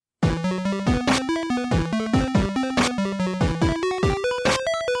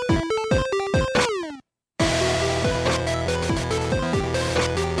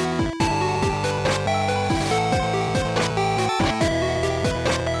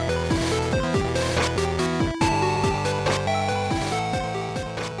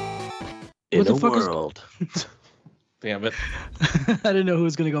the fuck world. Damn it. I didn't know who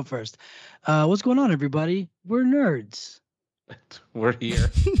was going to go first. What's going on, everybody? We're nerds. We're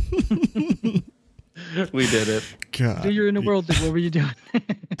here. We did it. God. You're in the world. What were you doing?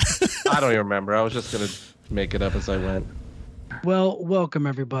 I don't even remember. I was just going to make it up as I went. Well, welcome,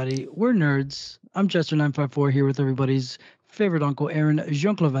 everybody. We're nerds. I'm Chester954 here with everybody's favorite uncle, Aaron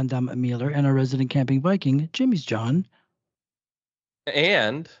Jean-Claude Van Damme Mueller, and our resident camping Viking, Jimmy's John.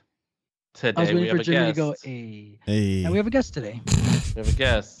 And today we have a Jimmy guest. To go, hey. And we have a guest today. We have a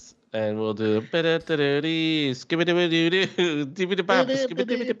guest, and we'll do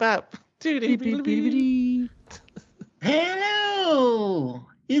Hello,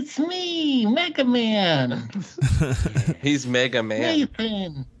 it's me, Mega Man. He's Mega Man.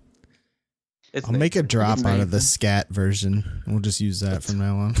 Nathan. I'll make a drop out of the scat version. We'll just use that from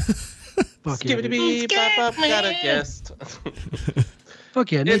now on. Fuck yeah. Got a guest.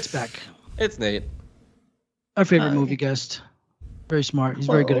 Fuck yeah, Nate's back. It's Nate. Our favorite movie guest. Very smart. He's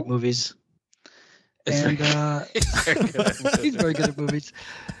very good at movies. And he's very good at movies.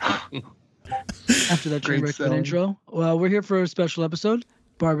 After that train wreck intro, well, we're here for a special episode.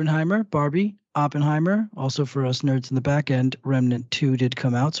 Barbenheimer, Barbie, Oppenheimer. Also for us nerds in the back end, Remnant 2 did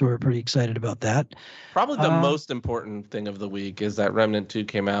come out, so we're pretty excited about that. Probably the most important thing of the week is that Remnant 2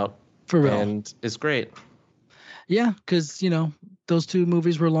 came out. For real. And it's great. Yeah, because, those two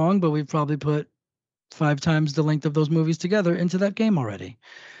movies were long, but we've probably put 5 times the length of those movies together into that game already.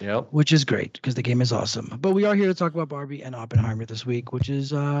 Yep. Which is great because the game is awesome. But we are here to talk about Barbie and Oppenheimer this week, which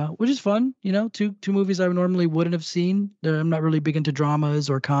is fun. Two movies I normally wouldn't have seen. I'm not really big into dramas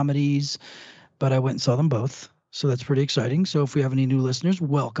or comedies, but I went and saw them both. So that's pretty exciting. So if we have any new listeners,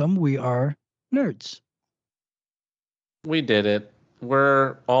 welcome. We are nerds. We did it.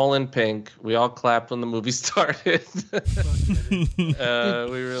 We're all in pink. We all clapped when the movie started. We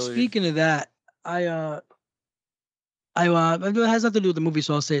really. Speaking of that, it has nothing to do with the movie,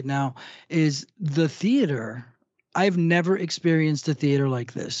 so I'll say it now. Is the theater? I've never experienced a theater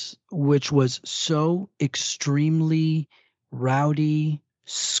like this, which was so extremely rowdy,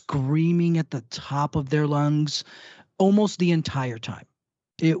 screaming at the top of their lungs, almost the entire time.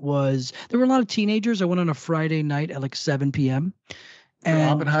 There were a lot of teenagers. I went on a Friday night at like 7 p.m. And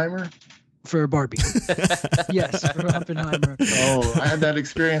Oppenheimer? For Barbie. Yes, for Oppenheimer. Oh, I had that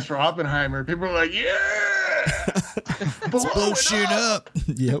experience for Oppenheimer. People were like, yeah! Let's blow shit up.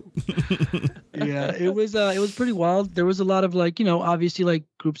 Yep. Yeah, it was pretty wild. There was a lot of obviously like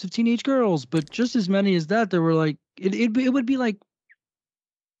groups of teenage girls, but just as many as that, there were like, it would be like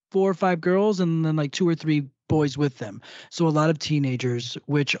 4 or 5 girls and then like 2 or 3 boys with them. So a lot of teenagers,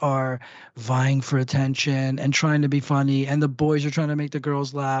 which are vying for attention and trying to be funny, and the boys are trying to make the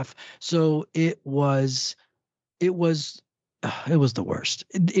girls laugh. So it was the worst.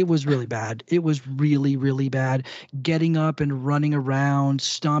 It was really bad. It was really, really bad. Getting up and running around,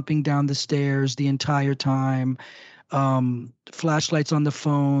 stomping down the stairs the entire time. Flashlights on the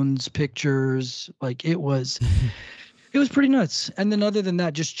phones, pictures. Like it was. It was pretty nuts. And then other than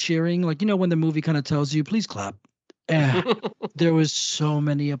that, just cheering, like, when the movie kind of tells you, please clap. There was so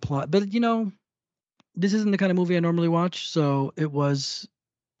many applause. But, this isn't the kind of movie I normally watch. So it was,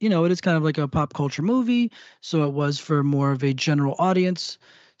 it is kind of like a pop culture movie. So it was for more of a general audience.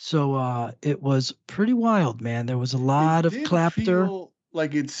 So it was pretty wild, man. There was a lot of clapter.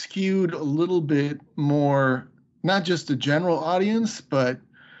 Like it skewed a little bit more, not just a general audience, but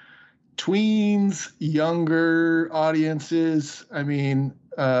tweens, younger audiences. I mean,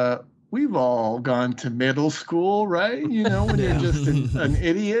 we've all gone to middle school, right? When you're just an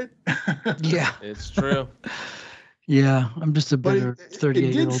idiot. Yeah, it's true. Yeah, I'm just a bitter 38-year-old.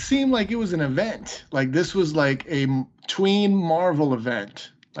 It did seem like it was an event. Like this was like a tween Marvel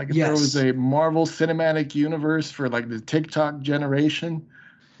event. Like if there was a Marvel Cinematic Universe for like the TikTok generation,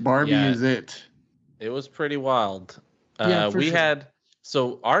 Barbie is it. It was pretty wild. We had.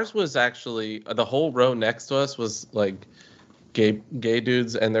 So ours was actually the whole row next to us was like gay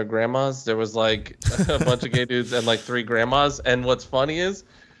dudes and their grandmas. There was like a bunch of gay dudes and like 3 grandmas. And what's funny is,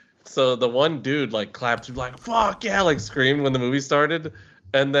 so the one dude like clapped, like "fuck yeah!" like screamed when the movie started,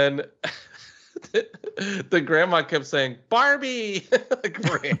 and then the grandma kept saying "Barbie." Like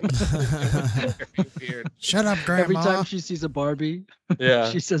weird. Shut up, grandma. Every time she sees a Barbie,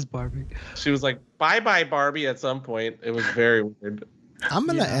 she says Barbie. She was like "bye bye Barbie" at some point. It was very weird. I'm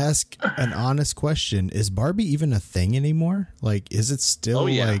going to ask an honest question. Is Barbie even a thing anymore? Like, is it still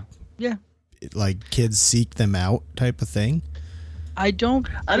like kids seek them out type of thing? I didn't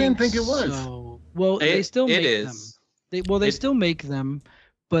think it was. Well, they still make them. They still make them,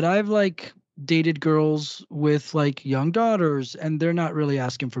 but I've like dated girls with like young daughters, and they're not really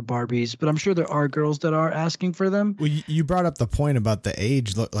asking for Barbies, but I'm sure there are girls that are asking for them. Well, you brought up the point about the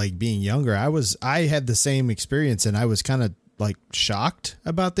age, like being younger. I had the same experience, and I was kind of like shocked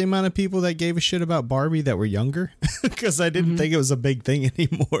about the amount of people that gave a shit about Barbie that were younger, because I didn't think it was a big thing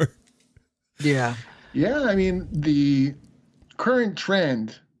anymore. Yeah. Yeah, I mean, the current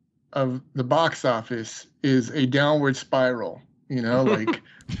trend of the box office is a downward spiral, you know, like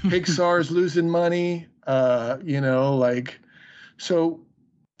Pixar's losing money, you know, like, so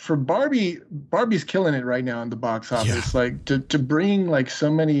for Barbie's killing it right now in the box office. Yeah. Like to bring like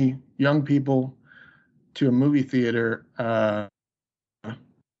so many young people to a movie theater,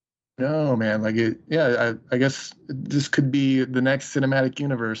 no, man, like I guess this could be the next cinematic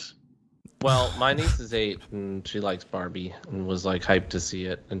universe. Well, my niece is 8 and she likes Barbie and was like hyped to see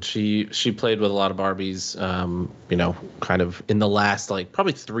it. And she played with a lot of Barbies, you know, kind of in the last like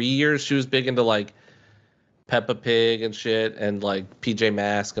probably 3 years. She was big into like Peppa Pig and shit and like PJ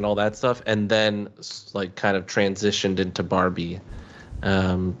Masks and all that stuff. And then like kind of transitioned into Barbie.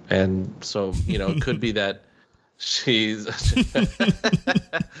 And so, you know, it could be that she's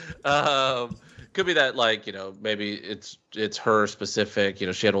could be that, like, you know, maybe it's her specific, you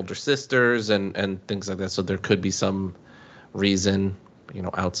know, she had older sisters and things like that. So there could be some reason, you know,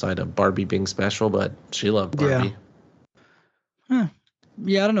 outside of Barbie being special, but she loved Barbie. Yeah.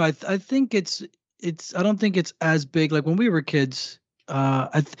 Yeah, I don't know. I think it's I don't think it's as big like when we were kids.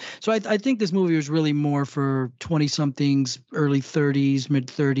 I think this movie was really more for 20 somethings, early 30s, mid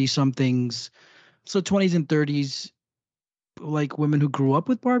 30 somethings. So 20s and 30s, like women who grew up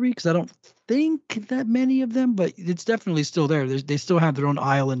with Barbie, because I don't think that many of them, but it's definitely still there. They still have their own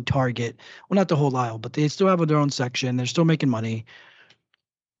aisle in Target. Well, not the whole aisle, but they still have their own section. They're still making money.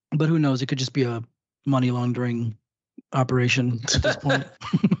 But who knows? It could just be a money laundering operation at this point.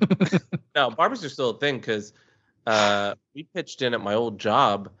 No, Barbies are still a thing because we pitched in at my old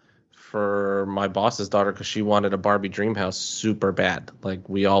job for my boss's daughter because she wanted a Barbie dream house super bad. Like,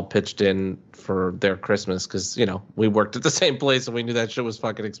 we all pitched in for their Christmas because, you know, we worked at the same place and we knew that shit was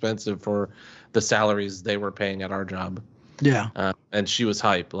fucking expensive for the salaries they were paying at our job. Yeah. And she was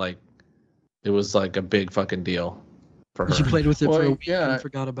hype. Like, it was like a big fucking deal for her. She played with it for a week and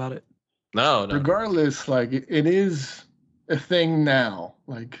forgot about it. No. Regardless, like, it is a thing now.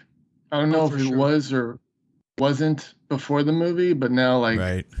 Like, I don't know if it was or wasn't before the movie, but now, like,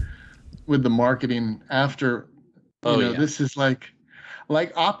 right. With the marketing after, this is like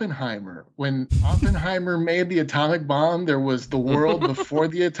Oppenheimer. When Oppenheimer made the atomic bomb, there was the world before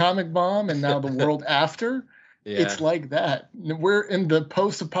the atomic bomb, and now the world after. Yeah. It's like that. We're in the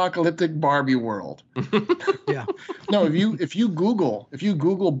post-apocalyptic Barbie world. Yeah. No, if you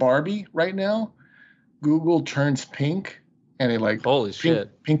Google Barbie right now, Google turns pink, and it like holy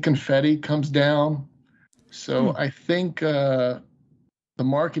shit, pink confetti comes down. So I think the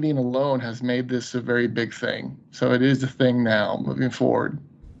marketing alone has made this a very big thing. So it is a thing now moving forward.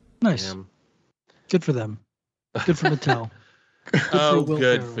 Nice. Damn. Good for them. Good for Mattel. Oh,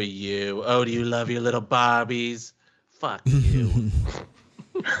 good for you. Oh, do you love your little Barbies? Fuck you.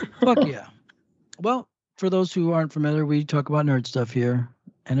 Fuck yeah. Well, for those who aren't familiar, we talk about nerd stuff here.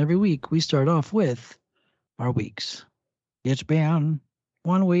 And every week we start off with our weeks. It's been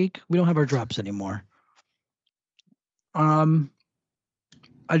 1 week. We don't have our drops anymore.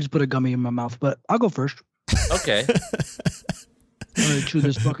 I just put a gummy in my mouth, but I'll go first. Okay. I'm gonna chew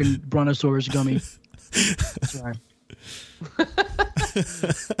this fucking brontosaurus gummy. Sorry.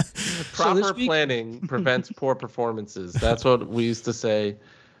 Proper planning prevents poor performances. That's what we used to say.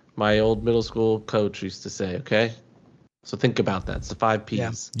 My old middle school coach used to say, okay? So think about that. It's the 5 Ps.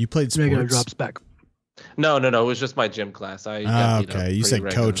 Yeah. You played sports? Regular drops back. No. It was just my gym class. Okay. You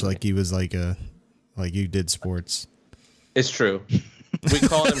said coach like he was like you did sports. It's true. We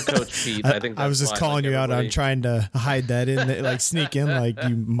call him Coach Pete. I think that's I was just calling you out on trying to hide that in, like sneak in, like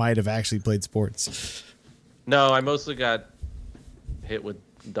you might have actually played sports. No, I mostly got hit with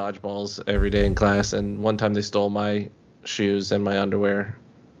dodgeballs every day in class, and one time they stole my shoes and my underwear.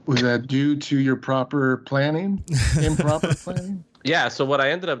 Was that due to your proper planning? Improper planning? Yeah, so what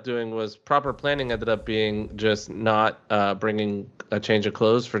I ended up doing was proper planning ended up being just not bringing a change of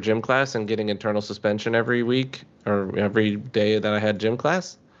clothes for gym class and getting internal suspension every week or every day that I had gym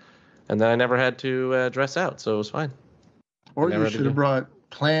class. And then I never had to dress out, so it was fine. Or you should have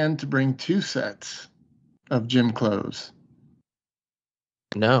planned to bring 2 sets of gym clothes.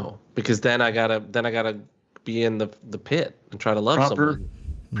 No, because then I gotta be in the pit and try to love someone.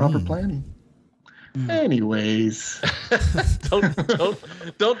 Proper planning. Anyways,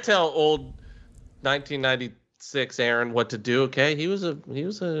 don't tell old 1990 6 Aaron what to do. Okay, he was a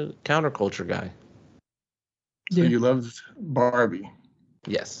counterculture guy. So you loved Barbie.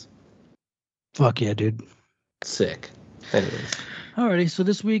 Yes. Fuck yeah, dude. Sick. Anyways. Alrighty, so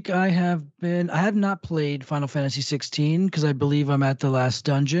this week I have not played Final Fantasy 16 because I believe I'm at the last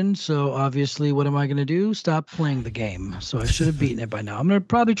dungeon. So obviously, what am I going to do? Stop playing the game. So I should have beaten it by now. I'm going to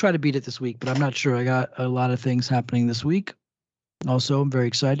probably try to beat it this week, but I'm not sure. I got a lot of things happening this week. Also, I'm very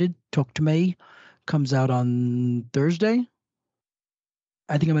excited. Talk to Me comes out on Thursday.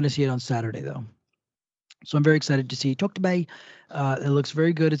 I think I'm going to see it on Saturday, though. So I'm very excited to see Talk to Me. It looks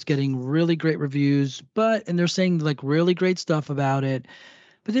very good. It's getting really great reviews, and they're saying like really great stuff about it.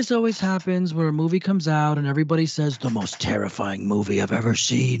 But this always happens where a movie comes out and everybody says the most terrifying movie I've ever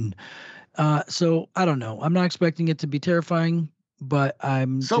seen. So I don't know. I'm not expecting it to be terrifying, but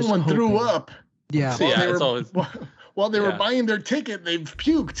Someone threw up. Yeah. While they were buying their ticket, they've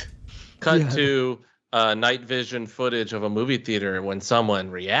puked. Cut to night vision footage of a movie theater when someone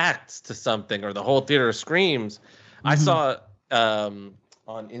reacts to something or the whole theater screams. Mm-hmm. I saw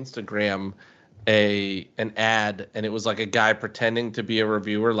on Instagram an ad, and it was like a guy pretending to be a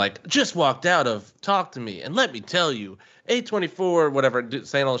reviewer, like, just walked out of Talk to Me and let me tell you, A24 whatever,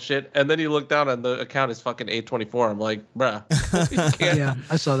 saying all shit, and then you look down and the account is fucking A24. I'm like, bruh. Yeah,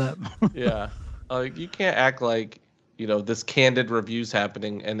 I saw that. Yeah, you can't act like this candid review's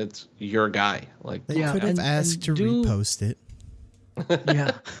happening and it's your guy. Like, they could have asked to repost it.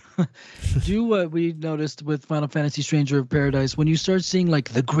 Yeah. Do what we noticed with Final Fantasy Stranger of Paradise. When you start seeing like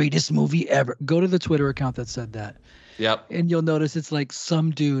the greatest movie ever, go to the Twitter account that said that. Yep. And you'll notice it's like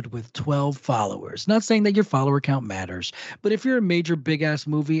some dude with 12 followers. Not saying that your follower count matters, but if you're a major big ass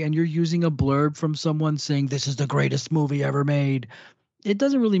movie and you're using a blurb from someone saying this is the greatest movie ever made, it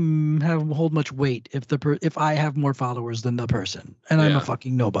doesn't really hold much weight if I have more followers than the person and I'm a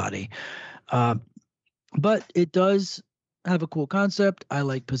fucking nobody. But it does have a cool concept. I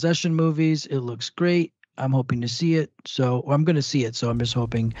like possession movies. It looks great. I'm hoping to see it. I'm going to see it. So I'm just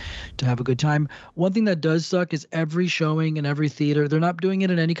hoping to have a good time. One thing that does suck is every showing in every theater, they're not doing it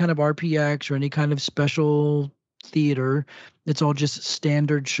in any kind of RPX or any kind of special theater. It's all just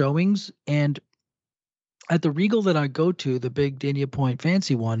standard showings. And at the Regal that I go to, the big Dania Point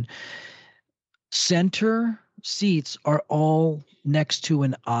fancy one, center seats are all next to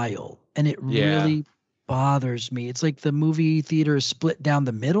an aisle. And it really bothers me. It's like the movie theater is split down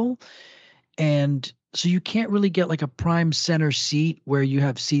the middle. And so you can't really get like a prime center seat where you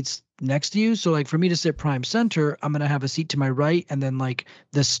have seats next to you. So like for me to sit prime center, I'm going to have a seat to my right and then like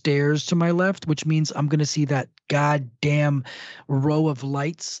the stairs to my left, which means I'm going to see that goddamn row of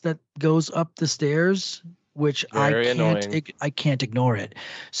lights that goes up the stairs, which I can't ignore it.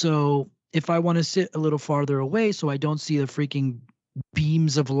 So if I want to sit a little farther away so I don't see the freaking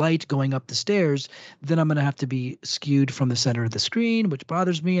beams of light going up the stairs, then I'm going to have to be skewed from the center of the screen, which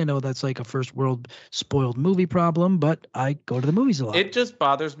bothers me. I know that's like a first world spoiled movie problem, but I go to the movies a lot. It just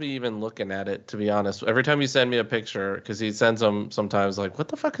bothers me even looking at it, to be honest. Every time you send me a picture, because he sends them sometimes, like, what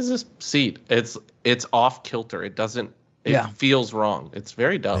the fuck is this seat? It's off kilter. It feels wrong. It's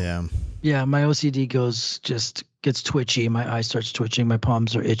very dumb. Yeah, my OCD gets twitchy. My eye starts twitching. My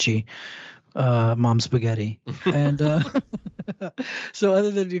palms are itchy. Mom spaghetti. And so other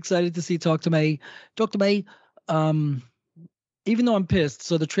than excited to see Talk to Me, even though I'm pissed,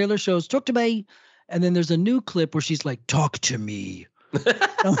 so the trailer shows Talk to Me, and then there's a new clip where she's like, talk to me.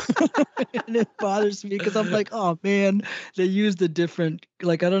 And it bothers me because I'm like, oh man, they used a different,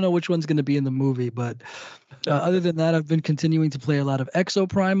 like, I don't know which one's going to be in the movie, but other than that, I've been continuing to play a lot of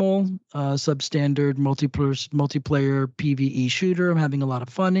Exoprimal, substandard multiplayer PvE shooter. I'm having a lot of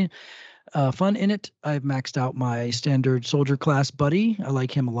fun in it. I've maxed out my standard soldier class buddy. I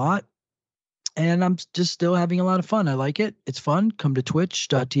like him a lot. And I'm just still having a lot of fun. I like it. It's fun. Come to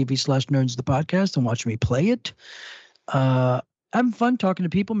twitch.tv/nerds the podcast and watch me play it. Having fun talking to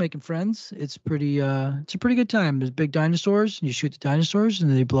people, making friends. It's a pretty good time. There's big dinosaurs, and you shoot the dinosaurs, and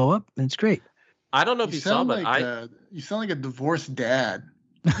then they blow up, and it's great. I don't know if you saw, but you sound like a divorced dad.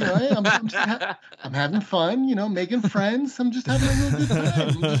 I'm having fun, making friends. I'm just having a really good time.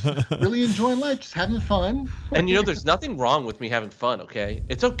 I'm just really enjoying life, just having fun. And there's nothing wrong with me having fun. Okay,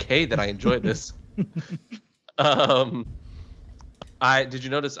 it's okay that I enjoy this. Did you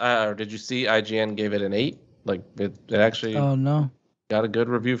notice? Or did you see IGN gave it an 8? Like it actually. Oh no. Got a good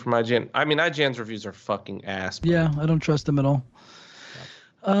review from IGN. I mean, IGN's reviews are fucking ass. Bro. Yeah, I don't trust them at all.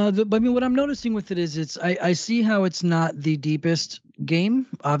 But I mean, what I'm noticing with it is I see how it's not the deepest game,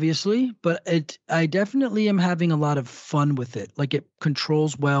 obviously, but I definitely am having a lot of fun with it. Like it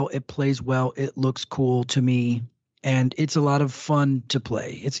controls well, it plays well, it looks cool to me, and it's a lot of fun to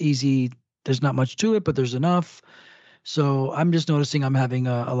play. It's easy there's not much to it, but there's enough. So I'm just noticing I'm having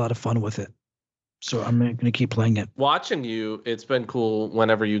a lot of fun with it. So I'm going to keep playing it. Watching you, it's been cool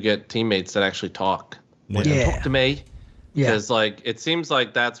whenever you get teammates that actually talk. Like, Yeah. talk to me. Yeah. Because like it seems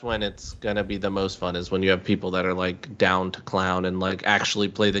like that's when it's gonna be the most fun, is when you have people that are like down to clown and like actually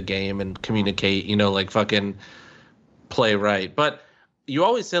play the game and communicate, like fucking play right. But you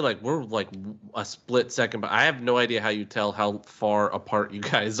always say like we're like a split second, but I have no idea how you tell how far apart you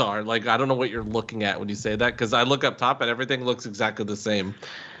guys are. Like I don't know what you're looking at when you say that, because I look up top and everything looks exactly the same.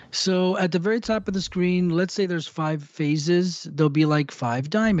 So at the very top of the screen, let's say there's 5 phases, there'll be like 5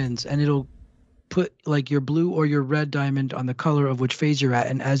 diamonds, and it'll put like your blue or your red diamond on the color of which phase you're at.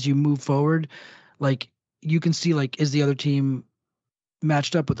 And as you move forward, like you can see like, is the other team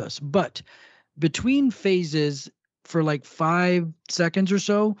matched up with us? But between phases for like 5 seconds or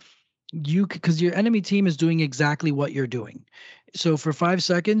so, because your enemy team is doing exactly what you're doing. So for 5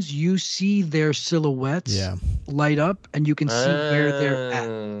 seconds, you see their silhouettes light up, and you can see where they're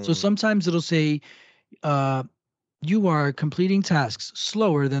at. So sometimes it'll say, you are completing tasks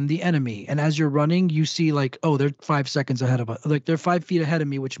slower than the enemy. And as you're running, you see like, oh, they're 5 seconds ahead of us. Like they're 5 feet ahead of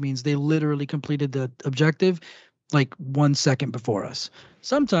me, which means they literally completed the objective like 1 second before us.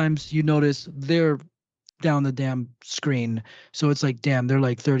 Sometimes you notice they're down the damn screen. So it's like, damn, they're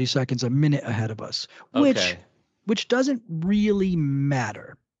like 30 seconds, a minute ahead of us, which doesn't really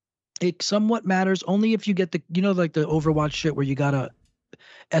matter. It somewhat matters only if you get the, like the Overwatch shit where you got to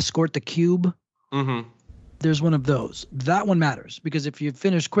escort the cube. Mm-hmm. There's one of those. That one matters, because if you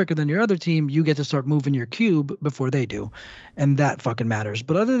finish quicker than your other team, you get to start moving your cube before they do. And that fucking matters.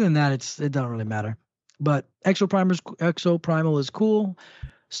 But other than that, it doesn't really matter. But Exo Primal is cool.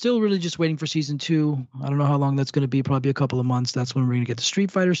 Still really just waiting for season 2. I don't know how long that's going to be, probably a couple of months. That's when we're going to get the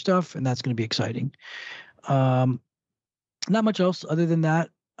Street Fighter stuff, and that's going to be exciting. Not much else other than that.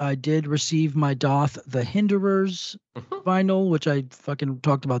 I did receive my Doth the Hinderers vinyl, which I fucking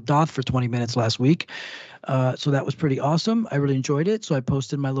talked about Doth for 20 minutes last week. So that was pretty awesome. I really enjoyed it. So I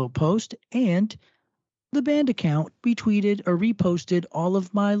posted my little post, and the band account retweeted or reposted all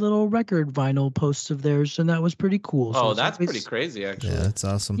of my little record vinyl posts of theirs, and that was pretty cool. Oh, so that's pretty crazy, actually. Yeah, that's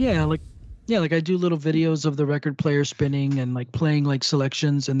awesome. Yeah, like I do little videos of the record player spinning and like playing like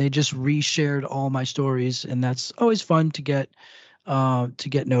selections, and they just reshared all my stories, and that's always fun to get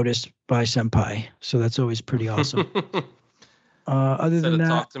noticed by Senpai. So that's always pretty awesome. Other than that,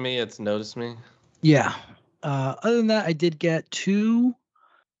 talk to me, it's notice me. Yeah. Other than that, I did get 2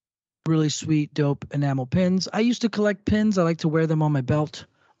 really sweet, dope enamel pins. I used to collect pins. I like to wear them on my belt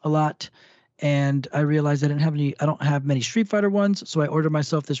a lot. And I realized I don't have many Street Fighter ones. So I ordered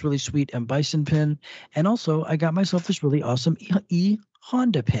myself this really sweet M. Bison pin. And also I got myself this really awesome E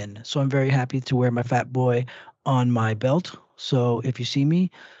Honda pin. So I'm very happy to wear my Fat Boy on my belt. So if you see me,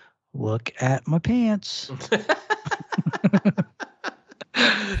 look at my pants.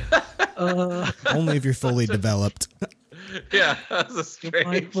 Only if you're fully developed. Yeah, that's a strange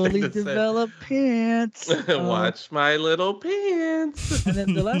my fully developed pants. Watch my little pants. And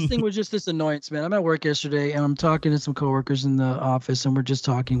then the last thing was just this annoyance, man. I'm at work yesterday, and I'm talking to some coworkers in the office, and we're just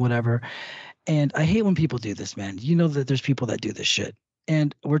talking whatever. And I hate when people do this, man. You know that there's people that do this shit.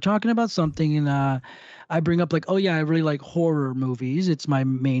 And we're talking about something, and I bring up like, oh yeah, I really like horror movies. It's my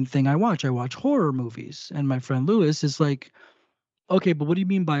main thing I watch. I watch horror movies. And my friend Lewis is like, okay, but what do you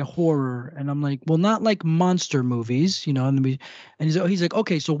mean by horror? And I'm like, well, not like monster movies, and he's like,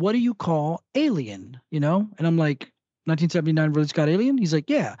 okay, so what do you call Alien, And I'm like, 1979 Ridley Scott Alien? He's like,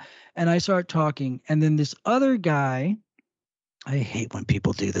 yeah. And I start talking, and then this other guy, I hate when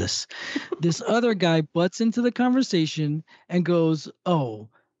people do this. This other guy butts into the conversation and goes, oh,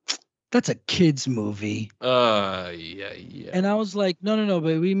 that's a kid's movie. Yeah. And I was like, no,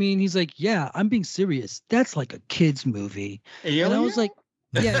 but we mean, he's like, yeah, I'm being serious. That's like a kid's movie. Alien? And I was like,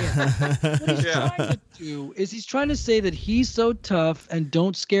 yeah. What he's trying to do is he's trying to say that he's so tough and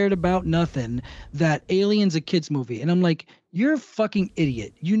don't scared about nothing that Alien's a kid's movie. And I'm like, you're a fucking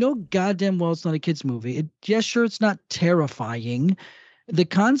idiot. You know goddamn well it's not a kid's movie. Sure, it's not terrifying. The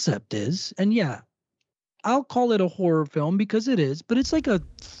concept is, and yeah, I'll call it a horror film because it is, but it's like a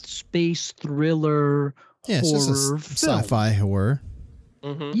space thriller it's horror just a film. sci-fi horror.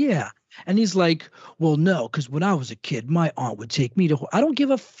 Mm-hmm. Yeah. And he's like, well, no, because when I was a kid, my aunt would take me to. I don't give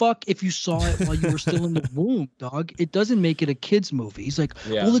a fuck if you saw it while you were still in the womb, dog. It doesn't make it a kid's movie. He's like,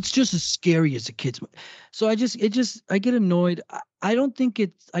 well, it's just as scary as a kid's movie. So I get annoyed. I don't think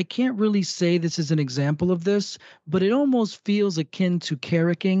I can't really say this is an example of this, but it almost feels akin to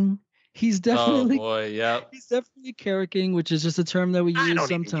carricking He's Oh definitely boy, yep. he's definitely carricking, which is just a term that we I use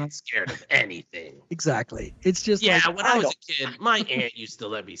don't even get sometimes. scared of anything. Exactly. It's just Yeah, like when I was a kid, my aunt used to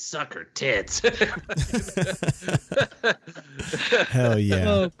let me suck her tits. Hell yeah.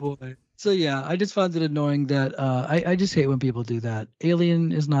 Oh boy. So yeah, I just found it annoying that I just hate when people do that.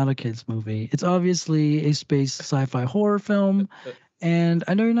 Alien is not a kids movie. It's obviously a space sci-fi horror film, and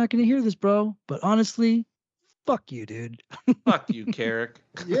I know you're not going to hear this, bro, but honestly, fuck you, dude. Fuck you, Carrick.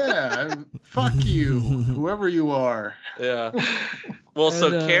 Yeah, fuck you, whoever you are. Yeah. Well,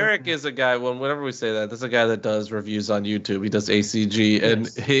 so And, Carrick is a guy. Whenever we say that, this is a guy that does reviews on YouTube. He does ACG, and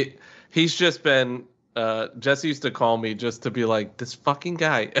Yes. he's just been. Jesse used to call me just to be like, this fucking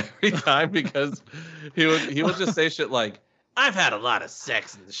guy every time, because he would just say shit like, I've had a lot of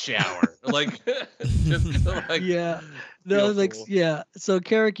sex in the shower, like just to, like, Yeah. No, feel like cool. yeah. So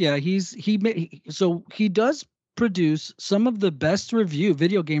Carrick, yeah, he does produce some of the best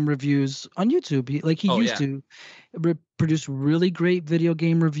video game reviews on YouTube. He Oh, used yeah. to produce really great video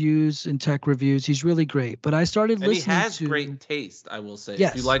game reviews and tech reviews. He's really great. But I started And he listening has to great taste, I will say. If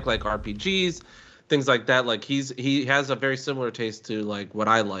Yes. you like RPGs, things like that, like he has a very similar taste to like what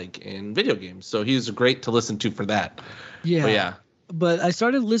I like in video games. So he's great to listen to for that. Yeah. But yeah. But I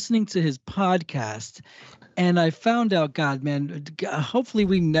started listening to his podcast, and I found out, God, man, hopefully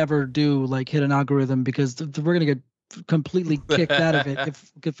we never do like hit an algorithm, because we're gonna get completely kicked out of it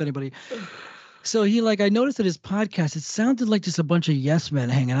if anybody. So I noticed that his podcast, it sounded like just a bunch of yes men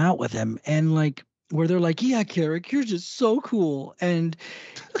hanging out with him, and like where they're like, yeah, Carrick, you're just so cool. And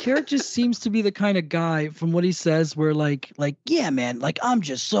Carrick just seems to be the kind of guy, from what he says, where like, yeah, man, like I'm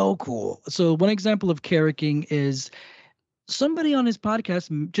just so cool. So one example of Carricking is somebody on his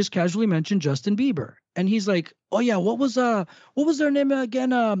podcast just casually mentioned Justin Bieber. And he's like, oh yeah, what was their name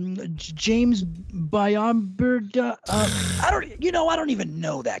again? James Biomberd. I don't even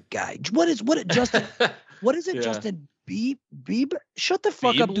know that guy. What is it, Justin? What is it, Yeah. Justin Bieber? Shut the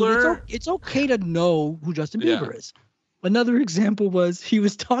fuck up, dude. Biebler? It's okay to know who Justin Yeah. Bieber is. Another example was he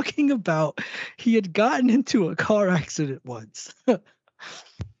was talking about he had gotten into a car accident once.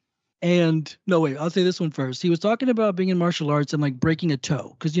 And no, wait, I'll say this one first. He was talking about being in martial arts and like breaking a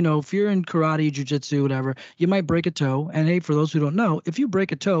toe. Because, if you're in karate, jujitsu, whatever, you might break a toe. And hey, for those who don't know, if you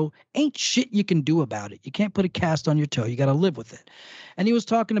break a toe, ain't shit you can do about it. You can't put a cast on your toe. You got to live with it. And he was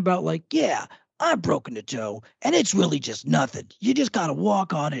talking about like, yeah, I've broken a toe and it's really just nothing. You just got to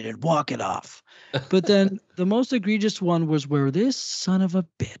walk on it and walk it off. But then the most egregious one was where this son of a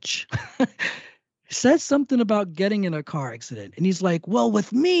bitch said something about getting in a car accident. And he's like, well,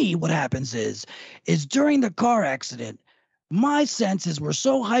 with me, what happens is during the car accident, my senses were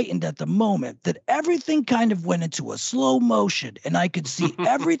so heightened at the moment that everything kind of went into a slow motion and I could see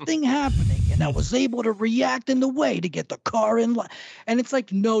everything happening and I was able to react in the way to get the car in line. And it's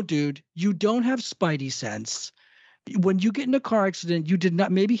like, no, dude, you don't have spidey sense. When you get in a car accident, you did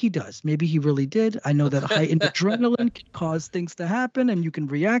not. Maybe he does. Maybe he really did. I know that heightened adrenaline can cause things to happen and you can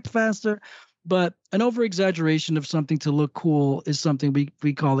react faster. But an over-exaggeration of something to look cool is something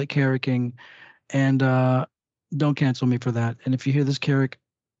we call it carricking. And don't cancel me for that. And if you hear this, Carrick,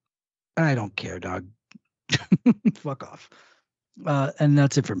 I don't care, dog. Fuck off. And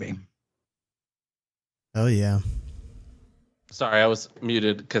that's it for me. Hell yeah. Sorry, I was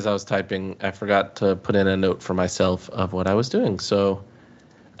muted because I was typing. I forgot to put in a note for myself of what I was doing. So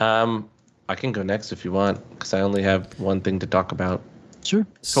I can go next if you want, because I only have one thing to talk about. Sure.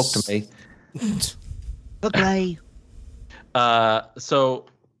 Talk to me. Okay. So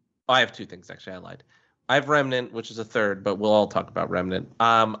I have two things, actually. I lied. I have Remnant, which is a third, but we'll all talk about Remnant.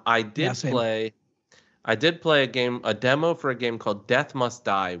 I did play a demo for a game called Death Must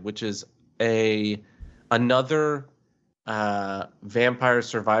Die, which is another Vampire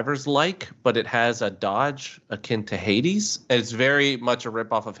Survivors like, but it has a dodge akin to Hades. And it's very much a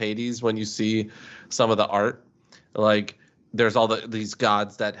ripoff of Hades when you see some of the art. Like, there's all these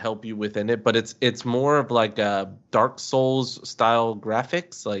gods that help you within it, but it's more of like a Dark Souls style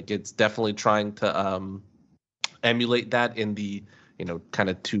graphics. Like, it's definitely trying to emulate that in the kind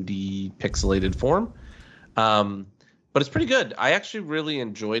of 2D pixelated form. But it's pretty good. I actually really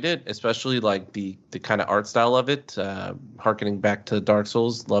enjoyed it, especially like the kind of art style of it, harkening back to Dark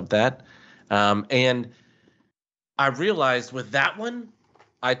Souls. Love that. And I realized with that one,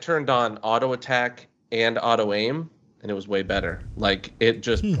 I turned on auto attack and auto aim, and it was way better. Like, it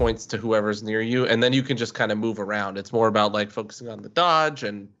just points to whoever's near you, and then you can just kind of move around. It's more about like focusing on the dodge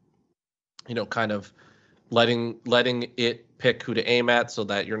and, kind of letting it pick who to aim at, so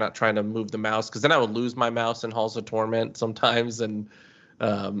that you're not trying to move the mouse. Because then I would lose my mouse in Halls of Torment sometimes, and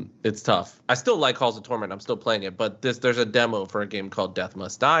it's tough. I still like Halls of Torment. I'm still playing it, but there's a demo for a game called Death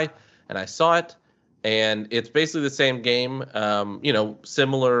Must Die, and I saw it. And it's basically the same game,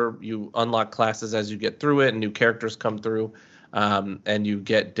 similar. You unlock classes as you get through it, and new characters come through, and you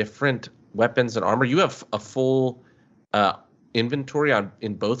get different weapons and armor. You have a full inventory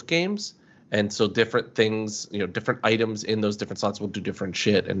in both games, and so different things, different items in those different slots will do different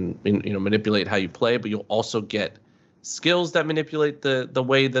shit and manipulate how you play. But you'll also get skills that manipulate the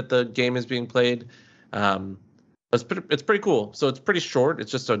way that the game is being played. It's pretty cool. So it's pretty short.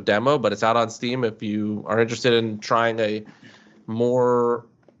 It's just a demo, but it's out on Steam if you are interested in trying a more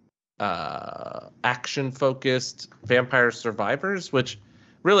action-focused Vampire Survivors, which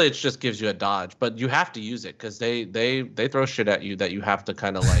really it just gives you a dodge, but you have to use it because they throw shit at you that you have to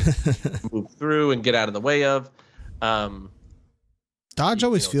kind of like move through and get out of the way of. Dodge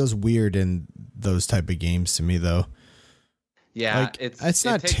always feels weird in those type of games to me, though. Yeah, like, it's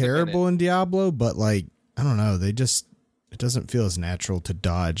not terrible in Diablo, but like, I don't know. It doesn't feel as natural to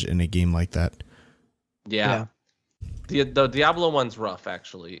dodge in a game like that. Yeah. The Diablo one's rough,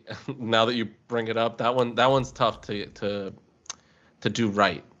 actually. Now that you bring it up, that one's tough to do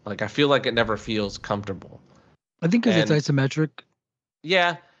right. Like, I feel like it never feels comfortable. I think because it's isometric.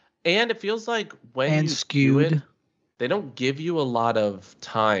 Yeah, and it feels like when you skewed. do it, they don't give you a lot of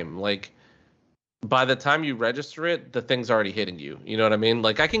time. Like, by the time you register it, the thing's already hitting you. You know what I mean?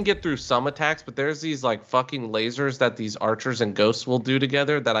 Like, I can get through some attacks, but there's these like fucking lasers that these archers and ghosts will do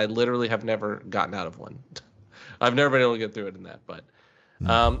together that I literally have never gotten out of one. I've never been able to get through it in that, but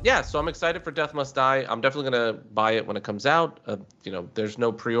so I'm excited for Death Must Die. I'm definitely going to buy it when it comes out. There's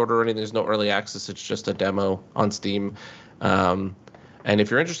no pre-order or anything. There's no early access. It's just a demo on Steam. And if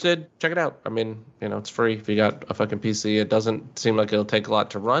you're interested, check it out. I mean, it's free if you got a fucking PC. It doesn't seem like it'll take a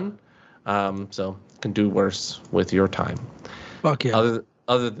lot to run. So can do worse with your time. Fuck yeah.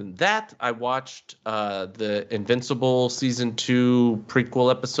 Other than that, I watched the Invincible season 2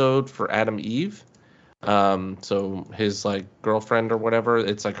 prequel episode for Adam Eve. So his like girlfriend or whatever,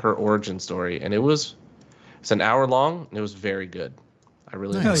 it's like her origin story, and it's an hour long, and it was very good. I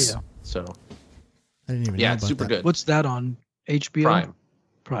really Hell yeah. So I didn't even know yeah, about it's super that. good. What's that on? HBO?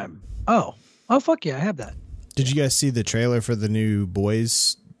 Prime. Oh fuck yeah, I have that. Did you guys see the trailer for the new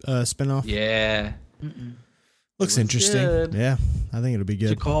Boys spinoff? Yeah. Looks interesting. Good. Yeah, I think it'll be What's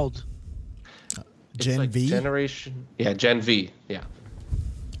good. it called? Gen V? Generation. Yeah, Gen V. Yeah.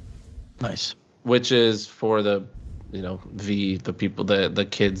 Nice. Which is for the the people, the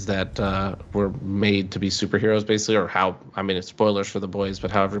kids that were made to be superheroes, basically, or how, I mean, it's spoilers for The Boys, but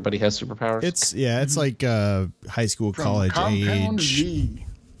how everybody has superpowers. It's like high school, From college Compound age. V.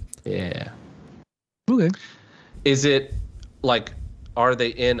 Yeah. Okay. Is it like, are they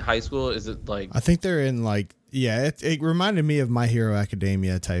in high school? Is it like, I think they're in like, yeah, it reminded me of My Hero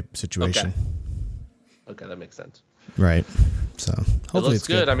Academia type situation. Okay, that makes sense. Right. So It hopefully looks it's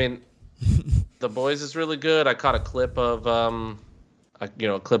good. I mean, The Boys is really good. I caught a clip of a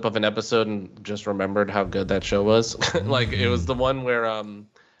clip of an episode and just remembered how good that show was. Like, it was the one where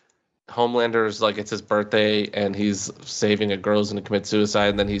Homelander's like, it's his birthday and he's saving a girl who's gonna commit suicide,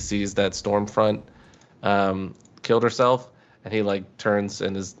 and then he sees that Stormfront killed herself, and he like turns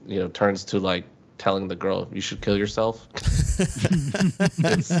to like telling the girl, you should kill yourself.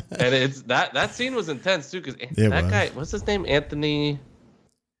 It's that scene was intense too, because that guy, what's his name, Anthony.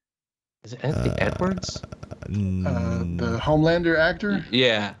 Is it Anthony Edwards? The Homelander actor?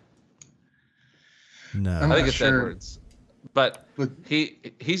 Yeah. No. I'm I think not it's sure. Edwards. But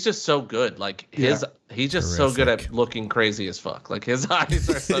he's just just good. Like he's just so good Terrific. at looking crazy as fuck. Like his eyes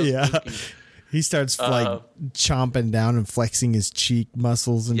are so Yeah. spooky. He starts like chomping down and flexing his cheek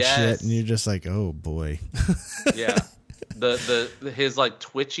muscles and shit, and you're just like, oh boy. Yeah. His like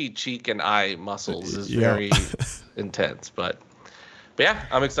twitchy cheek and eye muscles is Yeah. very intense, but yeah,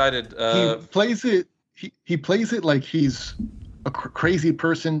 I'm excited. He plays it. He plays it like he's a crazy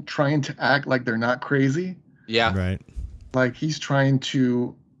person trying to act like they're not crazy. Yeah. Right. Like he's trying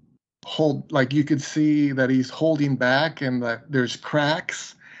to hold. Like you could see that he's holding back, and that there's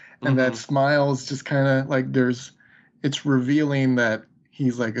cracks, and that smile is just kind of like it's revealing that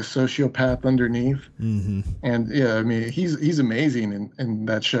he's like a sociopath underneath. Mm-hmm. And yeah, I mean, he's amazing in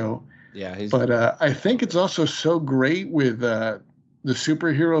that show. Yeah. But I think it's also so great with the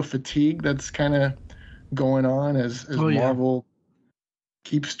superhero fatigue that's kind of going on as Marvel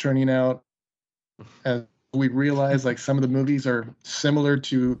keeps turning out. As we realize, like, some of the movies are similar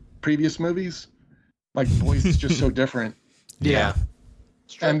to previous movies. Like, Boys is just so different. Yeah.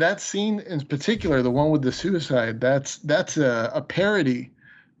 And that scene in particular, the one with the suicide, that's a parody,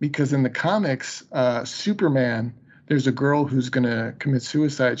 because in the comics, Superman, there's a girl who's going to commit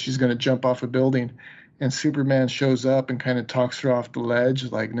suicide. She's going to jump off a building, and Superman shows up and kind of talks her off the ledge,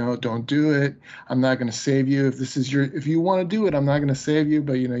 like, no, don't do it. I'm not going to save you. If you want to do it, I'm not going to save you,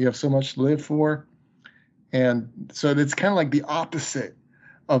 but you have so much to live for. And so it's kind of like the opposite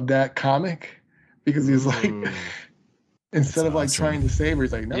of that comic, because he's like, instead of like trying to save her,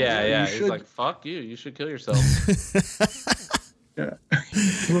 he's like, no, he's like, fuck you. You should kill yourself. Yeah.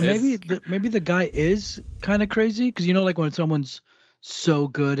 Well, maybe the guy is kind of crazy, because like when someone's so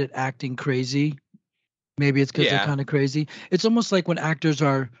good at acting crazy, maybe it's because they're kind of crazy. It's almost like when actors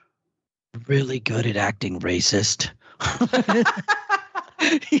are really good at acting racist.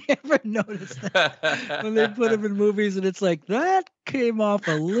 You ever notice that when they put him in movies and it's like, that came off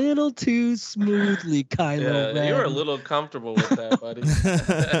a little too smoothly, Kylo Ren. You were a little comfortable with that, buddy.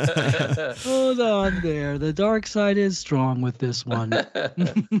 Hold on there. The dark side is strong with this one.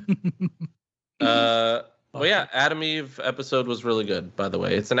 Well, yeah, Adam Eve episode was really good, by the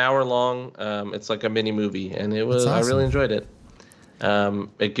way. It's an hour long. It's like a mini movie, and it was. Awesome. I really enjoyed it.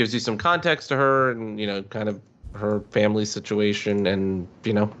 It gives you some context to her, and kind of her family situation, and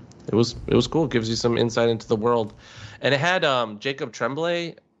it was cool. It gives you some insight into the world, and it had Jacob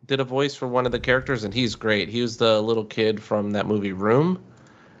Tremblay did a voice for one of the characters, and he's great. He was the little kid from that movie Room,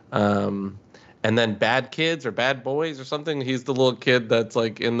 and then Bad Kids or Bad Boys or something. He's the little kid that's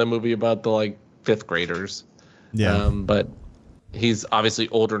like in the movie about the like fifth graders. Yeah. But he's obviously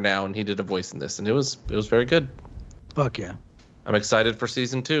older now, and he did a voice in this, and it was very good. Fuck yeah. I'm excited for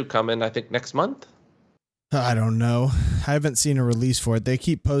season 2 coming, I think, next month. I don't know. I haven't seen a release for it. They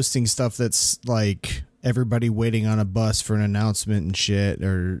keep posting stuff that's like everybody waiting on a bus for an announcement and shit,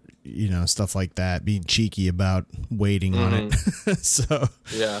 or stuff like that, being cheeky about waiting on it. So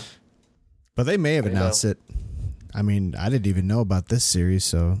yeah. But they may have announced it. I mean, I didn't even know about this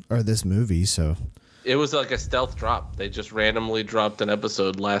series, or this movie, so. It was like a stealth drop. They just randomly dropped an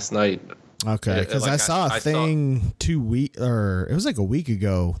episode last night. Okay, because I saw a thing 2 weeks, or it was like a week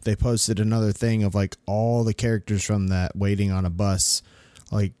ago. They posted another thing of like all the characters from that waiting on a bus,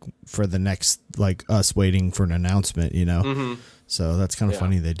 like for the next, like us waiting for an announcement, So that's kind of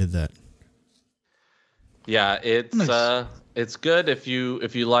funny they did that. Yeah, it's nice. It's good if you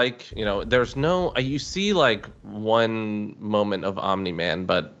like, there's no, you see like one moment of Omni-Man,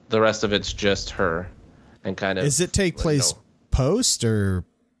 but the rest of it's just her, and kind of. Does it take place post, or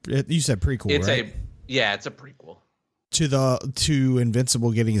you said prequel? It's right? it's a prequel to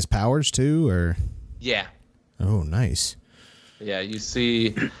Invincible getting his powers too, or yeah. Oh, nice. Yeah, you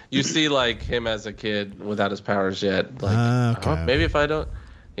see like him as a kid without his powers yet. Like, maybe if I don't,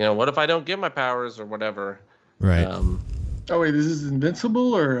 what if I don't get my powers or whatever? Right. Oh wait, this is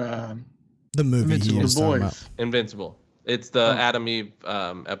Invincible or the movie? Invincible, the boys. Invincible. It's the Adam Eve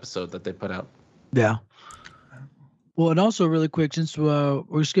episode that they put out. Yeah. Well, and also really quick, since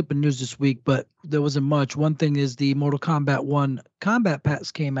we're skipping news this week, but there wasn't much. One thing is the Mortal Kombat 1 combat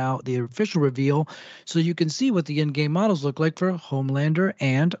packs came out, the official reveal, so you can see what the in-game models look like for Homelander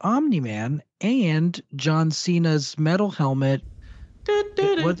and Omni-Man, and John Cena's metal helmet.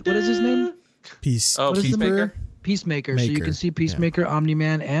 What is his name? Peacemaker. Peacemaker. So you can see Peacemaker,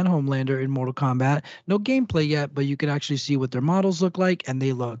 Omni-Man, and Homelander in Mortal Kombat. No gameplay yet, but you can actually see what their models look like, and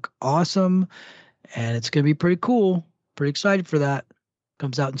they look awesome. And it's going to be pretty cool. Pretty excited for that.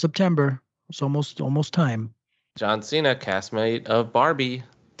 Comes out in September. It's almost time. John Cena, castmate of Barbie.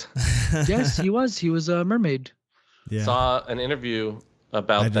 Yes, he was. He was a mermaid. Yeah. Saw an interview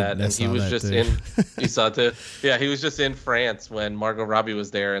about that, and he was just in. You saw it too. Yeah, he was just in France when Margot Robbie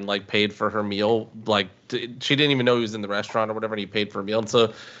was there, and like paid for her meal. Like she didn't even know he was in the restaurant or whatever, and he paid for a meal. And so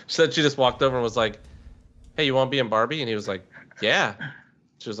she said she just walked over and was like, "Hey, you want to be in Barbie?" And he was like, "Yeah."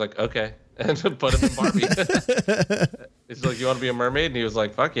 She was like, "Okay." And put him in Barbie. He's like, "You want to be a mermaid?" And he was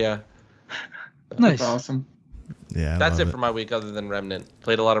like, "Fuck yeah." Nice. That's awesome. Yeah. That's it for my week, other than Remnant.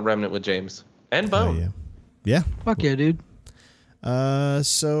 Played a lot of Remnant with James. And Bone. Yeah. Fuck yeah, dude.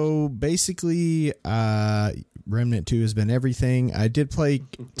 So basically, Remnant 2 has been everything. I did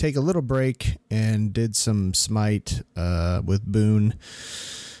take a little break and did some Smite with Boone.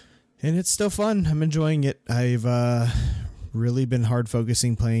 And it's still fun. I'm enjoying it. I've really been hard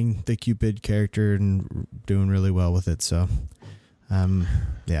focusing playing the Cupid character and doing really well with it. So,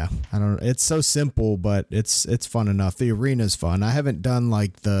 yeah, I don't. It's so simple, but it's fun enough. The arena's fun. I haven't done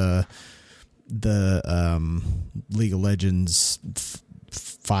like the League of Legends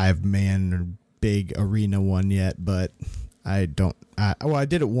 5-man or big arena one yet, but I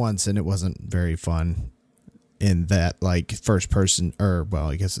did it once and it wasn't very fun in that like first person, or well,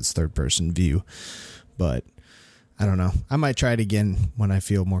 I guess it's third person view, but I don't know. I might try it again when I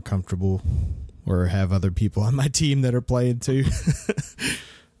feel more comfortable or have other people on my team that are playing too.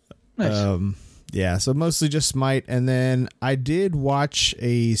 Nice. Yeah, so mostly just Smite. And then I did watch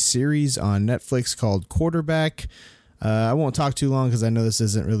a series on Netflix called Quarterback. I won't talk too long because I know this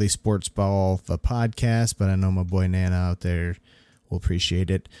isn't really sports ball, the podcast, but I know my boy Nana out there will appreciate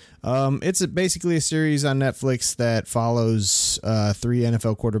it. It's basically a series on Netflix that follows 3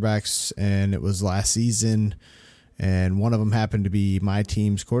 NFL quarterbacks, and it was last season, and one of them happened to be my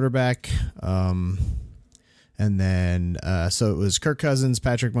team's quarterback. And then, so it was Kirk Cousins,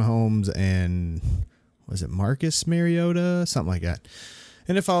 Patrick Mahomes, and was it Marcus Mariota? Something like that.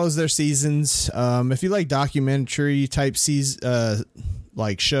 And it follows their seasons. If you like documentary type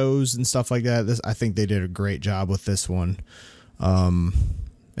like shows and stuff like that, I think they did a great job with this one. And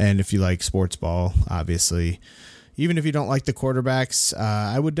if you like sports ball, obviously, even if you don't like the quarterbacks,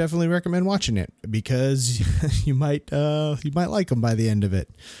 I would definitely recommend watching it because you might like them by the end of it.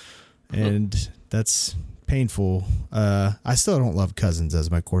 And that's painful. I still don't love Cousins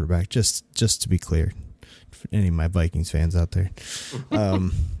as my quarterback, just to be clear, for any of my Vikings fans out there. No,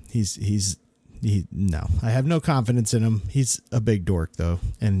 I have no confidence in him. He's a big dork though,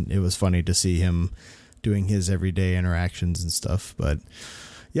 and it was funny to see him doing his everyday interactions and stuff. But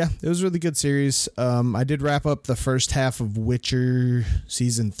yeah, it was a really good series. I did wrap up the first half of Witcher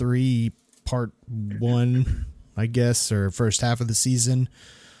season 3 part 1, I guess, or first half of the season.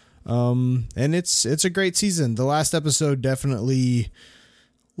 And it's a great season. The last episode definitely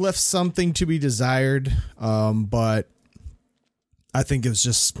left something to be desired. But I think it was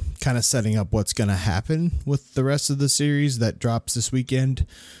just kind of setting up what's going to happen with the rest of the series that drops this weekend,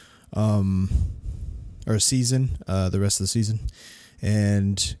 or season, the rest of the season.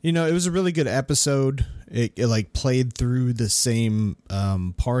 And, you know, it was a really good episode. It like played through the same,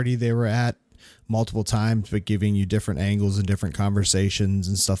 party they were at multiple times, but giving you different angles and different conversations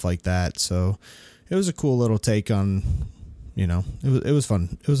and stuff like that. So it was a cool little take on, you know, it was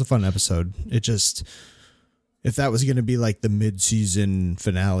fun. It was a fun episode. It just, if that was going to be like the mid-season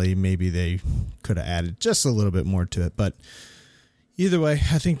finale, maybe they could have added just a little bit more to it. But either way,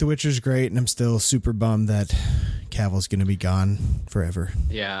 I think The Witcher's great, and I'm still super bummed that Cavill's going to be gone forever.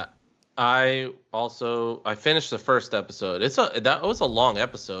 Yeah. I finished the first episode. That was a long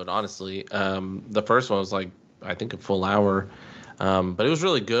episode, honestly. The first one was like, I think, a full hour, but it was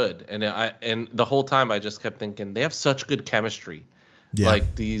really good. And the whole time I just kept thinking they have such good chemistry,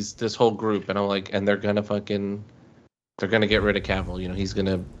 like this whole group. And I'm like, and they're gonna get rid of Cavill. You know, he's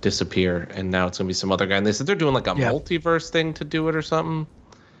gonna disappear, and now it's gonna be some other guy. And they said they're doing like a multiverse thing to do it or something.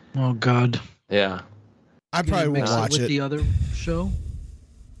 Oh God. Yeah. I probably won't watch it with the other show.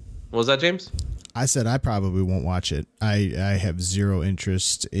 What was that, James? I said I probably won't watch it. I have zero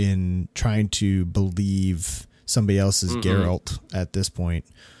interest in trying to believe somebody else's Geralt at this point.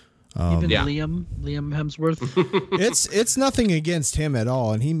 Even Liam Hemsworth. It's nothing against him at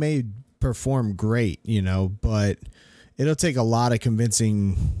all, and he may perform great, you know, but it'll take a lot of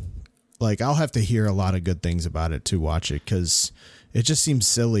convincing. Like, I'll have to hear a lot of good things about it to watch it, because it just seems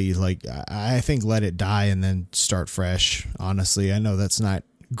silly. Like, I think let it die and then start fresh. Honestly, I know that's not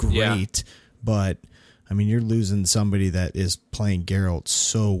great, but I mean, you're losing somebody that is playing Geralt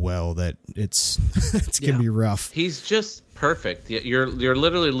so well that it's gonna be rough. He's just perfect. You're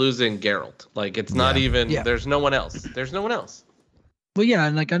literally losing Geralt. Like, it's not even. There's no one else. Well, yeah,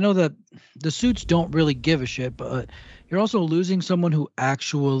 and like, I know that the suits don't really give a shit, but you're also losing someone who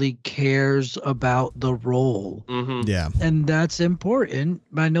actually cares about the role. Mm-hmm. Yeah, and that's important.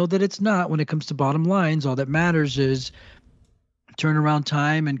 I know that it's not when it comes to bottom lines. All that matters is turnaround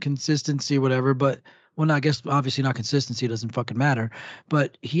time and consistency, whatever. But, well, no, I guess obviously not consistency, doesn't fucking matter.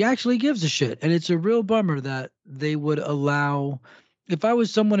 But he actually gives a shit, and it's a real bummer that they would allow. If I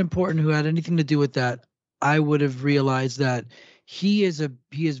was someone important who had anything to do with that, I would have realized that he is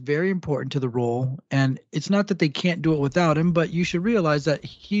very important to the role, and it's not that they can't do it without him, but you should realize that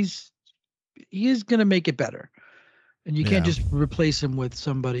he is going to make it better. And you can't just replace him with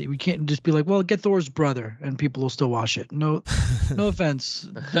somebody. We can't just be like, well, get Thor's brother and people will still watch it. No offense.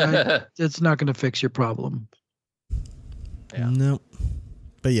 It's not going to fix your problem. Yeah. Nope.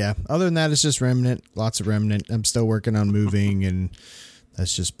 But yeah, other than that, it's just Remnant. Lots of Remnant. I'm still working on moving, and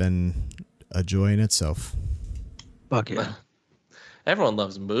that's just been a joy in itself. Fuck yeah. Everyone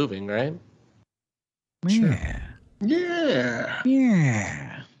loves moving, right? Yeah. Yeah.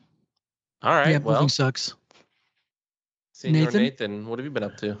 Yeah. All right. Yeah, well, moving sucks. Senior Nathan, what have you been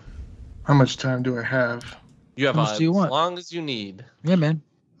up to? How much time do I have? You have How much do you want? as long as you need. Yeah, man.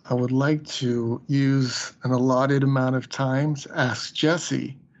 I would like to use an allotted amount of time to ask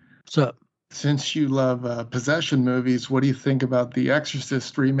Jesse. What's up? Since you love possession movies, what do you think about the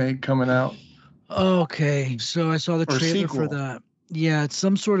Exorcist remake coming out? Okay, so I saw the Or trailer sequel. for that. Yeah, it's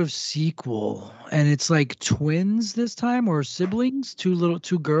some sort of sequel, and it's like twins this time, or siblings,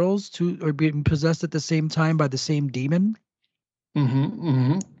 two girls, two are being possessed at the same time by the same demon.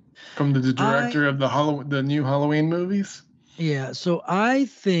 From the director of the new Halloween movies. Yeah, so I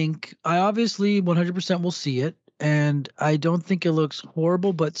think I obviously 100% will see it, and I don't think it looks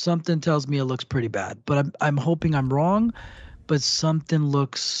horrible, but something tells me it looks pretty bad. But I'm hoping I'm wrong, but something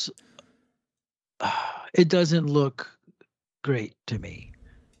looks it doesn't look great to me.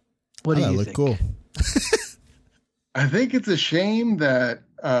 What do you look think? Cool. I think it's a shame that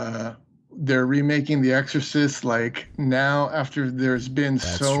they're remaking The Exorcist like now after there's been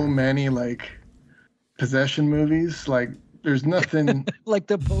many like possession movies. Like there's nothing like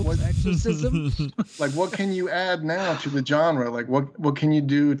the Pope's exorcism. Like what can you add now to the genre? Like what can you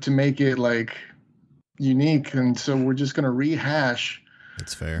do to make it like unique? And so we're just gonna rehash.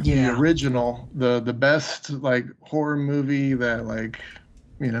 That's fair. The original, the best like horror movie that like,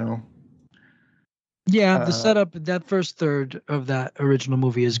 you know. Yeah, the setup, that first third of that original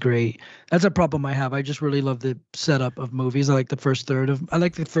movie is great. That's a problem I have. I just really love the setup of movies. I like the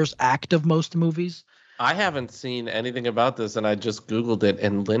first act of most movies. I haven't seen anything about this, and I just Googled it,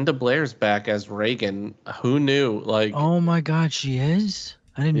 and Linda Blair's back as Reagan. Who knew? Like, oh my God, she is?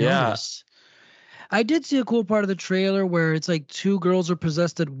 I didn't know this. I did see a cool part of the trailer where it's like two girls are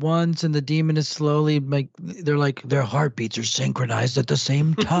possessed at once, and the demon is slowly like their heartbeats are synchronized at the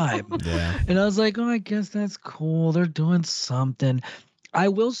same time. Yeah. And I was like, oh, I guess that's cool. They're doing something. I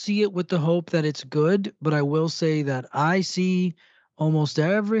will see it with the hope that it's good, but I will say that I see almost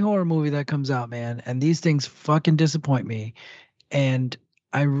every horror movie that comes out, man, and these things fucking disappoint me. And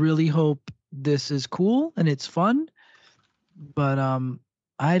I really hope this is cool and it's fun, but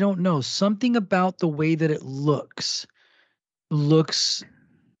I don't know. Something about the way that it looks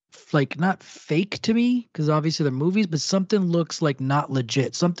like not fake to me, because obviously they're movies, but something looks like not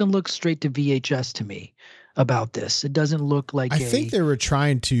legit. Something looks straight to VHS to me about this. It doesn't look like I think they were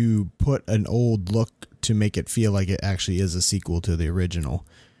trying to put an old look to make it feel like it actually is a sequel to the original.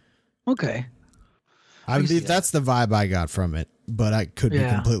 Okay. That's the vibe I got from it, but I could be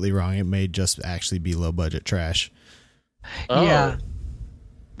completely wrong. It may just actually be low budget trash. Oh. Yeah.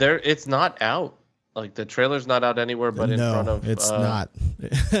 It's not out. Like the trailer's not out anywhere but in front of. It's not.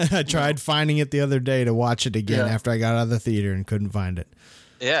 I tried finding it the other day to watch it again after I got out of the theater and couldn't find it.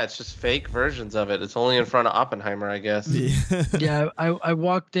 Yeah, it's just fake versions of it. It's only in front of Oppenheimer, I guess. Yeah, I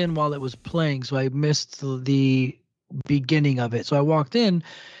walked in while it was playing, so I missed the beginning of it. So I walked in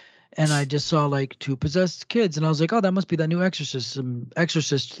and I just saw like two possessed kids, and I was like, oh, that must be that new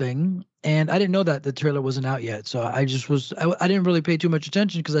exorcist thing. And I didn't know that the trailer wasn't out yet. So I didn't really pay too much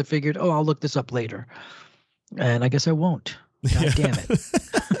attention because I figured, oh, I'll look this up later. And I guess I won't. God damn it.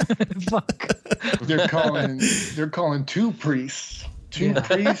 Fuck. They're calling two priests. Two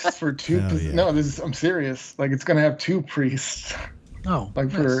priests for two. No, I'm serious. Like it's gonna have two priests. Oh,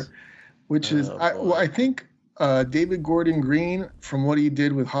 like nice. I think David Gordon Green, from what he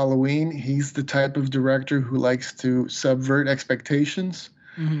did with Halloween, he's the type of director who likes to subvert expectations.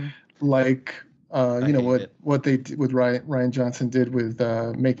 Mm-hmm. Like what they did with Ryan Johnson did with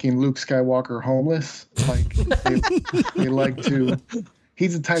making Luke Skywalker homeless. Like they like to.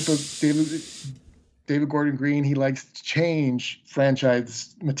 He's the type of David Gordon Green, he likes to change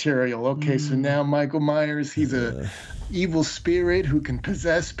franchise material. Okay, so now Michael Myers, he's a evil spirit who can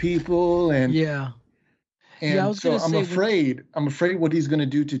possess people, and so I'm afraid what he's going to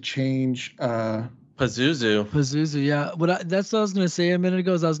do to change Pazuzu. Yeah. That's what I was going to say a minute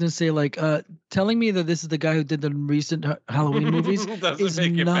ago. I was going to say, like, telling me that this is the guy who did the recent Halloween movies is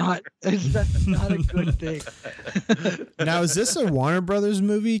not a good thing. Now, is this a Warner Brothers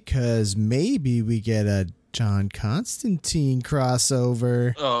movie? Because maybe we get a John Constantine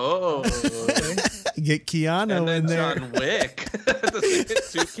crossover. Oh. Get Keanu in there. John Wick.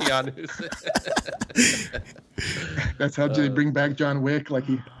 Two Keanu's. That's how they bring back John Wick. Like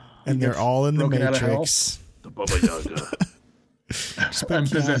and they're all in the Matrix. The Baba Yaga. I'm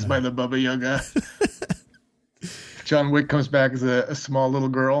possessed by the Baba Yaga. John Wick comes back as a small little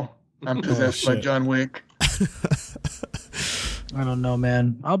girl. I'm possessed by John Wick. I don't know,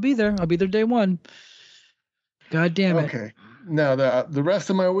 man. I'll be there. I'll be there day one. God damn it. Okay. No, the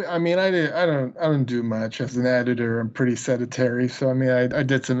rest of my week, I mean, I don't do much as an editor. I'm pretty sedentary. So I mean, I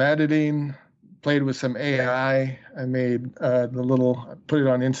did some editing, played with some AI. I made put it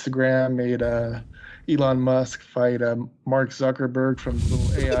on Instagram, made Elon Musk fight Mark Zuckerberg from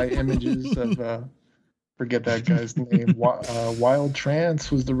little AI images of forget that guy's name. Wild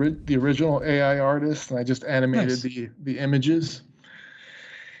Trance was the original AI artist, and I just animated the images.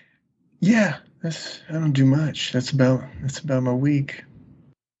 Yeah, I don't do much. That's about my week.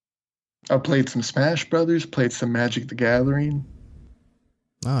 I played some Smash Brothers, played some Magic the Gathering.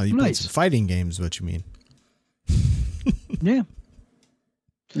 Oh, you played some fighting games, what you mean? Yeah.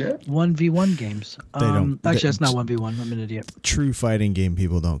 Yeah. 1v1 games. Actually, that's not 1v1. I'm an idiot. True fighting game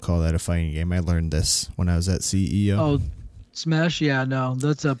people don't call that a fighting game. I learned this when I was at CEO. Oh, Smash? Yeah, no.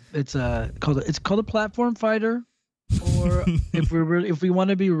 It's called a platform fighter. Or if we want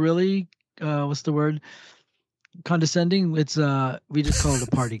to be really what's the word? Condescending, we just call it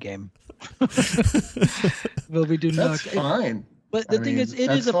a party game. But we do That's not. fine. But the thing is,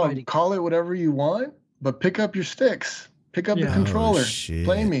 it is a fighting game. Call it whatever you want, but pick up your sticks. Pick up the controller.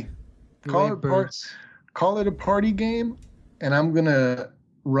 Play me. Call it a party game, and I'm gonna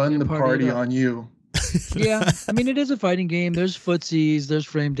run the party on you. Yeah, I mean, it is a fighting game. There's footsies, there's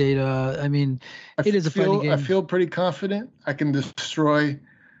frame data. I mean, it is a fighting game. I feel pretty confident I can destroy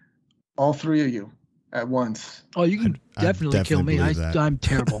all three of you at once. Oh, you can definitely kill me. I'm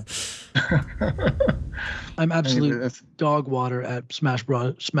terrible. I'm absolute dog water at Smash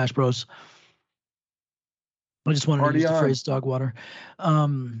Bros. I just wanted to use the phrase dog water.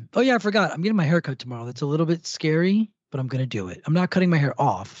 Oh yeah, I forgot. I'm getting my hair cut tomorrow. That's a little bit scary, but I'm gonna do it. I'm not cutting my hair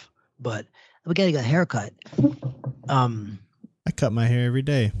off, but I'm getting a haircut. I cut my hair every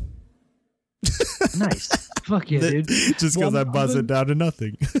day. Nice. Fuck yeah, dude. Just because I buzz it down to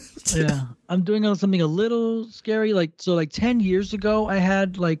nothing. Yeah, I'm doing something a little scary. Like 10 years ago, I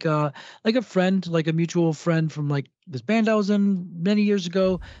had like a friend, like a mutual friend from like this band I was in many years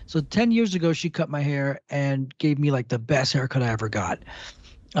ago. So 10 years ago, she cut my hair and gave me like the best haircut I ever got.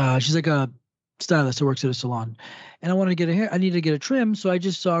 She's like a stylist who works at a salon, and I wanted to get I needed to get a trim, so I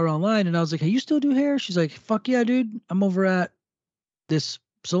just saw her online, and I was like, "Hey, you still do hair?" She's like, "Fuck yeah, dude! I'm over at this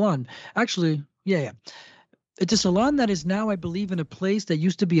salon." Actually, yeah. It's a salon that is now, I believe, in a place that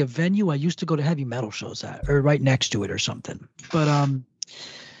used to be a venue I used to go to heavy metal shows at, or right next to it or something. But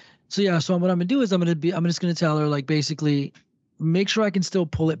so what I'm gonna do is I'm just gonna tell her, like, basically make sure I can still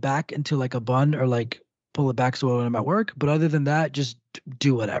pull it back into like a bun, or like pull it back so when I'm at work. But other than that, just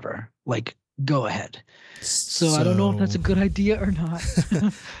do whatever. Like, go ahead. So I don't know if that's a good idea or not.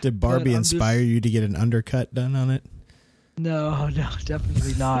 Did Barbie inspire you to get an undercut done on it? No,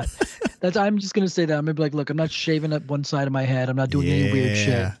 definitely not. I'm just gonna say that. I'm gonna be like, look, I'm not shaving up one side of my head. I'm not doing any weird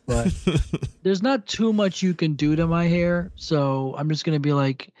shit. But there's not too much you can do to my hair, so I'm just gonna be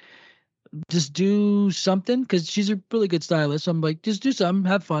like, just do something, because she's a really good stylist. So I'm like, just do something,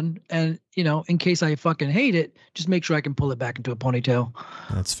 have fun, and in case I fucking hate it, just make sure I can pull it back into a ponytail.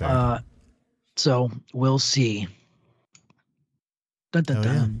 That's fair. So we'll see. Dun, dun,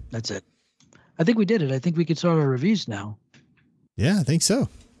 dun. Yeah. That's it. I think we did it. I think we could start our reviews now. Yeah, I think so.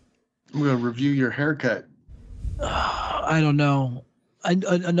 I'm going to review your haircut. I don't know.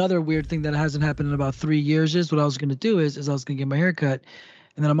 Another weird thing that hasn't happened in about 3 years is what I was going to do is I was going to get my haircut,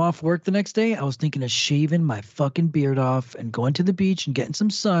 and then I'm off work the next day. I was thinking of shaving my fucking beard off and going to the beach and getting some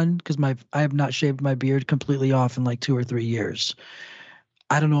sun, because I have not shaved my beard completely off in like 2 or 3 years.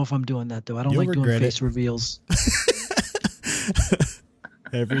 I don't know if I'm doing that, though. I don't like doing face reveals.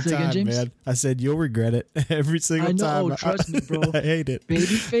 Every time, man. I said you'll regret it every single time. Oh, trust me, bro. I hate it.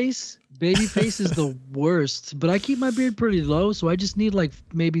 Babyface is the worst. But I keep my beard pretty low, so I just need like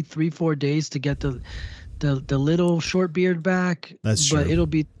maybe 3-4 days to get the little short beard back. That's true. But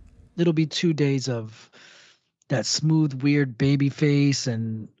it'll be 2 days of that smooth, weird baby face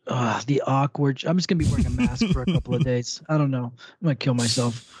and the awkward. I'm just gonna be wearing a mask for a couple of days. I don't know. I'm gonna kill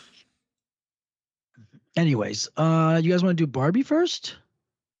myself. Anyways, you guys want to do Barbie first?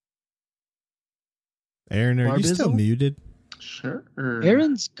 Aaron, are you still muted? Sure.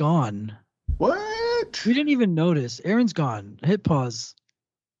 Aaron's gone. What? We didn't even notice. Aaron's gone. Hit pause.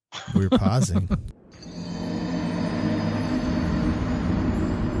 We're pausing.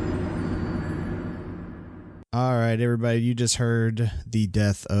 All right, everybody. You just heard the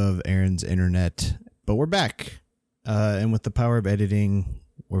death of Aaron's internet, but we're back. And with the power of editing,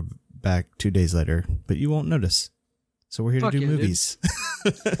 we're back 2 days later, but you won't notice. So we're here to do movies.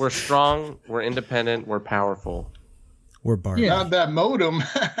 We're strong. We're independent. We're powerful. We're Barbie. Yeah. Not that modem.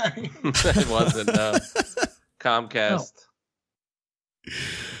 It wasn't. Comcast. Oh.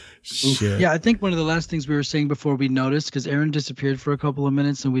 Shit. Yeah, I think one of the last things we were saying before we noticed, because Aaron disappeared for a couple of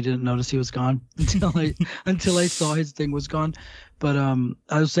minutes and we didn't notice he was gone until I saw his thing was gone. But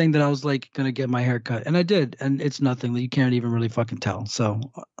I was saying that I was like gonna get my hair cut, and I did, and it's nothing. You can't even really fucking tell. So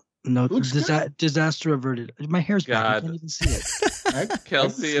No, Looks good. disaster averted. My hair's back. I God. can't even see it.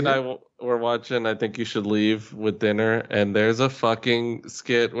 Kelsey and I were watching I Think You Should Leave with dinner, and there's a fucking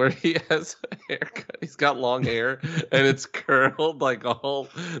skit where he has a haircut. He's got long hair, and it's curled like all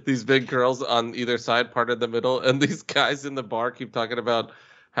these big curls on either side, part of the middle. And these guys in the bar keep talking about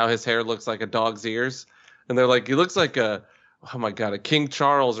how his hair looks like a dog's ears. And they're like, he looks like a King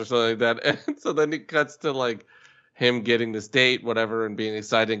Charles or something like that. And so then he cuts to like him getting this date, whatever, and being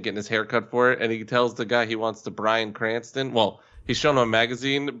excited and getting his hair cut for it. And he tells the guy he wants the Bryan Cranston. Well, he's shown him a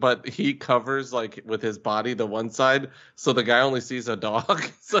magazine, but he covers like with his body the one side, so the guy only sees a dog.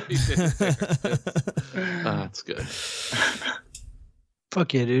 So he did his hair. It's good.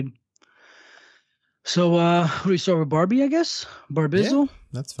 Fuck yeah, dude. So what do we start with? Barbie, I guess? Barbizzle? Yeah,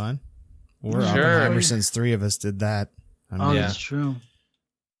 that's fine. We're Sure. Oppenheimer since three of us did that. I mean, That's true.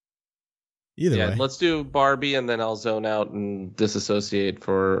 Either way. Let's do Barbie, and then I'll zone out and disassociate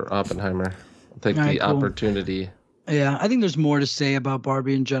for Oppenheimer. I'll take All right, the cool. opportunity. Yeah, I think there's more to say about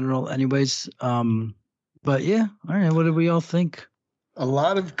Barbie in general anyways. But yeah, all right, what do we all think? A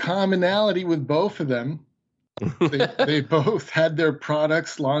lot of commonality with both of them. They both had their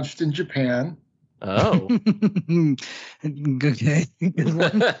products launched in Japan. Oh. Okay. Good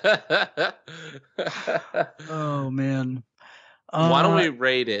one. Oh man. Why don't we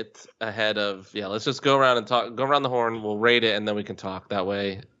rate it ahead of? Yeah, let's just go around and talk. Go around the horn. We'll rate it, and then we can talk. That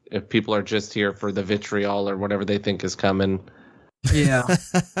way, if people are just here for the vitriol or whatever they think is coming. Yeah.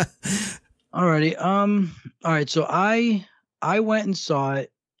 Alrighty. All right. So I went and saw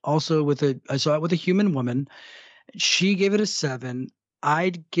it also I saw it with a human woman. She gave it a 7.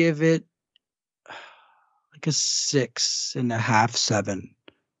 I'd give it like a 6.5, 7.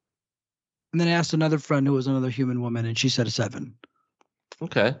 And then I asked another friend who was another human woman, and she said a 7.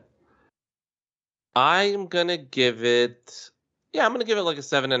 Okay. I'm gonna give it. Yeah, I'm gonna give it like a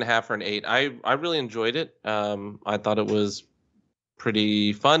 7.5 or an 8. I really enjoyed it. I thought it was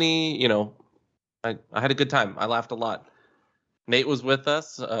pretty funny. You know, I had a good time. I laughed a lot. Nate was with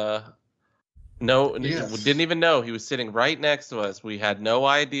us. No, Yes. we didn't even know he was sitting right next to us. We had no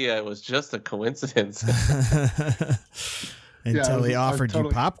idea. It was just a coincidence. Until he offered you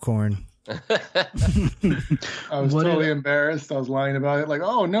popcorn. I was totally embarrassed. I was lying about it. Like,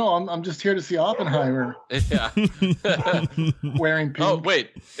 oh no, I'm just here to see Oppenheimer. Yeah. Wearing pink. Oh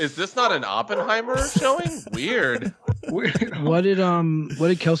wait, is this not an Oppenheimer showing? Weird. What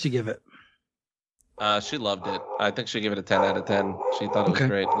did Kelsey give it? She loved it. I think she gave it a 10 out of 10. She thought it was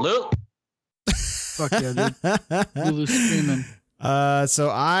great. Luke. Fuck yeah, dude. Lulu's screaming. So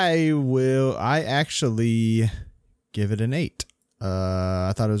I actually give it an 8.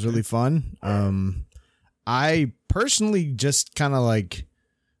 I thought it was really fun. I personally just kind of like,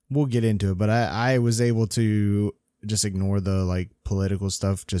 we'll get into it, but I was able to just ignore the like political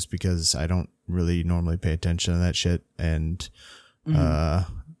stuff just because I don't really normally pay attention to that shit. And, yeah,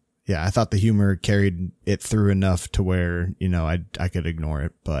 I thought the humor carried it through enough to where, you know, I could ignore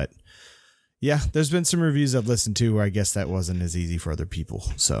it. But yeah, there's been some reviews I've listened to where I guess that wasn't as easy for other people.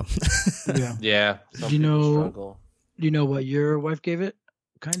 So Yeah. Yeah. Do you know what your wife gave it?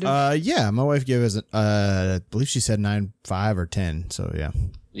 Kind of. Yeah, my wife gave us I believe she said 9.5 or 10. So yeah.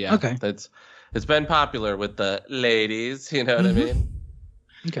 Yeah. Okay. It's been popular with the ladies. You know what I mean?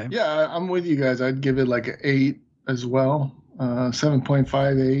 Okay. Yeah, I'm with you guys. I'd give it like an 8 as well.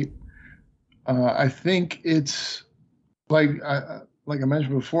 7.58. I think it's like I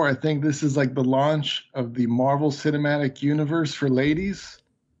mentioned before, I think this is like the launch of the Marvel Cinematic Universe for ladies.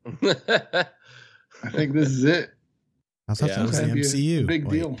 I think this is it. I thought that was the MCU. Big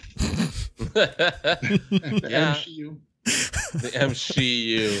deal. The Yeah. MCU. The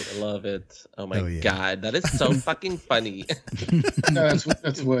MCU. I love it. Oh my God. That is so fucking funny. No, that's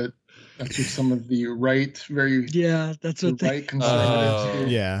what some of the right, that's what right conservatives do.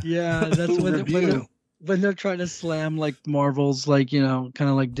 Yeah, that's when they're trying to slam like Marvel's, like, you know, kind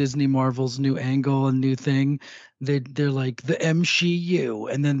of like Disney Marvel's new angle and new thing. They're like the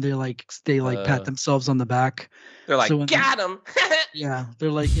MCU, and then they pat themselves on the back. They're like, got him. Yeah,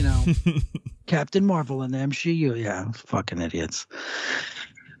 they're like, you know, Captain Marvel and the MCU. Yeah, fucking idiots.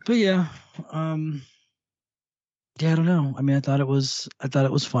 But yeah, I don't know. I mean, I thought it was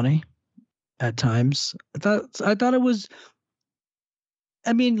funny at times. I thought it was.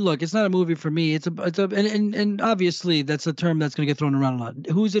 I mean, look, it's not a movie for me. And obviously that's a term that's going to get thrown around a lot.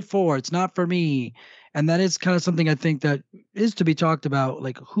 Who's it for? It's not for me. And that is kind of something I think that is to be talked about.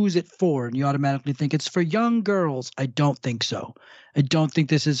 Like, who's it for? And you automatically think it's for young girls. I don't think so. I don't think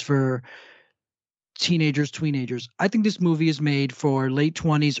this is for teenagers, tweenagers. I think this movie is made for late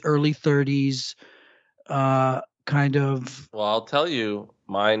 20s, early 30s, kind of. Well, I'll tell you,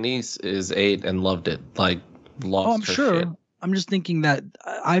 My niece is 8 and loved it. Like, lost I'm her sure. shit. I'm just thinking that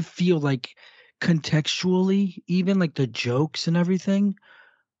I feel like contextually, even like the jokes and everything,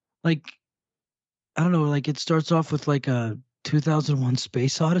 like I don't know, like it starts off with like a 2001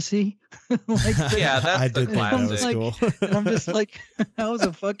 Space Odyssey. Like Yeah, that's I the did think that was classic. cool. and I'm just like, how is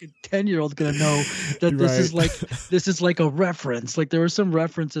a fucking 10-year-old gonna know that Right. this is like a reference? Like there were some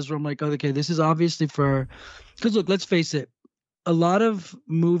references where I'm like, oh, okay, this is obviously for, because look, let's face it, a lot of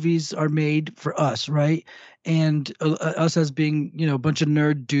movies are made for us, right? And us as being, a bunch of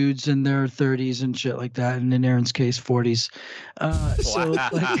nerd dudes in their 30s and shit like that, and in Aaron's case, 40s. Wow.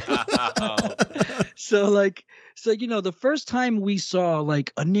 So the first time we saw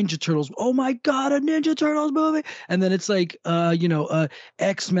like a Ninja Turtles, oh my god, a Ninja Turtles movie, and then it's like a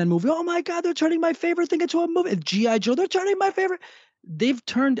X-Men movie, oh my god, they're turning my favorite thing into a movie. GI Joe, they're turning my favorite. They've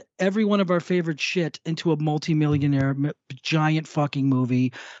turned every one of our favorite shit into a multi-millionaire giant fucking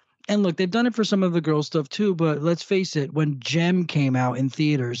movie. And look, they've done it for some of the girl stuff too, but let's face it, when Gem came out in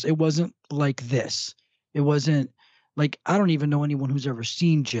theaters, it wasn't like this. It wasn't like, I don't even know anyone who's ever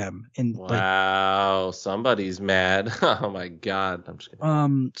seen Gem in like Wow, somebody's mad. Oh my god. I'm just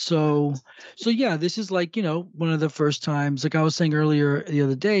kidding. so yeah, this is like, one of the first times, like I was saying earlier the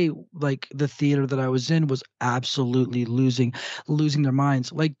other day, like the theater that I was in was absolutely losing their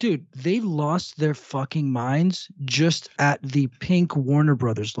minds. Like, dude, they lost their fucking minds just at the pink Warner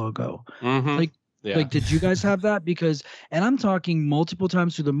Brothers logo. Mhm. Like, Yeah. Like, did you guys have that? Because, and I'm talking multiple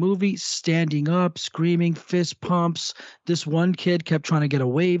times through the movie, standing up, screaming, fist pumps. This one kid kept trying to get a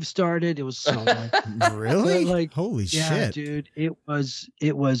wave started. It was so annoying. Really? Like, Holy yeah, shit. dude, it was.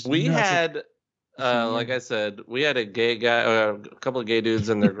 We nuts. had like I said, we had a gay guy, a couple of gay dudes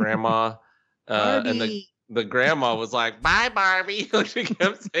and their grandma, and the grandma was like, "Bye, Barbie." Like, she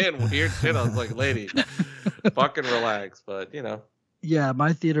kept saying weird shit. I was like, "Lady, fucking relax." But Yeah,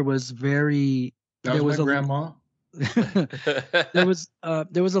 my theater was very. That was my grandma. There was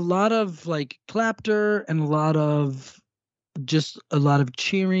a lot of like clapter and a lot of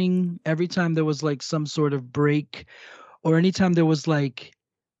cheering every time there was like some sort of break, or anytime there was like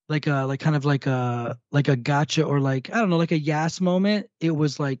a kind of like a gotcha, or like, I don't know, like a yas moment. It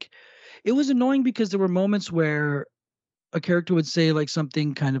was annoying because there were moments where a character would say like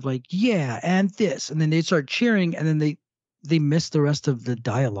something kind of like, yeah, and this, and then they'd start cheering, and then they miss the rest of the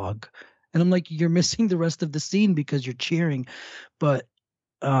dialogue. And I'm like, you're missing the rest of the scene because you're cheering. But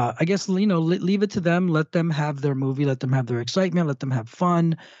I guess, leave it to them. Let them have their movie. Let them have their excitement. Let them have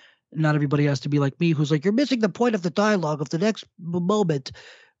fun. Not everybody has to be like me, who's like, you're missing the point of the dialogue of the next moment.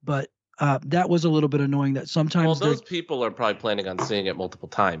 But that was a little bit annoying that sometimes. Well, those people are probably planning on seeing it multiple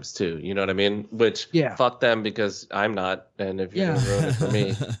times too. You know what I mean? Which, fuck them, because I'm not. And if you're gonna ruin it for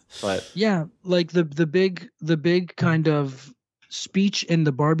me, but yeah, like the big kind of speech in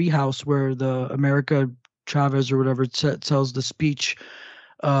the Barbie house where the America Chavez or whatever tells the speech.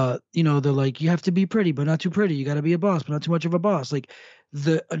 They're like, you have to be pretty, but not too pretty. You got to be a boss, but not too much of a boss. Like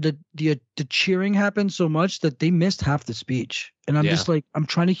the cheering happened so much that they missed half the speech, and I'm just like, I'm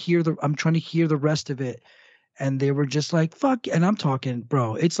trying to hear the rest of it, and they were just like, fuck. And I'm talking,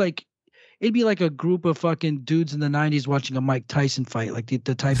 bro. It's like, it'd be like a group of fucking dudes in the 90s watching a Mike Tyson fight, like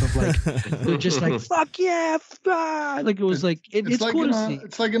the type of like, they're just like, fuck yeah, like it was like, it's like cool to see.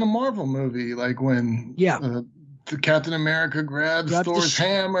 It's like in a Marvel movie, like when the Captain America grabs Thor's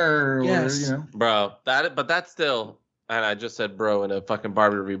hammer, yes. or bro, that's still, and I just said bro in a fucking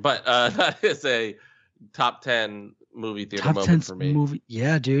Barbie review, but that is a top 10 movie theater moment for me.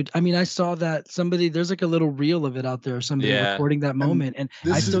 Yeah, dude. I mean, I saw that there's like a little reel of it out there, somebody recording that moment, and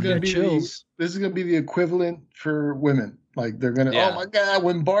I still get chills. This is gonna be the equivalent for women. Like they're gonna, oh my god,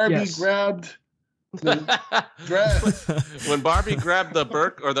 when Barbie grabbed the dress, when Barbie grabbed the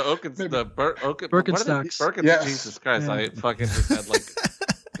Birkenstocks. Jesus Christ, I fucking just had like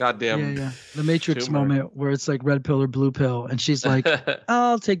goddamn the Matrix moment where it's like red pill or blue pill, and she's like,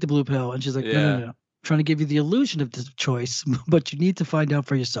 I'll take the blue pill, and she's like, no. Trying to give you the illusion of the choice, but you need to find out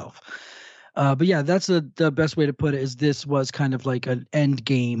for yourself. But yeah, that's the best way to put it. Is this was kind of like an end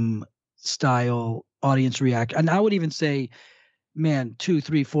game style audience react, and I would even say, man, 2,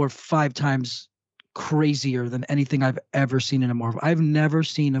 3, 4, 5 times crazier than anything I've ever seen in a Marvel. I've never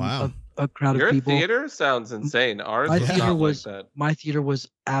seen a crowd of people. Your theater sounds insane. Ours my theater was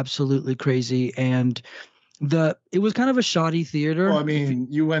absolutely crazy, and it was kind of a shoddy theater. Well, I mean,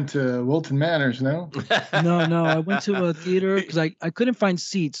 you went to Wilton Manors, no? No. I went to a theater because I couldn't find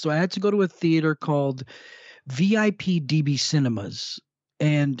seats, so I had to go to a theater called VIP DB Cinemas,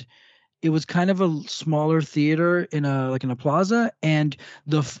 and it was kind of a smaller theater in a plaza, and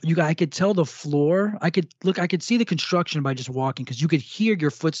I could tell the floor. I could see the construction by just walking, because you could hear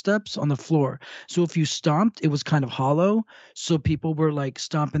your footsteps on the floor. So if you stomped, it was kind of hollow. So people were like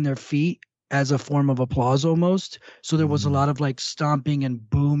stomping their feet as a form of applause almost. So there was a lot of like stomping and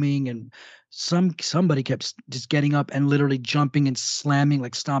booming, and somebody kept just getting up and literally jumping and slamming,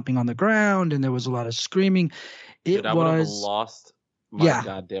 like stomping on the ground, and there was a lot of screaming. Dude, I would have lost my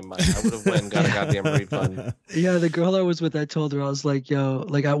goddamn mind. I would have went and got a goddamn refund. Yeah, the girl I was with, I told her, I was like, yo,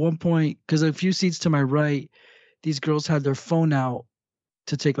 like at one point, because a few seats to my right, these girls had their phone out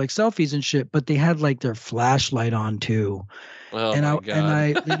to take like selfies and shit, but they had like their flashlight on too. Oh and my God. And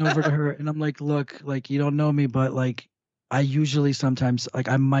I lean over to her and I'm like, look, like, you don't know me, but like I usually sometimes like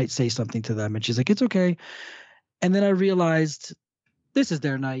I might say something to them. And she's like, it's okay. And then I realized this is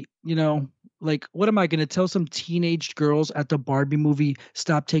their night, you know. Like, what am I going to tell some teenage girls at the Barbie movie,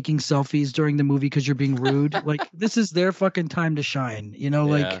 stop taking selfies during the movie because you're being rude? Like, this is their fucking time to shine, you know,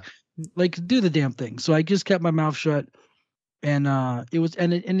 like do the damn thing. So I just kept my mouth shut, and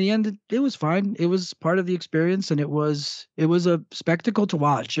in the end, it was fine. It was part of the experience, and it was a spectacle to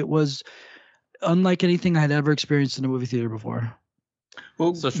watch. It was unlike anything I had ever experienced in a movie theater before.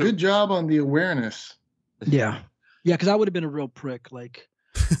 Well, good job on the awareness. Yeah. Yeah, because I would have been a real prick, like,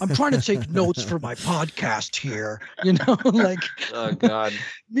 I'm trying to take notes for my podcast here, you know, like, oh God,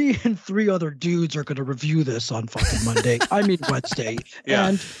 me and 3 other dudes are going to review this on fucking Monday. I mean, Wednesday. Yeah.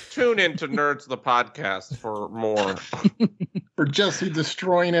 And tune in to Nerds the Podcast for more. For Jesse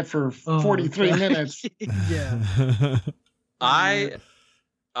destroying it for 43 minutes. Yeah.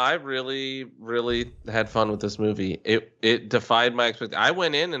 I really, really had fun with this movie. It defied my expectations. I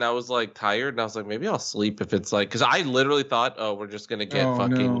went in and I was like tired, and I was like, maybe I'll sleep if it's like, because I literally thought, oh, we're just gonna get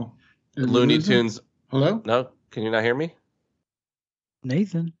Looney Tunes. Hello? No, can you not hear me?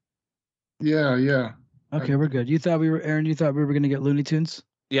 Nathan. Yeah. Okay, we're good. You thought we were gonna get Looney Tunes?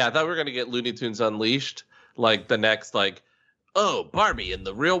 Yeah, I thought we were gonna get Looney Tunes Unleashed, like the next, like, oh, Barbie in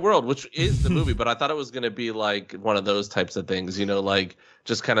the real world, which is the movie, but I thought it was going to be like one of those types of things, you know, like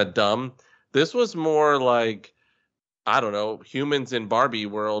just kind of dumb. This was more like, I don't know, humans in Barbie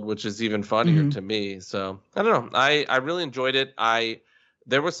world, which is even funnier to me. So I don't know. I really enjoyed it.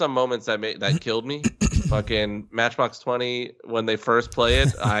 There were some moments that killed me. Fucking Matchbox 20, when they first play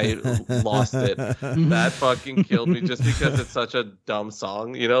it, I lost it. That fucking killed me just because it's such a dumb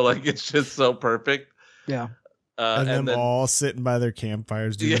song, you know, like it's just so perfect. Yeah. And them then, all sitting by their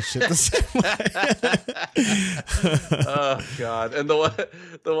campfires doing shit the same way. Oh God! And the one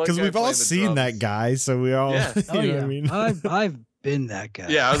because we've all seen that guy, so we all. Yeah. Oh, yeah. What I mean? I've been that guy.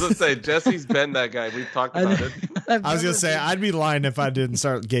 Yeah, I was gonna say Jesse's been that guy. We've talked about it. I was gonna say I'd be lying if I didn't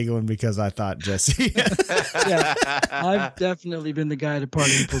start giggling because I thought Jesse. Yeah, I've definitely been the guy at a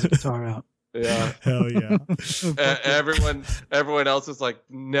party who pulls the guitar out. Yeah. Hell yeah. Everyone else is like,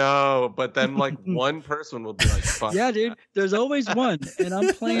 no, but then like one person will be like, fuck. Yeah, dude. There's always one, and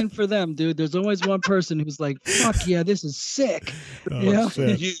I'm playing for them, dude. There's always one person who's like, fuck yeah, this is sick. Oh, you know?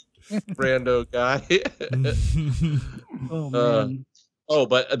 You rando guy. Oh man.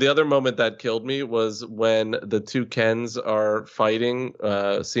 But the other moment that killed me was when the two Kens are fighting,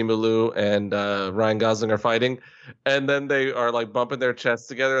 Simu Liu and Ryan Gosling are fighting, and then they are like bumping their chests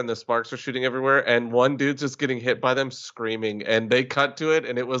together and the sparks are shooting everywhere, and one dude's just getting hit by them screaming, and they cut to it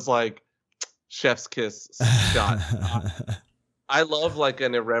and it was like chef's kiss shot. I love like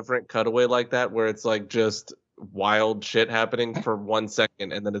an irreverent cutaway like that where it's like just wild shit happening for 1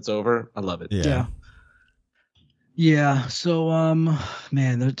 second and then it's over. I love it. Yeah. Yeah. So,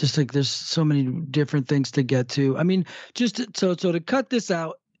 man, there's so many different things to get to. I mean, just so to cut this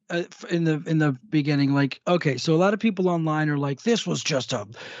out in the beginning, like, okay, so a lot of people online are like, this was just a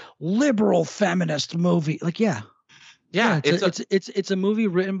liberal feminist movie. Like, yeah, it's a movie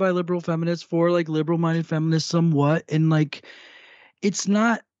written by liberal feminists for like liberal-minded feminists, somewhat, and like, it's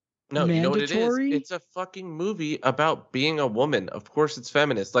not. No, mandatory. You know what it is? It's a fucking movie about being a woman. Of course it's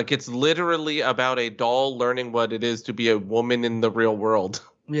feminist. Like, it's literally about a doll learning what it is to be a woman in the real world.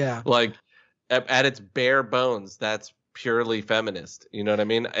 Yeah. Like, at its bare bones, that's purely feminist. You know what I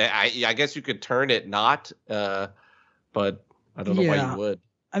mean? I guess you could turn it not, but I don't know why you would.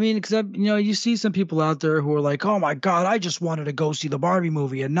 I mean, because you see some people out there who are like, "Oh my God, I just wanted to go see the Barbie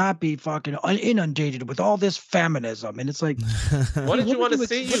movie and not be fucking inundated with all this feminism." And it's like, what did you want to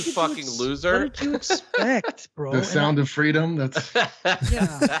see, you fucking loser? What did you expect, bro? The Sound of Freedom. That's yeah,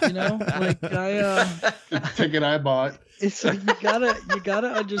 like the ticket I bought. It's like you gotta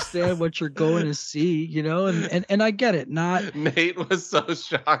understand what you're going to see, you know, and I get it. Not Nate was so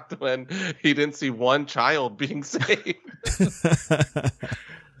shocked when he didn't see one child being saved.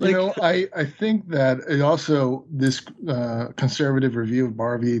 Like, I think that it also, this conservative review of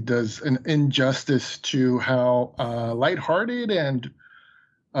Barbie does an injustice to how lighthearted and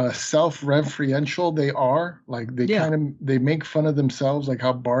self-referential they are. Like Yeah. they make fun of themselves, like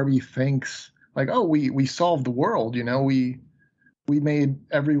how Barbie thinks, like, oh, we solved the world, we made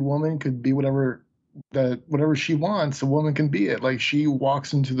every woman could be whatever she wants, a woman can be it. Like she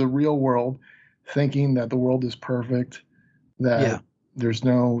walks into the real world thinking that the world is perfect, that Yeah. there's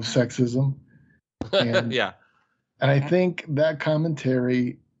no sexism. And Yeah. and I think that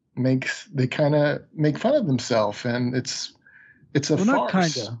commentary they kind of make fun of themselves, and it's a well, not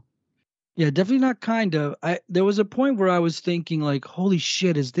farce. kinda. Yeah, definitely not kinda. There was a point where I was thinking like, holy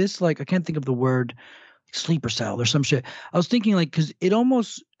shit, is this like, I can't think of the word, sleeper cell or some shit. I was thinking like, because it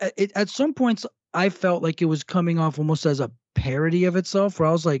almost at some points I felt like it was coming off almost as a parody of itself, where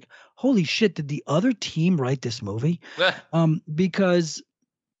I was like, holy shit, did the other team write this movie? Because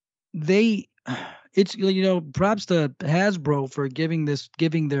they, it's, props to Hasbro for giving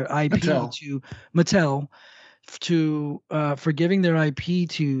their IP to Mattel, for giving their IP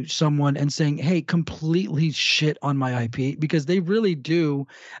to someone and saying, hey, completely shit on my IP, because they really do.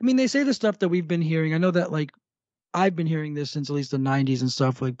 I mean, they say the stuff that we've been hearing. I know that, like, I've been hearing this since at least the 90s and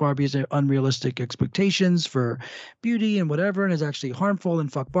stuff, like Barbie has unrealistic expectations for beauty and whatever, and is actually harmful, and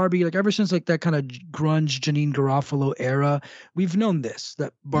fuck Barbie. Like ever since like that kind of grunge Janine Garofalo era, we've known this,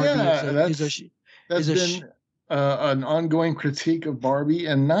 that Barbie that's been an ongoing critique of Barbie,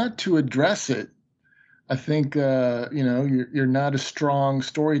 and not to address it. I think you're not a strong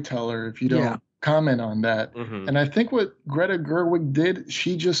storyteller if you don't comment on that. Mm-hmm. And I think what Greta Gerwig did,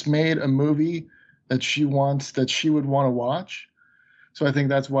 she just made a movie that she would want to watch. So I think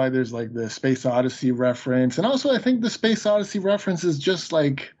that's why there's like the Space Odyssey reference. And also I think the Space Odyssey reference is just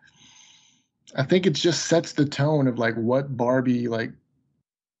like, I think it just sets the tone of like what Barbie, like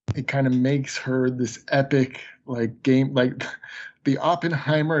it kind of makes her this epic like game, like the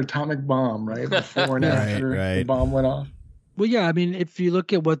Oppenheimer atomic bomb, right? Before and after the bomb went off. Well, yeah, I mean, if you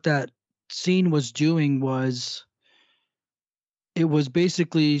look at what that scene was doing, it was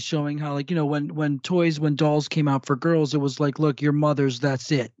basically showing how, like, when dolls came out for girls, it was like, look, your mother's, that's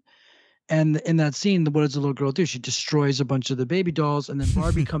it. And in that scene, what does the little girl do? She destroys a bunch of the baby dolls, and then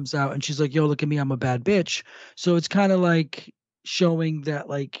Barbie comes out and she's like, yo, look at me, I'm a bad bitch. So it's kind of like showing that,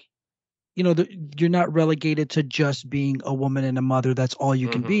 like, you're not relegated to just being a woman and a mother. That's all you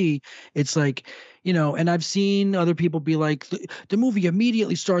can be. It's like, and I've seen other people be like, the movie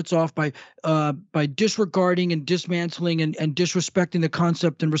immediately starts off by disregarding and dismantling and disrespecting the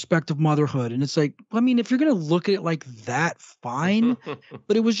concept and respect of motherhood. And it's like, I mean, if you're going to look at it like that, fine.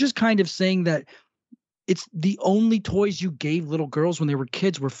 But it was just kind of saying that it's the only toys you gave little girls when they were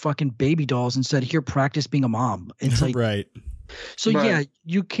kids were fucking baby dolls, and said, here, practice being a mom. It's like, right. So yeah,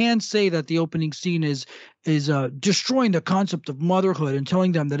 you can say that the opening scene is destroying the concept of motherhood and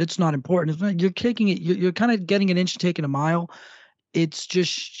telling them that it's not important. You're taking it. You're kind of getting an inch, taking a mile. It's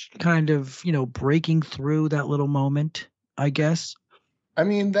just kind of breaking through that little moment, I guess. I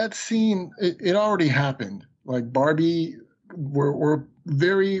mean, that scene, it already happened. Like Barbie, we're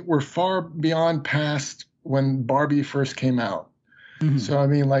far beyond past when Barbie first came out. Mm-hmm. So, I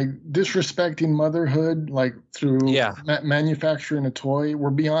mean, like disrespecting motherhood, like through manufacturing a toy,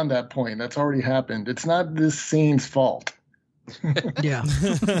 we're beyond that point. That's already happened. It's not this scene's fault. Yeah.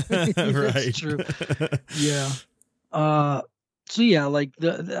 Right. That's true. Yeah. So yeah, like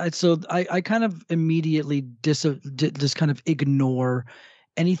I kind of immediately just kind of ignore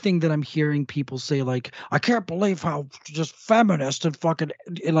anything that I'm hearing people say, like, I can't believe how just feminist and fucking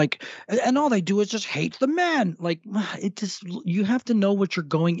like, and all they do is just hate the men. Like, it just, you have to know what you're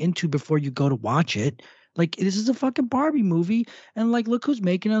going into before you go to watch it. Like, this is a fucking Barbie movie, and like, look who's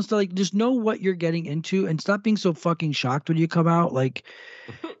making us. Like, just know what you're getting into, and stop being so fucking shocked when you come out. Like,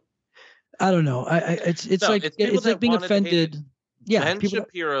 I don't know. It's like being offended. Yeah, Ben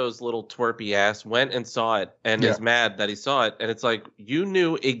Shapiro's little twerpy ass went and saw it and is mad that he saw it. And it's like, you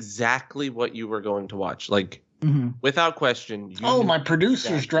knew exactly what you were going to watch. Like, without question. My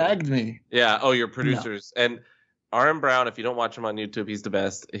producers dragged me. Yeah. Oh, your producers. No. And R.M. Brown, if you don't watch him on YouTube, he's the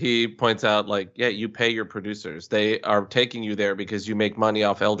best. He points out, like, yeah, you pay your producers. They are taking you there because you make money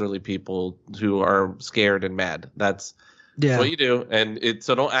off elderly people who are scared and mad. That's what you do. And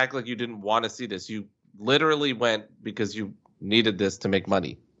so don't act like you didn't want to see this. You literally went because you needed this to make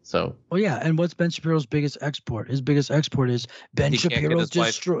money. So and what's Ben Shapiro's biggest export? His biggest export is Ben Shapiro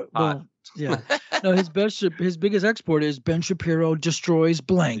destroy. Well, his biggest export is Ben Shapiro destroys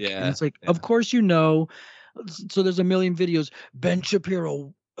blank. And it's like, of course, so there's a million videos. Ben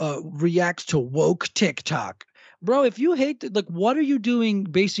Shapiro reacts to woke TikTok. Bro, if you hate, like, what are you doing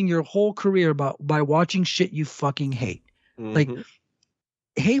basing your whole career by watching shit you fucking hate? Like,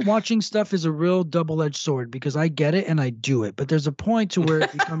 hate watching stuff is a real double-edged sword because I get it and I do it, but there's a point to where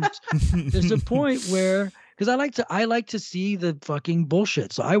it becomes there's a point where because I like to see the fucking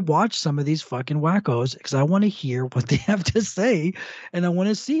bullshit. So I watch some of these fucking wackos because I want to hear what they have to say and I want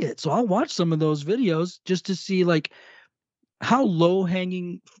to see it. So I'll watch some of those videos just to see like how low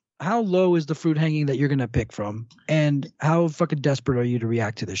is the fruit hanging that you're gonna pick from, and how fucking desperate are you to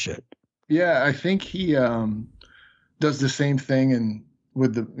react to this shit? Yeah, I think he does the same thing and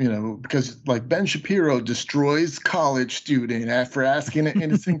with the because like Ben Shapiro destroys college student after asking an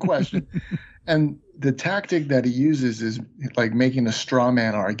innocent question, and the tactic that he uses is like making a straw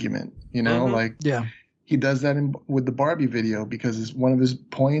man argument. Like he does that with the Barbie video because one of his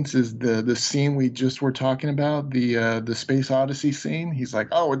points is the scene we just were talking about, the Space Odyssey scene. He's like,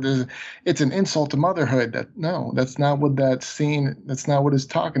 oh, it's an insult to motherhood. That's not what that scene. That's not what it's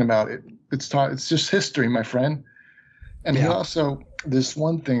talking about. It's just history, my friend. And he also, this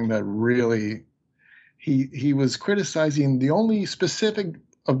one thing that really, he was criticizing the only specific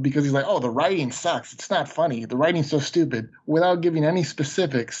of, because he's like, oh, the writing sucks. It's not funny. The writing's so stupid, without giving any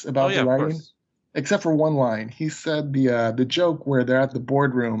specifics about the writing, except for one line. He said the joke where they're at the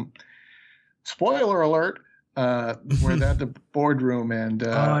boardroom, spoiler alert, where they're at the boardroom and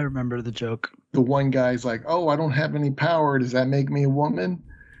I remember the joke. The one guy's like, oh, I don't have any power. Does that make me a woman?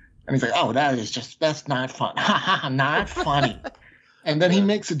 And he's like, oh, that's not fun. Ha ha, not funny. And then he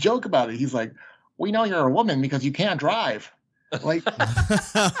makes a joke about it. He's like, we know you're a woman because you can't drive. Like,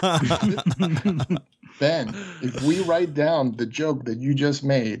 Ben, if we write down the joke that you just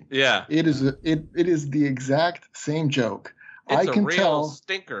made, it is the exact same joke. It's a real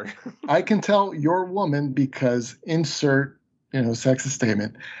stinker. I can tell you're a woman because insert sexist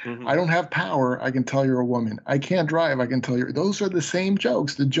statement. Mm-hmm. I don't have power. I can tell you're a woman. I can't drive. I can tell you. Those are the same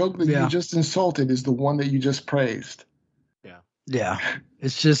jokes. The joke that you just insulted is the one that you just praised. Yeah.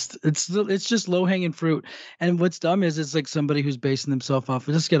 It's just low hanging fruit. And what's dumb is it's like somebody who's basing themselves off.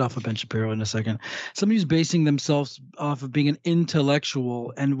 Let's get off of Ben Shapiro in a second. Somebody who's basing themselves off of being an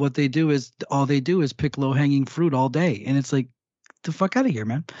intellectual, and what they do is pick low hanging fruit all day. And it's like, the fuck out of here,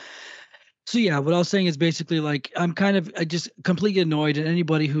 man. So yeah, what I was saying is basically like I just completely annoyed at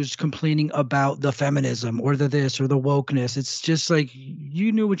anybody who's complaining about the feminism or the this or the wokeness. It's just like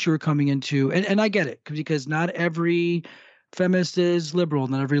you knew what you were coming into, and I get it because not every feminist is liberal,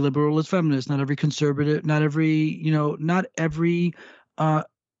 not every liberal is feminist, not every conservative, not every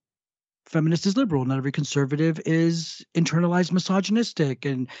feminist is liberal, not every conservative is internalized misogynistic,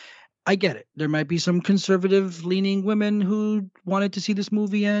 and I get it. There might be some conservative-leaning women who wanted to see this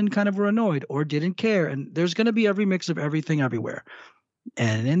movie and kind of were annoyed or didn't care. And there's going to be every mix of everything everywhere.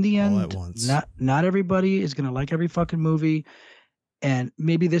 And in the end, not everybody is going to like every fucking movie. And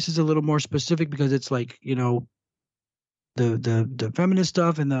maybe this is a little more specific because it's like, the feminist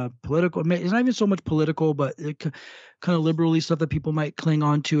stuff and the political. It's not even so much political, but it kind of liberally stuff that people might cling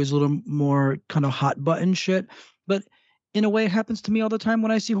on to is a little more kind of hot button shit. But in a way, it happens to me all the time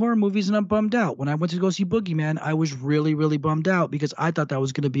when I see horror movies and I'm bummed out. When I went to go see Boogeyman, I was really, really bummed out because I thought that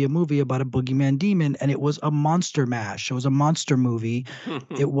was going to be a movie about a boogeyman demon, and it was a monster mash. It was a monster movie.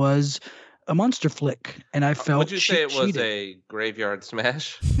 It was a monster flick, and I felt Would you say it was a graveyard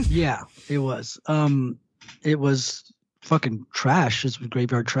smash? Yeah, it was. It was fucking trash. It's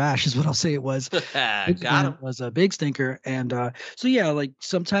graveyard trash is what I'll say it was. It was a big stinker. And so yeah, like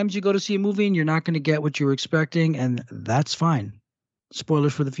sometimes you go to see a movie and you're not going to get what you were expecting, and that's fine.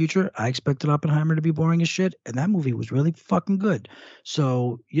 Spoilers for the future. I expected Oppenheimer to be boring as shit, and that movie was really fucking good.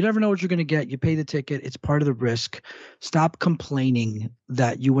 So you never know what you're going to get. You pay the ticket. It's part of the risk. Stop complaining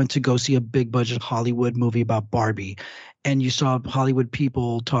that you went to go see a big budget Hollywood movie about Barbie and you saw Hollywood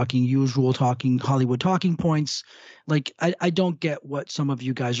people talking Hollywood talking points. Like, I don't get what some of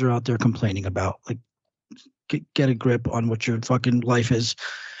you guys are out there complaining about. Like, get a grip on what your fucking life is.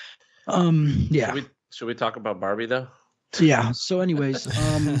 Yeah. Should we talk about Barbie though? Yeah. So anyways,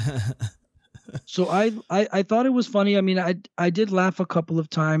 so I thought it was funny. I mean, I did laugh a couple of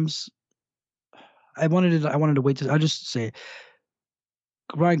times. I wanted to wait I'll just say it.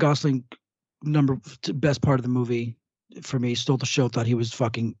 Ryan Gosling, best part of the movie for me, stole the show. Thought he was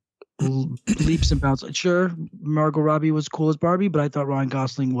fucking leaps and bounds. Sure, Margot Robbie was cool as Barbie, but I thought Ryan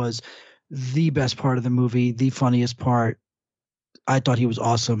Gosling was the best part of the movie, the funniest part. I thought he was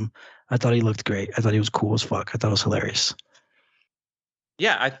awesome. I thought he looked great. I thought he was cool as fuck. I thought it was hilarious.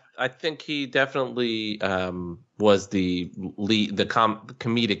 Yeah, I think he definitely was the lead, the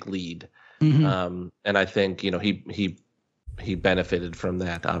comedic lead, and I think he benefited from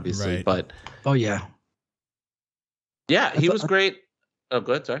that, obviously. Right. But oh yeah, Yeah, he was great. Oh,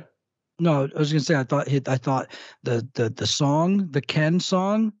 go ahead. Sorry. No, I was gonna say I thought the song, the Ken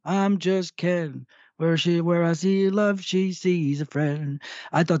song, I'm just Ken. Where I see love, she sees a friend.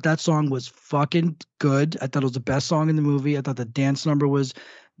 I thought that song was fucking good. I thought it was the best song in the movie. I thought the dance number was,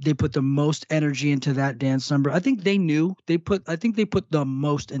 they put the most energy into that dance number. I think they put the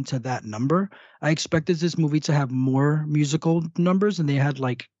most into that number. I expected this movie to have more musical numbers, and they had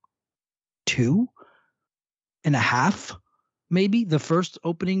like 2.5, maybe. The first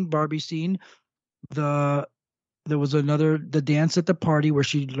opening Barbie scene, there was the dance at the party where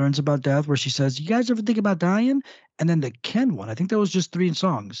she learns about death, where she says, "You guys ever think about dying?" And then the Ken one, I think that was just 3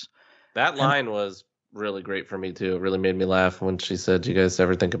 songs. That line was really great for me too. It really made me laugh when she said, "You guys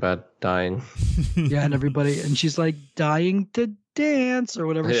ever think about dying?" Yeah, and she's like, "Dying to dance," or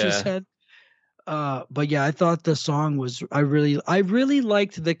whatever she said. But yeah, I thought the song was, I really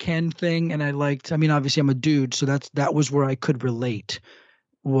liked the Ken thing, and I mean, obviously I'm a dude, so that was where I could relate,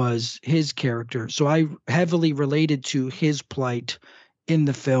 was his character. So I heavily related to his plight in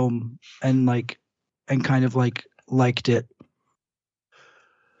the film, and kind of liked it.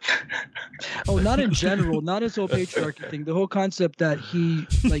 Oh, not in general, not his whole patriarchy thing. The whole concept that he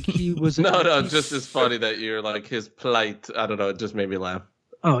was just as funny that you're like his plight. I don't know. It just made me laugh.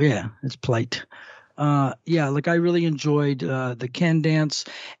 Oh yeah, it's plight. Yeah, like I really enjoyed the Ken dance,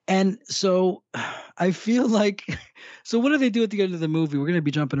 and so I feel like, so what do they do at the end of the movie? We're gonna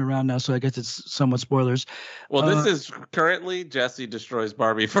be jumping around now, so I guess it's somewhat spoilers. Well, this is currently Jesse destroys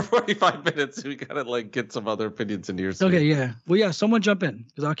Barbie for 45 minutes. We gotta get some other opinions in here. Okay, yeah. Well, yeah. Someone jump in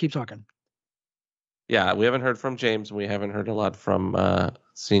because I'll keep talking. Yeah, we haven't heard from James, and we haven't heard a lot from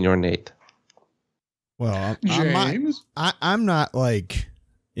Senior Nate. Well, James, I'm not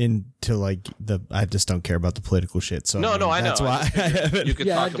into I just don't care about the political shit. So I know. That's why you could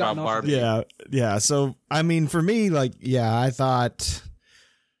talk about Barbie. Yeah. So I mean, for me, I thought,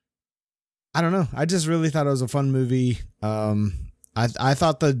 I don't know. I just really thought it was a fun movie. I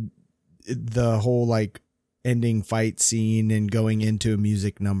thought the whole ending fight scene and going into a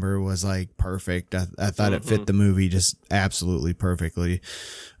music number was perfect. I thought it fit the movie just absolutely perfectly.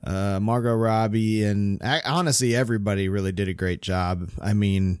 Margot Robbie and honestly everybody really did a great job. I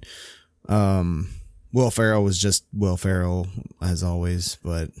mean, Will Ferrell was just Will Ferrell as always,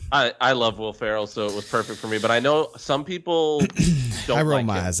 but I love Will Ferrell, so it was perfect for me. But I know some people don't. I roll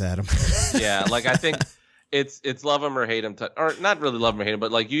my eyes at him. Yeah, I think it's love him or hate him, or not really love him or hate him,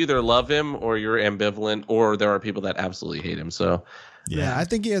 but you either love him or you're ambivalent, or there are people that absolutely hate him. So yeah, I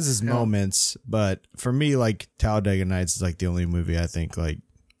think he has his moments, but for me, Talladega Nights is the only movie I think I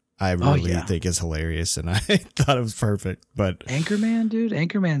really think is hilarious, and I thought it was perfect. But Anchorman, dude,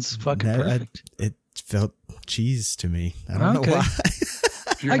 Anchorman's fucking perfect. It felt cheese to me. I don't know why.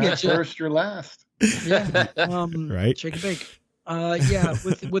 If you're not first, you're last. Yeah, right. Shake and bake. Yeah,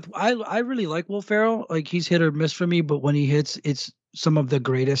 I really like Will Ferrell. He's hit or miss for me, but when he hits, it's some of the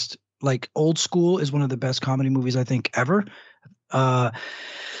greatest. Old School is one of the best comedy movies I think ever.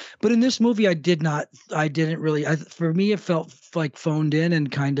 But in this movie, for me, it felt phoned in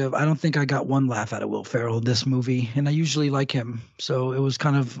and kind of, I don't think I got one laugh out of Will Ferrell in this movie, and I usually like him. So it was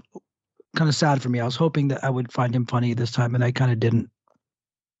kind of sad for me. I was hoping that I would find him funny this time, and I kind of didn't.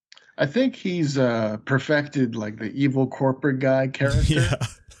 I think he's perfected the evil corporate guy character. Yeah.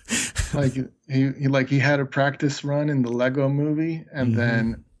 He had a practice run in the Lego movie, and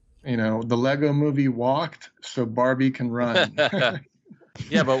then the Lego movie walked so Barbie can run.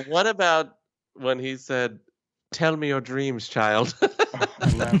 Yeah, but what about when he said, "Tell me your dreams, child"?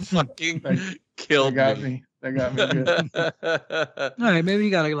 Fucking killed me. That got me good. All right, maybe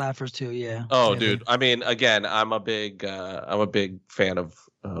you got laughers too. Yeah. Oh, dude. I mean, again, I'm a big fan of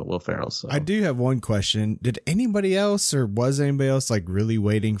Will Ferrell. So I do have one question. Did anybody else, or was anybody else really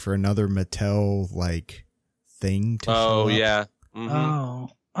waiting for another Mattel thing to show up? Yeah. Mm-hmm.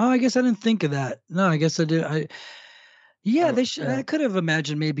 Oh, I guess I didn't think of that. No, I guess I did. They should. I could have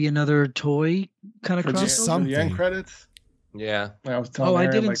imagined maybe another toy kind of crossover. The end credits. Yeah. I was telling I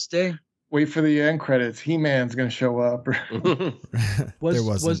didn't stay. Wait for the end credits. He-Man's gonna show up.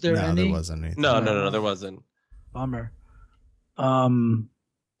 Was there any? There wasn't anything. No, there wasn't. Bummer.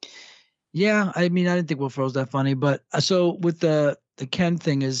 Yeah, I mean, I didn't think Will Ferrell's that funny, but so with the Ken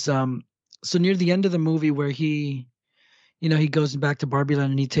thing is, so near the end of the movie where he goes back to Barbie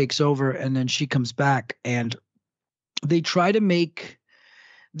Land and he takes over, and then she comes back, and they try to make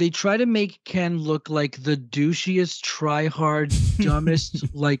Ken look like the douchiest, try-hard, dumbest,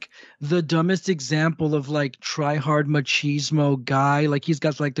 the dumbest example of try-hard machismo guy. He's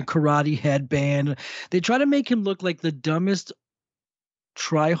got the karate headband. They try to make him look like the dumbest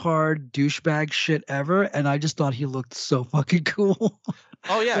try hard douchebag shit ever, and I just thought he looked so fucking cool.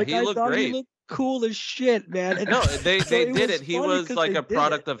 Oh yeah, Like, he I looked thought great. He looked cool as shit, man. And No, they so did it. He funny was 'cause like they a did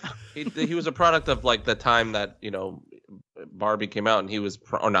product it. of he was a product of like the time that, you know, Barbie came out, and he was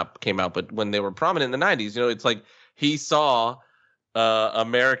or not came out, but when they were prominent in the 90s, you know, it's like he saw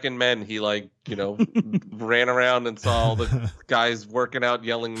American men. He like, you know, ran around and saw all the guys working out,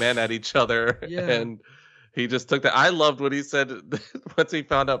 yelling men at each other. Yeah. And he just took that. I loved what he said once he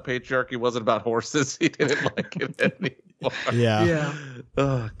found out patriarchy wasn't about horses. He didn't like it anymore. Yeah.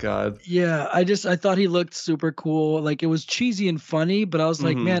 Oh God. Yeah, I thought he looked super cool. Like, it was cheesy and funny, but I was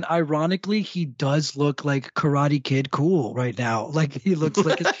like, Mhm. man, ironically, he does look like Karate Kid cool right now. Like, he looks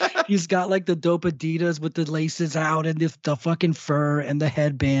like he's got like the dope Adidas with the laces out and the fucking fur and the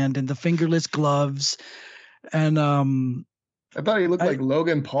headband and the fingerless gloves. And I thought he looked like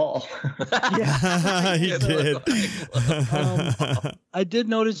Logan Paul. Yeah. He did. I did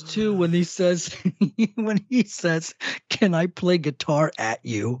notice too when he says, "Can I play guitar at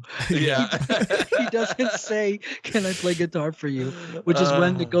you?" Yeah. He doesn't say, "Can I play guitar for you?" Which is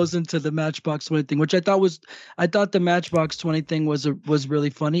when it goes into the Matchbox 20 thing, which I thought the Matchbox 20 thing was really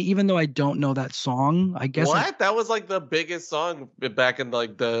funny, even though I don't know that song. I guess What? That was like the biggest song back in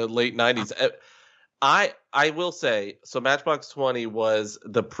like the late 90s. I will say, so Matchbox 20 was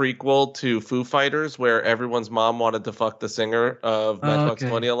the prequel to Foo Fighters, where everyone's mom wanted to fuck the singer of Matchbox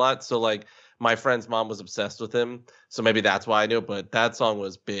 20 a lot. So like my friend's mom was obsessed with him. So maybe that's why I knew it, but that song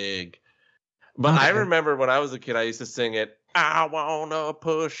was big. But I remember when I was a kid, I used to sing it, I wanna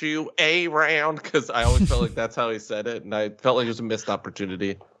push you around, because I always felt like that's how he said it, and I felt like it was a missed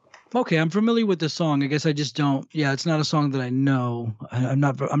opportunity. Okay, I'm familiar with the song. I guess I just don't. Yeah, it's not a song that I know. I'm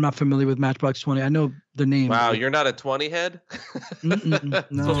not familiar with Matchbox 20. I know the name. Wow, you're not a 20 head? No,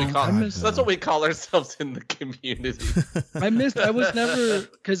 That's what we call ourselves in the community. I was never,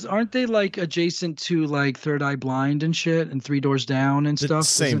 because aren't they like adjacent to like Third Eye Blind and shit and Three Doors Down and stuff?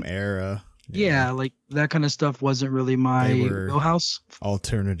 Same era. Yeah, like that kind of stuff wasn't really my wheelhouse.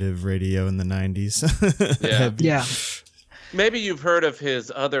 Alternative radio in the 90s. Yeah. Yeah. Maybe you've heard of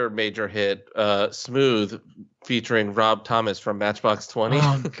his other major hit, Smooth, featuring Rob Thomas from Matchbox 20.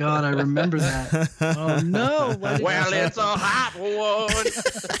 Oh, God, I remember that. Oh, no. Well, it's a hot one.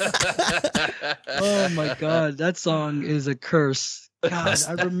 Oh, my God. That song is a curse. God,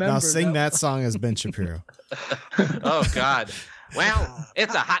 I remember. Now sing that song as Ben Shapiro. Oh, God. Well,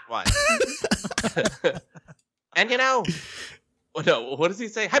 it's a hot one. And you know... No, what does he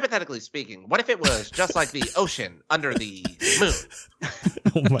say? Hypothetically speaking, what if it was just like the ocean under the moon?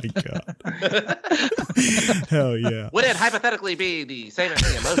 Oh my God. Hell yeah. Would it hypothetically be the same as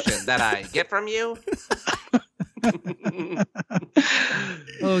the emotion that I get from you?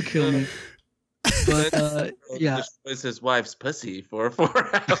 Oh, kill me. But, yeah. Destroys his wife's pussy for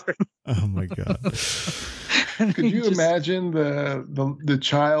 4 hours. Oh my God. Could you imagine the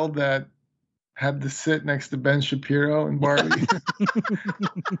child that had to sit next to Ben Shapiro and Barbie?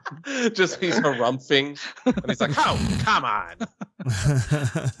 Just he's harumphing, and he's like, "Oh, come on,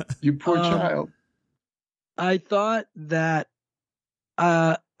 you poor child." I thought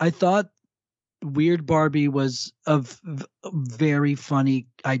Weird Barbie was a very funny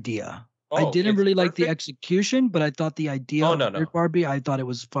idea. I didn't really like the execution, but I thought the idea of Weird Barbie, I thought it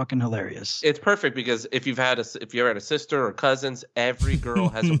was fucking hilarious. It's perfect because if you're at a sister or cousins, every girl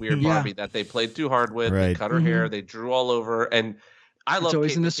has a weird Barbie that they played too hard with. Right. They cut her hair, they drew all over, and I love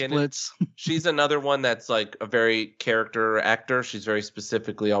always Kate in the McKinnon. splits. She's another one that's like a very character actor. She's very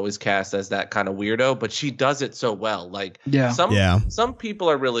specifically always cast as that kind of weirdo, but she does it so well. Like some people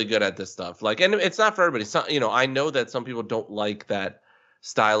are really good at this stuff. Like, and it's not for everybody. Some, I know that some people don't like that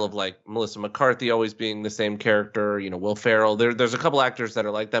style of like Melissa McCarthy always being the same character, Will Ferrell. There's a couple actors that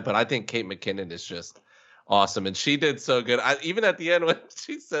are like that, but I think Kate McKinnon is just awesome, and she did so good. Even at the end when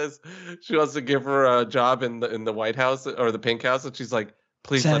she says she wants to give her a job in the White House or the Pink House, and she's like,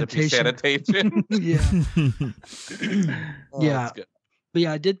 "Please let it be sanitation." Yeah. But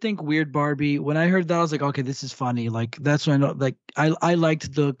yeah, I did think Weird Barbie. When I heard that, I was like, okay, this is funny. Like that's when I know. Like I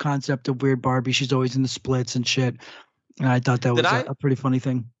liked the concept of Weird Barbie. She's always in the splits and shit. And I thought that was a pretty funny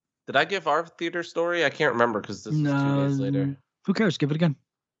thing. Did I give our theater story? I can't remember because this is 2 days later. Who cares? Give it again.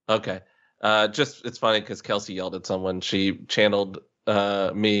 Okay. It's funny because Kelsey yelled at someone. She channeled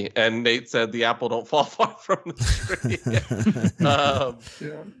me, and Nate said, "The apple don't fall far from the tree."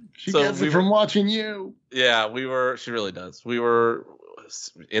 She gets it from watching you. Yeah, she really does. We were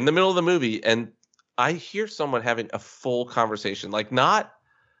in the middle of the movie, and I hear someone having a full conversation. Like, not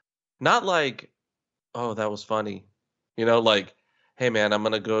like, "Oh, that was funny." Like, "Hey man, I'm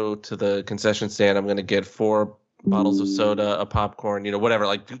going to go to the concession stand. I'm going to get 4 bottles of soda, a popcorn, whatever,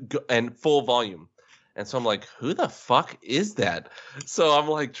 like, and full volume. And so I'm like, who the fuck is that? So I'm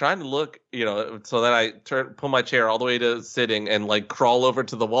like trying to look, so then I pull my chair all the way to sitting and like crawl over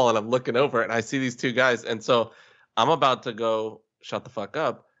to the wall, and I'm looking over and I see these two guys. And so I'm about to go shut the fuck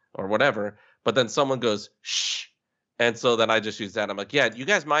up or whatever. But then someone goes, shh. And so then I just use that. I'm like, yeah, you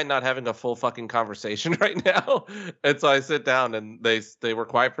guys mind not having a full fucking conversation right now? And so I sit down, and they were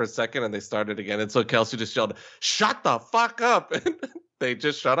quiet for a second, and they started again. And so Kelsey just yelled, shut the fuck up. And they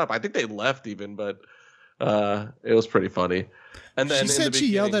just shut up. I think they left even, but it was pretty funny. And then she said she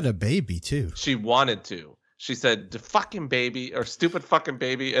yelled at a baby too. She wanted to. She said, "The fucking baby," or "stupid fucking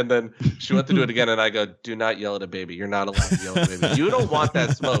baby," and then she went to do it again. And I go, "Do not yell at a baby. You're not allowed to yell at a baby. You don't want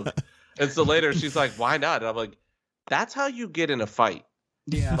that smoke." And so later she's like, "Why not?" And I'm like, "That's how you get in a fight.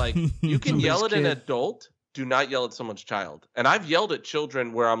 Yeah, like you can yell at kid. an adult. Do not yell at someone's child." And I've yelled at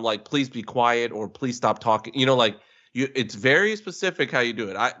children where I'm like, "Please be quiet," or "Please stop talking." It's very specific how you do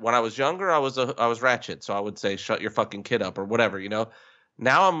it. When I was younger, I was ratchet, so I would say, "Shut your fucking kid up," or whatever.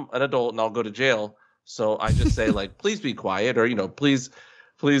 Now I'm an adult and I'll go to jail, so I just say like, "Please be quiet," or please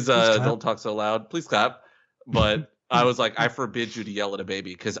don't talk so loud. Please clap. But I was like, I forbid you to yell at a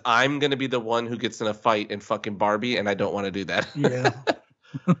baby, because I'm gonna be the one who gets in a fight in fucking Barbie, and I don't want to do that. Yeah.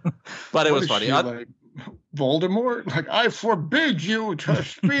 But it was funny. Like Voldemort, like, I forbid you to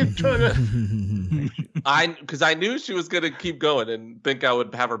speak to the. Because I knew she was gonna keep going and think I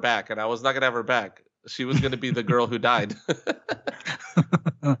would have her back, and I was not gonna have her back. She was gonna be the girl who died.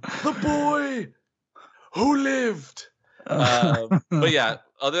 The boy who lived. But yeah,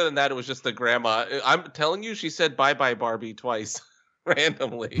 other than that, it was just the grandma. I'm telling you, she said "bye bye Barbie" twice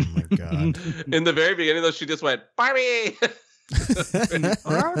randomly. Oh my god! In the very beginning, though, she just went "Barbie."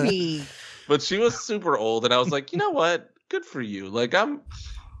 Barbie. But she was super old, and I was like, you know what? Good for you. Like, I'm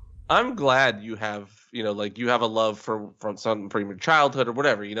glad you have, you have a love from something from your childhood or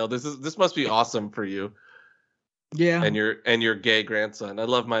whatever. This must be awesome for you. Yeah. And your gay grandson. I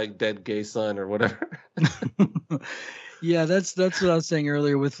love my dead gay son or whatever. Yeah, that's what I was saying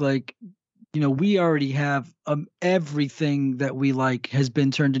earlier with like, we already have everything that we like has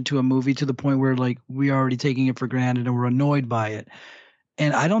been turned into a movie to the point where like we're already taking it for granted and we're annoyed by it.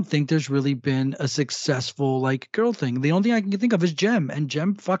 And I don't think there's really been a successful like girl thing. The only thing I can think of is Gem, and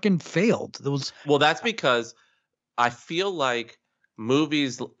Gem fucking failed. Well, that's because I feel like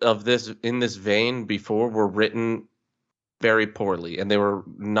movies of this in this vein before were written very poorly, and they were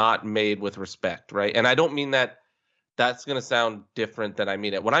not made with respect, right? And I don't mean that's going to sound different than I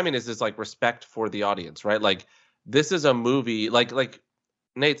mean it. What I mean is this, like, respect for the audience, right? Like, this is a movie, like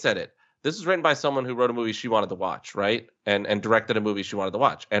Nate said it. This is written by someone who wrote a movie she wanted to watch, right? And directed a movie she wanted to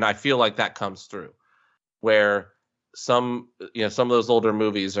watch. And I feel like that comes through. Where some of those older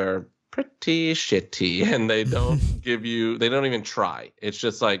movies are pretty shitty, and they don't they don't even try. It's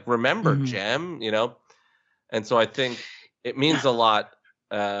just like, remember, Gem, And so I think it means a lot,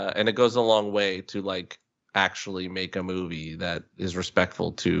 and it goes a long way to like actually make a movie that is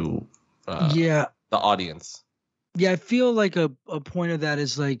respectful to the audience. Yeah, I feel like a point of that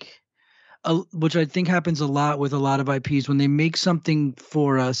is like, which I think happens a lot with a lot of IPs when they make something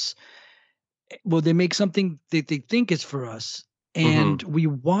for us. Well, they make something that they think is for us, and we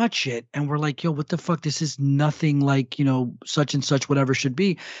watch it and we're like, yo, what the fuck? This is nothing like, such and such, whatever should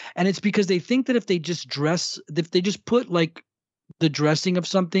be. And it's because they think that if they just put like the dressing of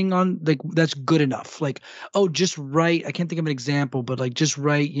something on, like, that's good enough. Like, oh, just write. I can't think of an example, but like, just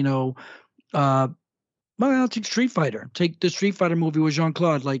write, well, I'll take Street Fighter. Take the Street Fighter movie with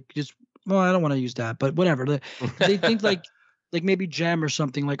Jean-Claude. Like, just, well, I don't want to use that, but whatever. They think like maybe Gem or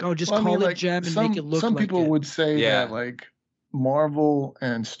something. Like, oh, just call it Gem and make it look like it. Some people would say that like Marvel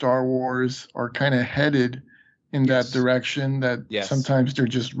and Star Wars are kind of headed in that direction. That sometimes they're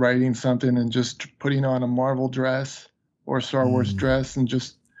just writing something and just putting on a Marvel dress or Star Wars dress, and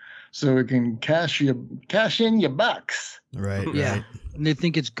just so it can cash in your bucks. Right. Yeah. Right. And they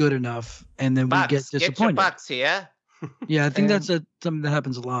think it's good enough, and then we get disappointed. Get your bucks here. Yeah, I think that's something that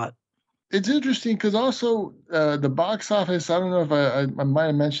happens a lot. It's interesting because also the box office, I don't know if I might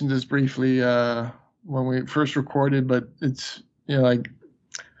have mentioned this briefly when we first recorded, but it's, like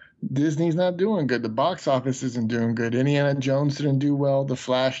Disney's not doing good. The box office isn't doing good. Indiana Jones didn't do well. The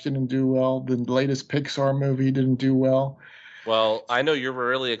Flash didn't do well. The latest Pixar movie didn't do well. Well, I know you're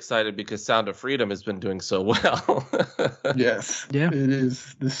really excited because Sound of Freedom has been doing so well. Yes. Yeah. It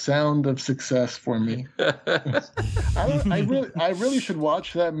is the sound of success for me. I really should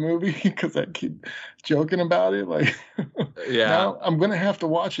watch that movie because I keep joking about it. Like, now I'm going to have to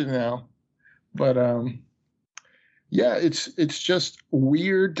watch it now. But Yeah, it's just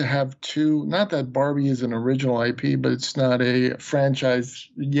weird to have two. Not that Barbie is an original IP, but it's not a franchise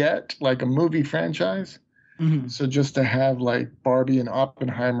yet, like a movie franchise. Mm-hmm. So just to have like Barbie and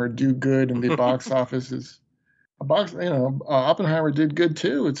Oppenheimer do good in the box office is Oppenheimer did good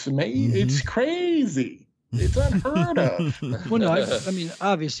too. It's amazing. It's crazy. It's unheard of. Well, no, I mean,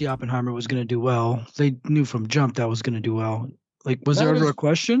 obviously Oppenheimer was going to do well. They knew from jump that was going to do well. Like, was there ever a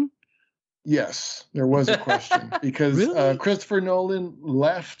question? Yes, there was a question because Really? Christopher Nolan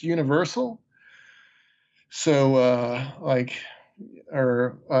left Universal. So,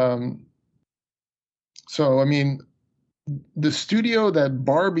 so I mean, the studio that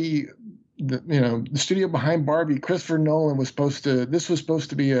Barbie, the studio behind Barbie, Christopher Nolan was supposed to. This was supposed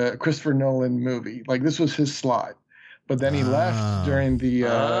to be a Christopher Nolan movie. Like this was his slot, but then he left during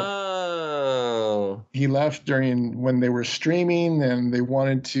the. He left during when they were streaming and they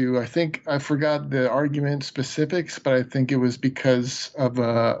wanted to, I forgot the argument specifics, but I think it was because of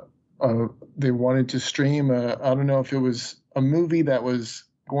they wanted to stream I don't know if it was a movie that was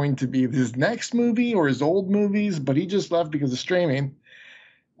going to be his next movie or his old movies, but he just left because of streaming.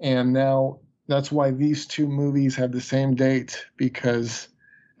 And now that's why these two movies have the same date, because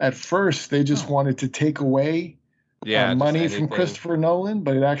at first they just wanted to take away money from Christopher Nolan,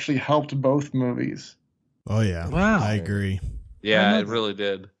 but it actually helped both movies. Oh yeah, wow, I agree. Yeah, it really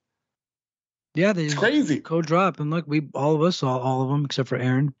did. Yeah, it's crazy. Co-drop, and look, all of us saw all of them except for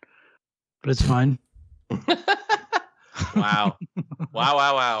Aaron, but it's fine. Wow.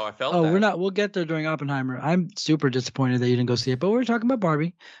 I felt. Oh, we'll get there during Oppenheimer. I'm super disappointed that you didn't go see it, but we're talking about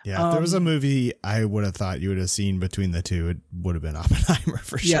Barbie. Yeah, if there was a movie I would have thought you would have seen between the two, it would have been Oppenheimer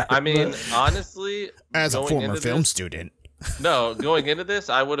for sure. Yeah, I mean, honestly, as a former film student. No, going into this,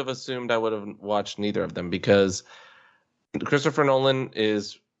 I would have assumed I would have watched neither of them because Christopher Nolan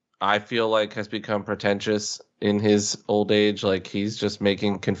I feel like, has become pretentious in his old age. Like, he's just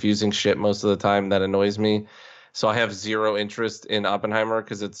making confusing shit most of the time that annoys me. So I have zero interest in Oppenheimer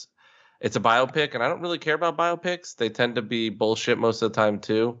because it's a biopic, and I don't really care about biopics. They tend to be bullshit most of the time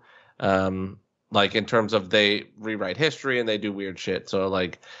too. Like in terms of they rewrite history and they do weird shit. So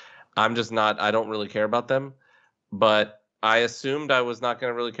like, I don't really care about them. But I assumed I was not going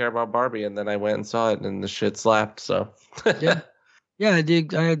to really care about Barbie, and then I went and saw it, and the shit slapped. So yeah, I had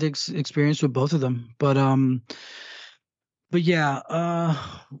the experience with both of them, but yeah.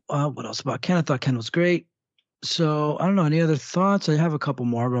 What else about Ken? I thought Ken was great. So I don't know. Any other thoughts? I have a couple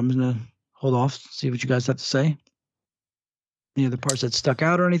more, but I'm gonna hold off. See what you guys have to say. Any other parts that stuck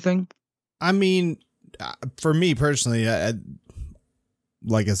out or anything? I mean, for me personally,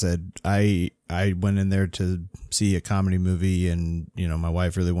 like I said, I went in there to see a comedy movie, and my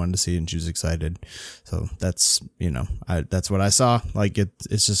wife really wanted to see it, and she was excited. So that's that's what I saw. Like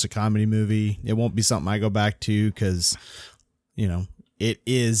it's just a comedy movie. It won't be something I go back to because it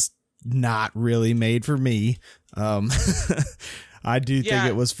is not really made for me. I do think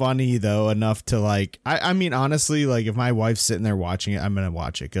it was funny though enough to like. I mean, honestly, like if my wife's sitting there watching it, I'm gonna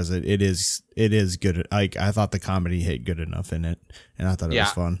watch it because it is good. Like I thought the comedy hit good enough in it, and I thought it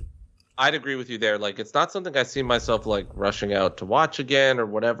was fun. I'd agree with you there. Like it's not something I see myself like rushing out to watch again or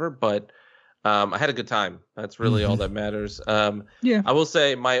whatever, but I had a good time. That's really all that matters. Yeah, I will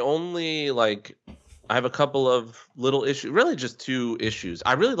say my only I have a couple of little issues, really just two issues.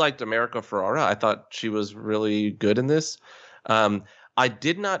 I really liked America Ferrera. I thought she was really good in this. I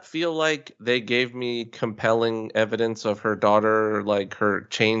did not feel like they gave me compelling evidence of her daughter, like her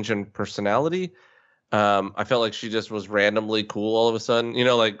change in personality. I felt like she just was randomly cool all of a sudden,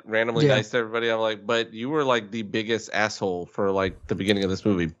 like randomly nice to everybody. I'm like, but you were like the biggest asshole for like the beginning of this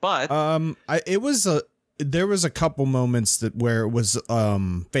movie. But there was a couple moments where it was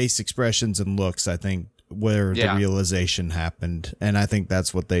face expressions and looks, I think, where the realization happened, and I think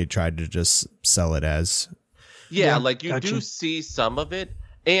that's what they tried to just sell it as. Yeah, like you do see some of it.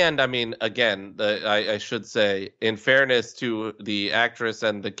 And I mean, again, I should say, in fairness to the actress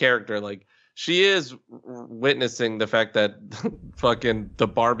and the character, like she is witnessing the fact that fucking the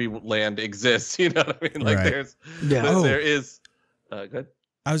Barbie land exists. You know what I mean? Like there is good.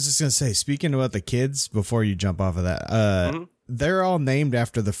 I was just going to say, speaking about the kids, before you jump off of that, they're all named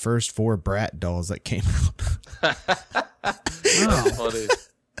after the first 4 Brat dolls that came out. Funny.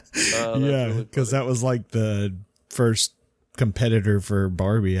 Yeah, because that was like the first competitor for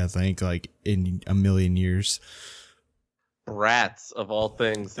Barbie, I think, like in a million years. Brats of all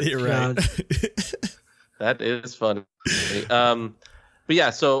things. You're right. That is funny. But yeah,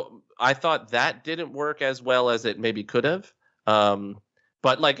 so I thought that didn't work as well as it maybe could have.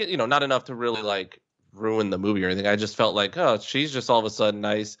 But like, not enough to really like ruin the movie or anything. I just felt like, oh, she's just all of a sudden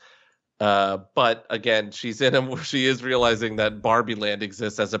nice. But again, she is realizing that Barbie Land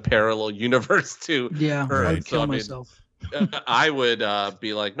exists as a parallel universe to Yeah, her. I would So, kill I mean, myself. I would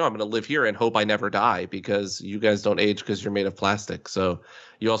be like, no, I'm going to live here and hope I never die because you guys don't age because you're made of plastic. So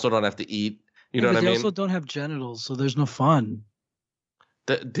you also don't have to eat. You know what I They mean? also don't have genitals, so there's no fun.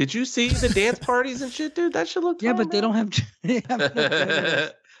 Did you see the dance parties and shit, dude? That shit looked Yeah, fun, but they don't have. They have no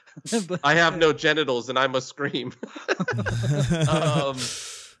genitals. I have no genitals and I must scream.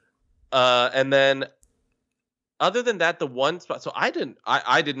 And then other than that, the one spot. So I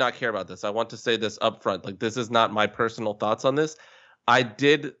did not care about this. I want to say this up front. Like, this is not my personal thoughts on this. I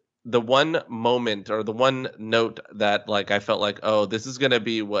did the one moment or the one note that like I felt like, oh, this is gonna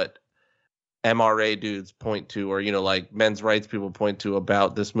be what MRA dudes point to, or like men's rights people point to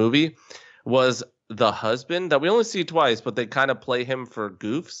about this movie, was the husband that we only see twice, but they kind of play him for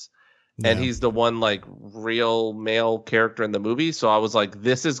goofs. And he's the one like real male character in the movie. So I was like,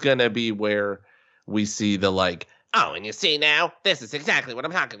 this is going to be where we see the like, oh, and you see now, this is exactly what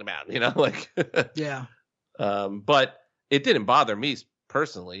I'm talking about. Like, Yeah. But it didn't bother me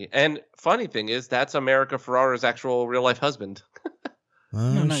personally. And funny thing is, that's America Ferrera's actual real life husband.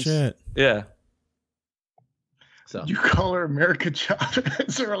 Oh, nice. Shit. Yeah. So you call her America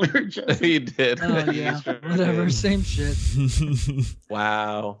Chavez earlier, Jesse? He did. Oh yeah, whatever. Same shit.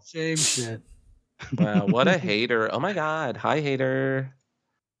 Wow. Same shit. Wow, what a hater! Oh my god, hi hater.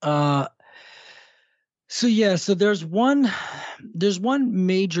 So there's one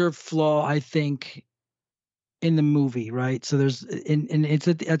major flaw I think in the movie, right? So there's and it's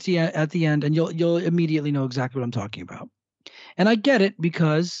at the end, and you'll immediately know exactly what I'm talking about. And I get it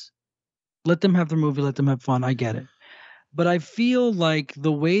because let them have their movie, let them have fun. I get it. But I feel like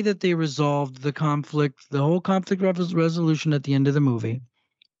the way that they resolved the conflict, the whole conflict resolution at the end of the movie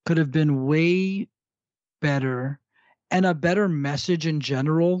could have been way better and a better message in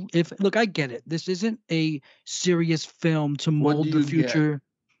general. Look, I get it. This isn't a serious film to mold the future.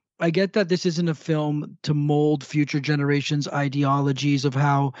 I get that this isn't a film to mold future generations' ideologies of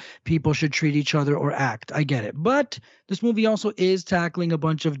how people should treat each other or act. I get it. But this movie also is tackling a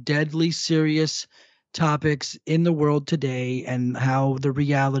bunch of deadly serious topics in the world today and how the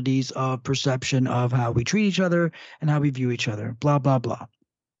realities of perception of how we treat each other and how we view each other, blah, blah, blah.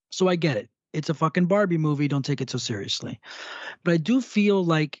 So I get it. It's a fucking Barbie movie. Don't take it so seriously. But I do feel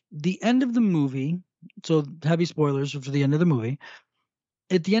like the end of the movie, so heavy spoilers for the end of the movie.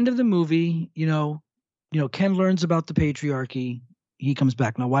 At the end of the movie, Ken learns about the patriarchy. He comes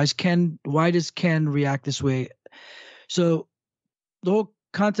back. Now, why does Ken react this way? So the whole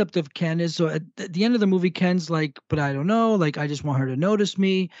concept of Ken is, so at the end of the movie, Ken's like, but I don't know. Like, I just want her to notice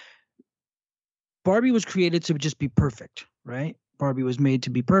me. Barbie was created to just be perfect, right? Barbie was made to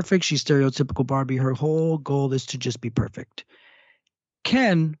be perfect. She's stereotypical Barbie. Her whole goal is to just be perfect.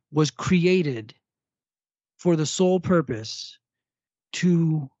 Ken was created for the sole purpose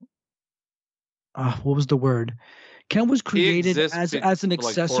to what was the word? Ken was created as an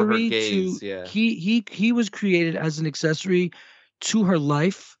accessory he was created as an accessory to her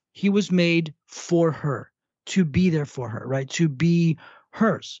life. He was made for her, to be there for her, right? To be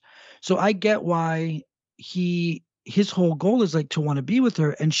hers. So I get why his whole goal is like to want to be with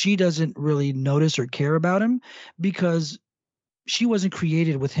her, and she doesn't really notice or care about him because she wasn't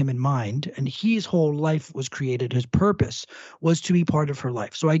created with him in mind, and his whole life was created. His purpose was to be part of her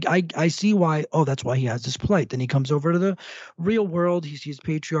life. So I see why. Oh, that's why he has this plight. Then he comes over to the real world. He sees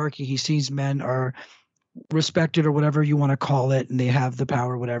patriarchy. He sees men are respected or whatever you want to call it, and they have the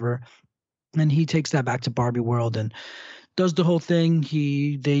power, whatever. And he takes that back to Barbie world and does the whole thing.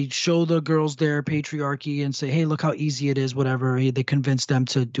 They show the girls their patriarchy and say, hey, look how easy it is, whatever. They convince them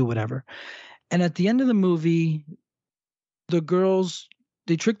to do whatever. And at the end of the movie, the girls,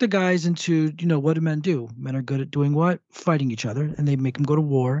 they trick the guys into, what do men do? Men are good at doing what? Fighting each other. And they make them go to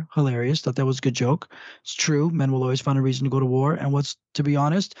war. Hilarious. Thought that was a good joke. It's true. Men will always find a reason to go to war. And to be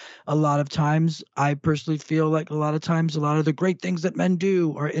honest, a lot of times, I personally feel like a lot of times, a lot of the great things that men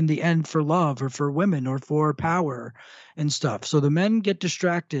do are in the end for love or for women or for power and stuff. So the men get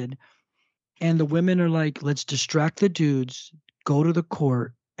distracted and the women are like, let's distract the dudes, go to the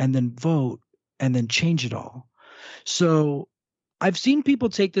court and then vote and then change it all. So I've seen people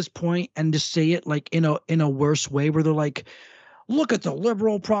take this point and just say it like in a worse way where they're like, look at the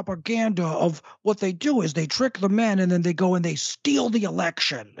liberal propaganda of what they do is they trick the men and then they go and they steal the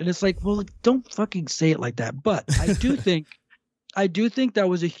election. And it's like, well, don't fucking say it like that. But I do think that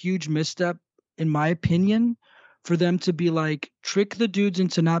was a huge misstep, in my opinion, for them to be like, trick the dudes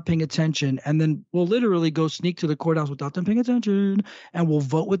into not paying attention, and then we'll literally go sneak to the courthouse without them paying attention, and we'll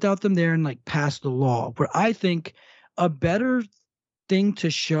vote without them there and like pass the law. Where I think a better thing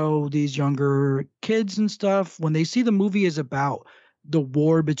to show these younger kids and stuff when they see the movie is about the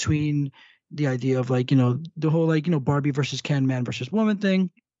war between the idea of like, the whole like, Barbie versus Ken, man versus woman thing.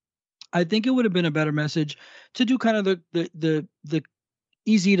 I think it would have been a better message to do kind of the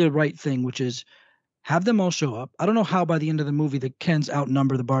easy to right thing, which is have them all show up. I don't know how by the end of the movie the Kens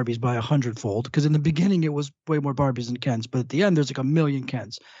outnumber the Barbies by 100-fold, because in the beginning it was way more Barbies than Kens, but at the end there's like 1,000,000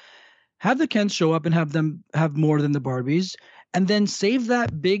 Kens. Have the Kens show up and have them have more than the Barbies, and then save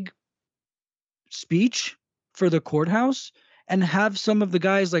that big speech for the courthouse and have some of the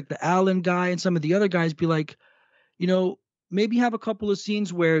guys like the Allen guy and some of the other guys be like, maybe have a couple of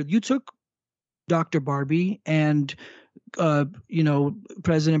scenes where you took Dr. Barbie and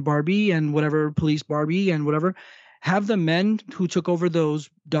President Barbie and whatever, Police Barbie and whatever, have the men who took over those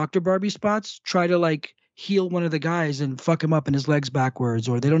Dr. Barbie spots try to like heal one of the guys and fuck him up in his legs backwards,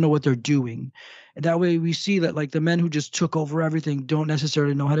 or they don't know what they're doing. And that way we see that like the men who just took over everything don't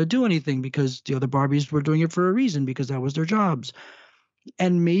necessarily know how to do anything, because the other Barbies were doing it for a reason, because that was their jobs.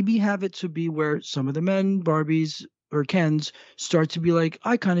 And maybe have it to be where some of the men Barbies or Kens start to be like,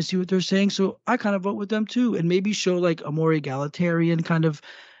 I kind of see what they're saying, so I kind of vote with them too. And maybe show like a more egalitarian kind of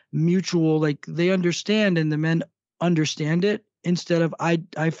mutual, like they understand and the men understand it, instead of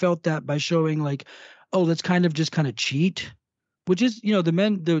I felt that by showing like, oh, let's kind of cheat, which is,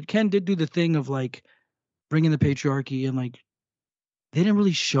 the Ken did do the thing of like bringing the patriarchy, and like they didn't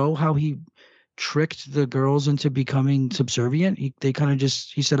really show how he tricked the girls into becoming subservient. He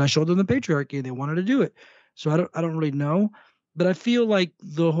said, I showed them the patriarchy and they wanted to do it. So I don't really know, but I feel like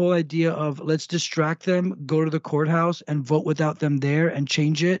the whole idea of let's distract them, go to the courthouse and vote without them there and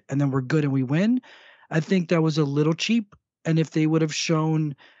change it, and then we're good and we win, I think that was a little cheap. And if they would have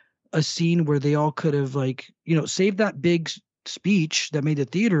shown a scene where they all could have like, saved that big speech that made the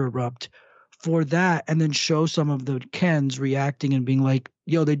theater erupt for that, and then show some of the Kens reacting and being like,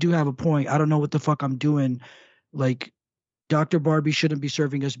 yo, they do have a point. I don't know what the fuck I'm doing. Like, Dr. Barbie shouldn't be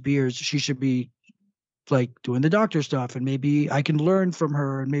serving us beers. She should be like doing the doctor stuff, and maybe I can learn from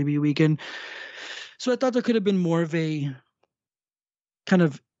her, and maybe we can. So I thought there could have been more of a kind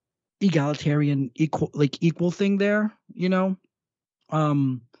of egalitarian equal thing there,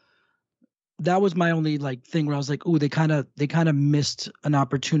 that was my only like thing where I was like, oh, they kind of missed an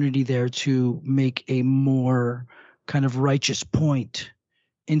opportunity there to make a more kind of righteous point,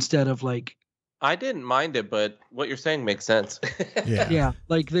 instead of like, I didn't mind it, but what you're saying makes sense. Yeah,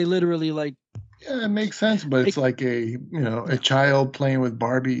 like they literally like. Yeah, it makes sense, but it's like a child playing with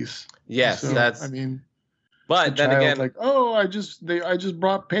Barbies. Yes, so, that's. I mean, but then again, like, oh, I just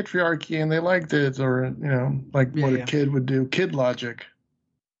brought patriarchy and they liked it, or what a kid would do, kid logic.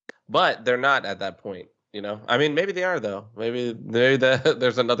 But they're not at that point, I mean, maybe they are though. Maybe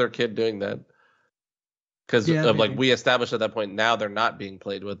there's another kid doing that. Because like we established at that point, now they're not being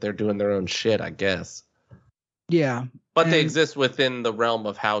played with; they're doing their own shit, I guess. Yeah. But they exist within the realm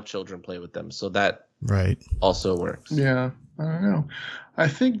of how children play with them, so that also works. Yeah, I don't know. I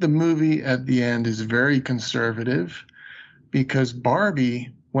think the movie at the end is very conservative, because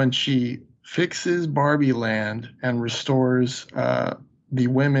Barbie, when she fixes Barbie Land and restores the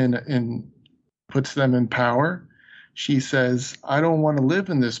women and puts them in power, she says, I don't want to live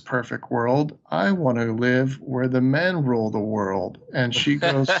in this perfect world. I want to live where the men rule the world. And she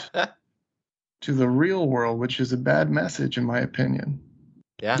goes to the real world, which is a bad message, in my opinion.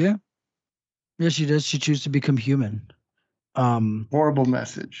 Yeah, she does. She chooses to become human. Horrible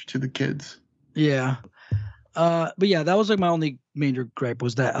message to the kids. Yeah. But yeah, that was like my only major gripe,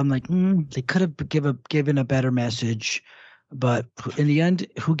 was that I'm like, they could have given a better message. But in the end,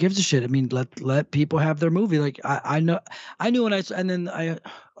 who gives a shit? I mean, let people have their movie. Like I knew when and then I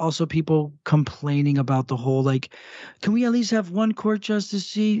also people complaining about the whole like, can we at least have one court justice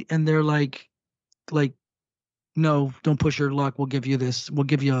seat? And they're like, no, don't push your luck. We'll give you this. We'll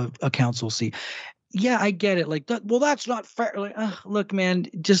give you a council seat. Yeah, I get it. Like, well, that's not fair. Like, look, man,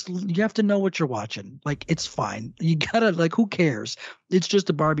 you have to know what you're watching. Like, it's fine. You gotta who cares? It's just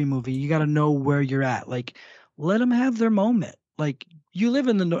a Barbie movie. You gotta know where you're at. Like, let them have their moment. Like, you live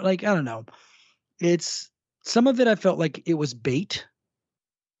in the I don't know. It's some of it. I felt like it was bait.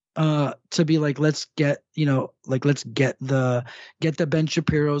 To be like, let's get the Ben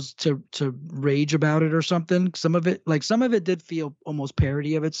Shapiro's to rage about it or something. Some of it did feel almost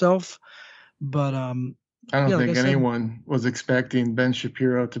parody of itself. But I don't think anyone was expecting Ben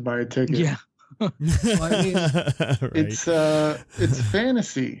Shapiro to buy a ticket. Yeah. Well, I mean, it's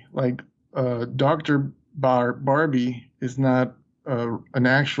fantasy. Like Dr. Barbie is not an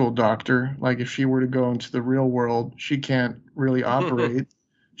actual doctor. Like if she were to go into the real world, she can't really operate.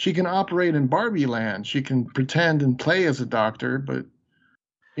 She can operate in Barbie land. She can pretend and play as a doctor, but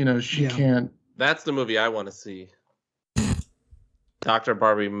she can't. That's the movie I want to see. Dr.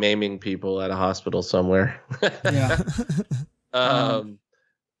 Barbie maiming people at a hospital somewhere. Yeah.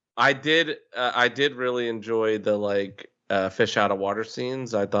 I did really enjoy the fish out of water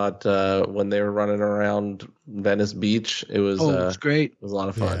scenes. I thought when they were running around Venice Beach, it was great. It was a lot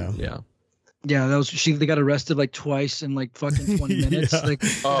of fun. Yeah, they got arrested like twice in like fucking 20 minutes. Yeah. Like,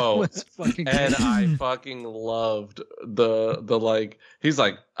 it's fucking and crazy. I fucking loved the like, he's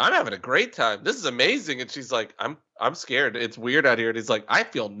like, I'm having a great time. This is amazing. And she's like, I'm scared. It's weird out here. And he's like, I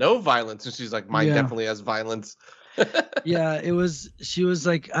feel no violence. And she's like, mine definitely has violence. Yeah, she was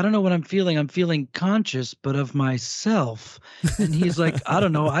like, I don't know what I'm feeling. I'm feeling conscious, but of myself. And he's like, I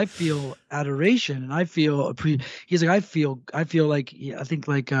don't know. I feel adoration and I feel he's like, I feel like, I think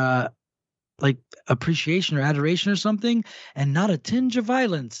like appreciation or adoration or something, and not a tinge of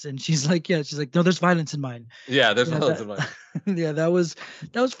violence. And she's like, no, there's violence in mine. Yeah, there's violence in mine. Yeah, that was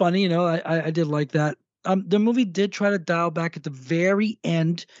funny. I did like that. The movie did try to dial back at the very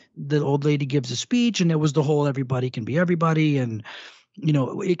end. The old lady gives a speech, and it was the whole everybody can be everybody, and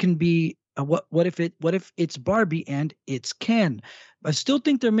it can be what if it's Barbie and it's Ken. I still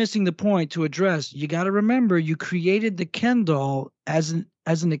think they're missing the point to address. You got to remember, you created the Ken doll as an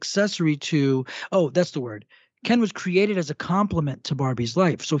accessory to. Oh, that's the word. Ken was created as a complement to Barbie's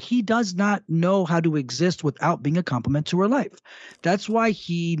life. So he does not know how to exist without being a complement to her life. That's why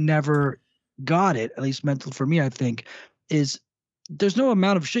he never got it, at least mental for me, I think, is there's no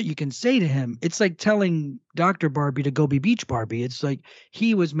amount of shit you can say to him. It's like telling Dr. Barbie to go be Beach Barbie. It's like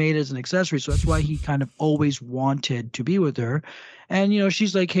he was made as an accessory. So that's why he kind of always wanted to be with her. And,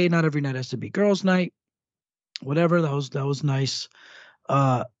 she's like, hey, not every night has to be girls' night. Whatever. That was nice.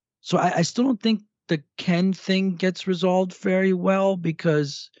 So I still don't think the Ken thing gets resolved very well,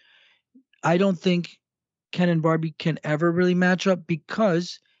 because I don't think Ken and Barbie can ever really match up,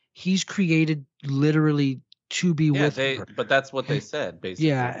 because he's created literally to be with her. But that's what they said, basically.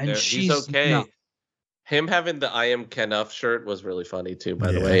 Yeah, and he's okay. No. Him having the I Am Kenough shirt was really funny too,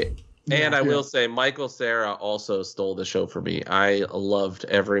 by the way. And I will say, Michael Cera also stole the show for me. I loved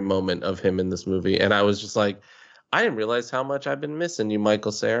every moment of him in this movie, and I was just like, I didn't realize how much I've been missing you,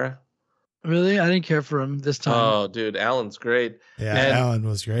 Michael Cera. Really? I didn't care for him this time. Oh, dude, Alan's great. Yeah, Alan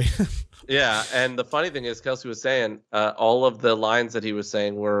was great. Yeah, and the funny thing is, Kelsey was saying all of the lines that he was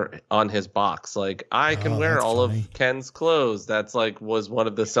saying were on his box. Like, I can wear all of Ken's clothes. That's was one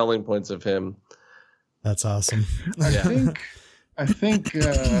of the selling points of him. That's awesome. I think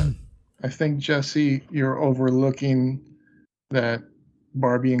Jesse, you're overlooking that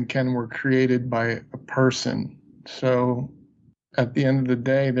Barbie and Ken were created by a person. So at the end of the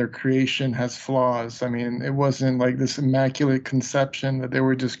day, their creation has flaws. I mean, it wasn't like this immaculate conception that they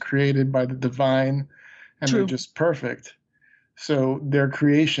were just created by the divine and They're just perfect. So their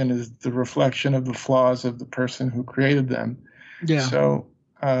creation is the reflection of the flaws of the person who created them. Yeah. So,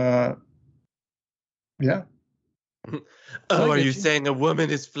 yeah. Are you saying a woman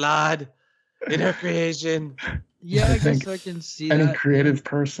is flawed in her creation? Yeah, I guess I can see that. Any creative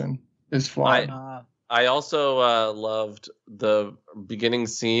person is flawed. I also loved the beginning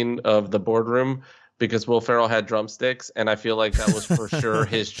scene of the boardroom because Will Ferrell had drumsticks, and I feel like that was for sure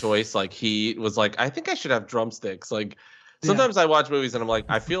his choice. Like, he was like, I think I should have drumsticks. Like, sometimes I watch movies and I'm like,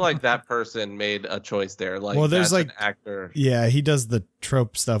 I feel like that person made a choice there. Like, well, there's like an actor. Yeah, he does the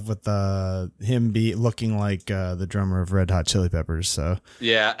trope stuff with him looking like the drummer of Red Hot Chili Peppers. So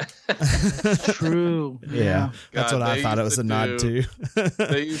yeah, true. Yeah, that's what I thought it was a nod to.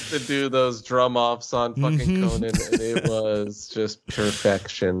 They used to do those drum offs on fucking Conan, and it was just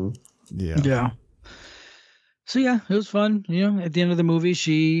perfection. Yeah. So yeah, it was fun. At the end of the movie,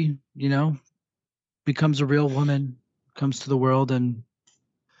 she, becomes a real woman. Comes to the world, and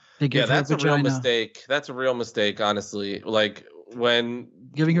they give her a vagina. That's a real mistake. That's a real mistake, honestly. Like, when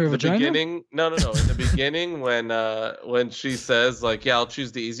giving her a vagina. No. In the beginning, when she says like, "Yeah, I'll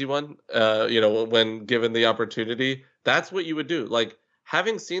choose the easy one," when given the opportunity, that's what you would do. Like,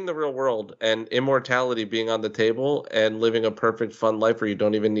 having seen the real world and immortality being on the table and living a perfect, fun life where you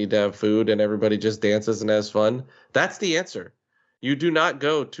don't even need to have food and everybody just dances and has fun. That's the answer. You do not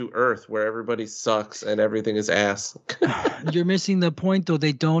go to Earth where everybody sucks and everything is ass. You're missing the point, though.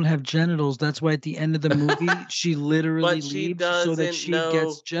 They don't have genitals. That's why at the end of the movie, she literally leaves so that she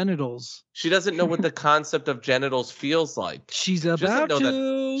gets genitals. She doesn't know what the concept of genitals feels like. She's about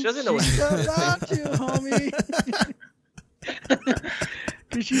to. She doesn't know what she's about to, homie.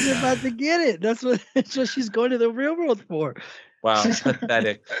 Because she's about to get it. That's what she's going to the real world for. Wow,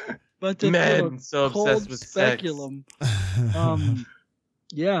 pathetic. But men so obsessed with speculum.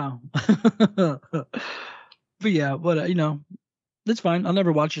 Yeah. But yeah, That's fine. I'll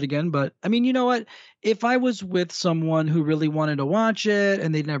never watch it again. But I mean, you know what? If I was with someone who really wanted to watch it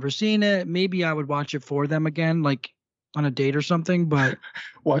and they'd never seen it, maybe I would watch it for them again, like on a date or something. But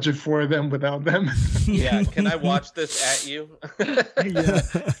watch it for them without them. Yeah, can I watch this at you? yeah.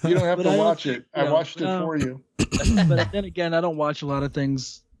 You don't have But to I watch don't- it. I yeah, watched it no. for you. But then again, I don't watch a lot of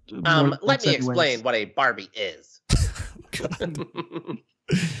things. more Let once me anyways. explain what a Barbie is.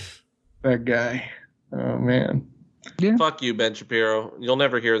 That guy. Oh man. Yeah. Fuck you, Ben Shapiro. You'll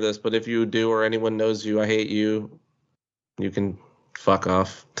never hear this, but if you do or anyone knows you, I hate you. You can fuck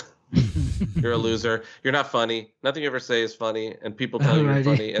off. You're a loser. You're not funny. Nothing you ever say is funny, and people tell you you're Alrighty.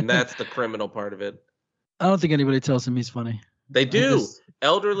 funny, and that's the criminal part of it. I don't think anybody tells him he's funny. They do. just-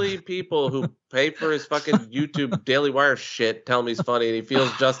 Elderly people who pay for his fucking YouTube Daily Wire shit tell him he's funny, and he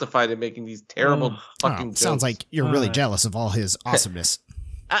feels justified in making these terrible fucking jokes. Sounds like you're really Alright. jealous of all his awesomeness.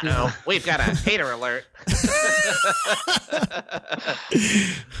 Uh-oh, we've got a hater alert.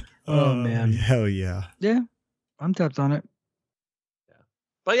 Oh, man. Hell yeah. Yeah, I'm tapped on it.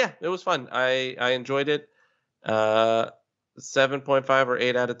 But yeah, it was fun. I enjoyed it. 7.5 or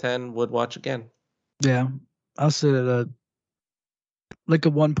 8 out of 10 would watch again. Yeah, I'll sit at a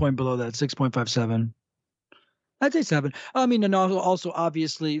 1 point below that, 6.57. I'd say 7. I mean, and also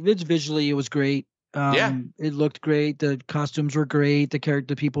obviously, visually it was great. Yeah. It looked great. The costumes were great. The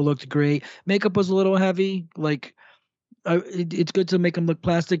people looked great. Makeup was a little heavy. Like, it's good to make him look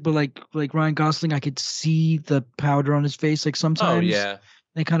plastic, but like Ryan Gosling, I could see the powder on his face. Like sometimes, Oh yeah.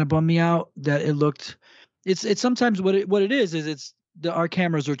 It kind of bummed me out that it looked. It's sometimes what it is our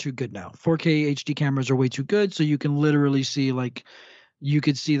cameras are too good now. 4K HD cameras are way too good, so you can literally see you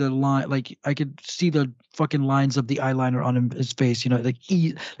could see the line, like I could see the fucking lines of the eyeliner on his face. You know, like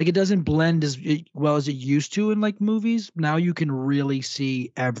it doesn't blend as well as it used to in like movies. Now you can really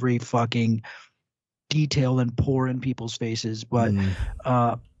see every fucking detail and pore in people's faces. But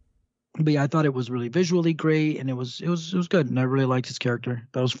yeah, I thought it was really visually great, and it was good, and I really liked his character.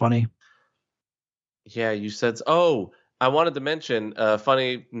 That was funny. Yeah, you said. Oh, I wanted to mention a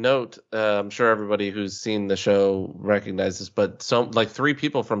funny note. I'm sure everybody who's seen the show recognizes, but like 3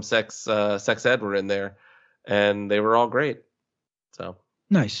 people from Sex Ed were in there, and they were all great. So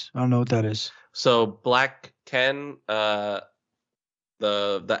Nice. I don't know what that is. So Black Ken, the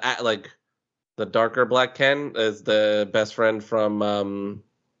darker Black Ken is the best friend from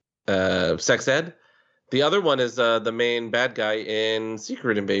Sex Ed. The other one is the main bad guy in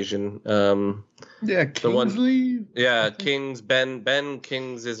Secret Invasion. Yeah, Kingsley. Ben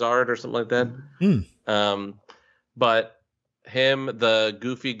King's Izard or something like that. But him, the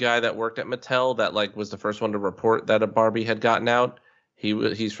goofy guy that worked at Mattel, that like was the first one to report that a Barbie had gotten out.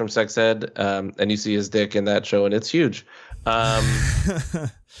 He's from Sex Ed, and you see his dick in that show, and it's huge.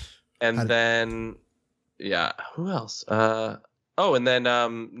 And then, yeah, who else? And then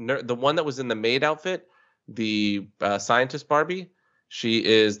the one that was in the maid outfit, the scientist Barbie, she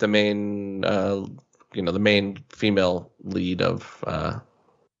is the main, the main female lead of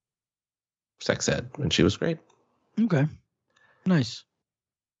Sex Ed, and she was great. Okay. Nice.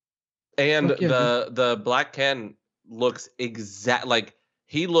 And Fuck yeah, the Black Ken looks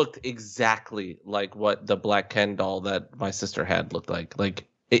he looked exactly like what the Black Ken doll that my sister had looked like. Like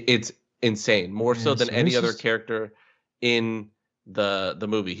it's insane, more so than any other character in the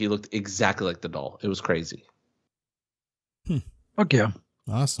movie. He looked exactly like the doll. It was crazy. Fuck yeah.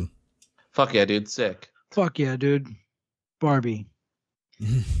 Awesome. Fuck yeah, dude. Sick. Fuck yeah, dude. Barbie.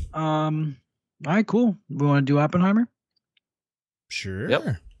 All right, cool. We want to do Oppenheimer? Sure.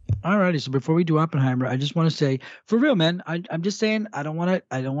 Yep. Alrighty, so before we do Oppenheimer, I just want to say, for real, man, I'm just saying, I don't want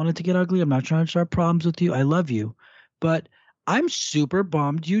it to get ugly. I'm not trying to start problems with you. I love you, but I'm super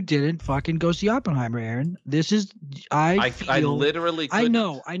bummed you didn't fucking go see Oppenheimer, Aaron. This is I literally couldn't.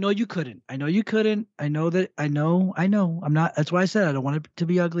 I know you couldn't. I know I'm not. That's why I said I don't want it to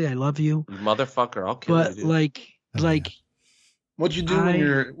be ugly. I love you, You motherfucker. I'll kill but you, dude. like What'd you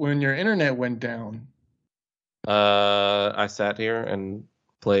do when your internet went down? I sat here and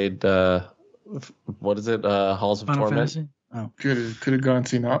played what is it? Halls of Final Torment. Fantasy. Oh Could have gone and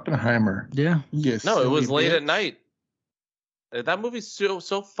seen Oppenheimer. yeah, Yes. No, it was late at night. That movie's so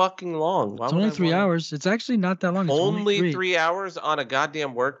fucking long. Why it's would only I 3 wanna- hours. It's actually not that long. It's Only 3 hours on a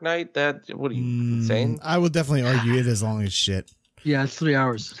goddamn work night? What are you insane? I would definitely argue it as long as shit. Yeah, it's 3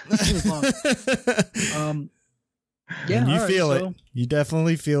 hours. It's long. Yeah, And you all right, feel so- it. You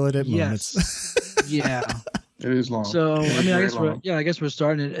definitely feel it at Yes. moments. Yeah. It is long. So It is I very guess long. I guess we're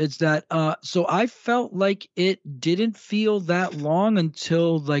starting it. It's that so I felt like it didn't feel that long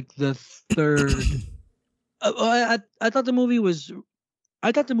until like the third. I thought the movie was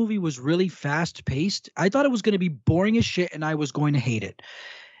I thought the movie was really fast paced. I thought it was going to be boring as shit and I was going to hate it.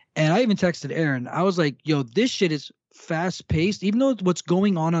 And I even texted Aaron. I was like, yo, this shit is fast paced. Even though what's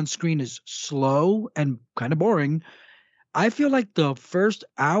going on screen is slow and kind of boring, I feel like the first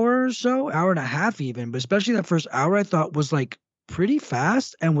hour or so, hour and a half even, but especially that first hour, I thought was like pretty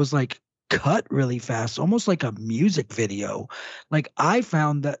fast and was like cut really fast, almost like a music video. Like I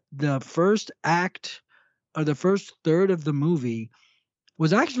found that the first act or the first third of the movie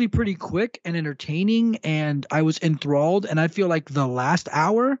was actually pretty quick and entertaining, and I was enthralled. And I feel like the last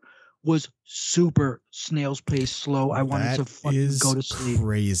hour was super snail's pace slow. I wanted to fucking go to sleep.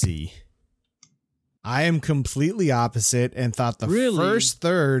 Crazy. I am completely opposite and thought the first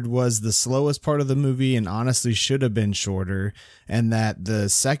third was the slowest part of the movie and honestly should have been shorter, and that the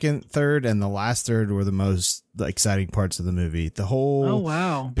second third and the last third were the most exciting parts of the movie. The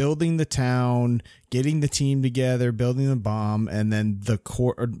whole building the town, getting the team together, building the bomb, and then the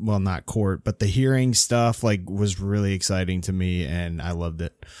court, well, not court, but the hearing stuff like was really exciting to me and I loved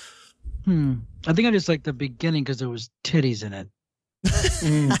it. I think I just liked the beginning because there was titties in it.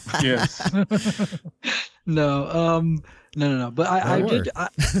 Yes. No. But I did.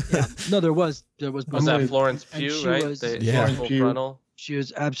 Yeah. No, there was. Was that Florence Pugh, right? Full frontal. She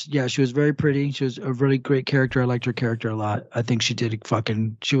was she was very pretty. She was a really great character. I liked her character a lot. I think she did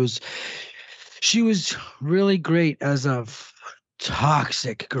she was really great as a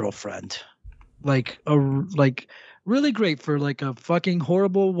toxic girlfriend. Really great for like a fucking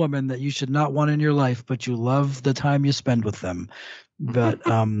horrible woman that you should not want in your life, but you love the time you spend with them. But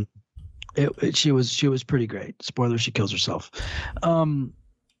she was pretty great. Spoiler: she kills herself. But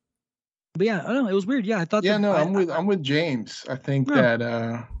yeah, I don't know. It was weird. Yeah, I thought. Yeah, I'm with James. I think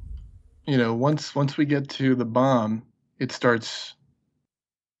that once we get to the bomb, it starts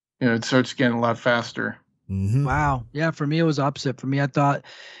getting a lot faster. Mm-hmm. Wow. Yeah, for me it was opposite. For me, I thought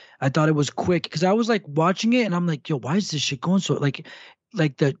it was quick because I was like watching it and I'm like, yo, why is this shit going so like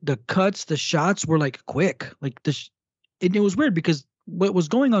the cuts, the shots were like quick. Like it was weird because what was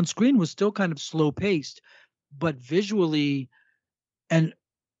going on screen was still kind of slow paced, but visually and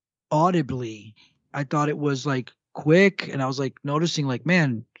audibly, I thought it was like quick, and I was like noticing like,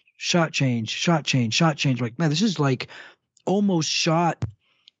 man, shot change. Like, man, this is like almost shot.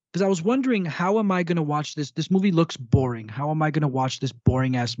 Because I was wondering, how am I going to watch this? This movie looks boring. How am I going to watch this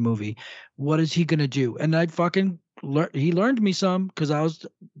boring ass movie? What is he going to do? And I fucking he learned me some because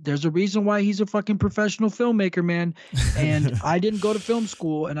there's a reason why he's a fucking professional filmmaker, man. And I didn't go to film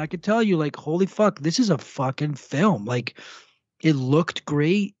school, and I could tell you, like, holy fuck, this is a fucking film. Like, it looked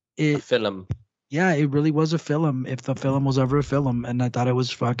great. A film. Yeah, it really was a film. If the film was ever a film, and I thought it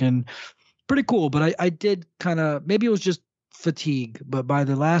was fucking pretty cool. But I did kind of, maybe it was just fatigue, but by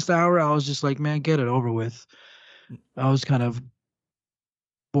the last hour I was just like, man, get it over with. I was kind of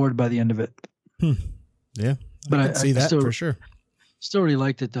bored by the end of it. Yeah, but I can see that for sure. Still really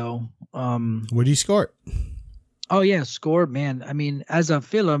liked it though. What do you score it? Oh yeah, score, man. I mean, as a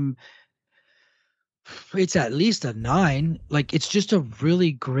film, it's at least a 9. Like, it's just a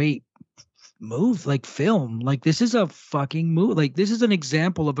really great film. Like, this is a fucking movie. Like, this is an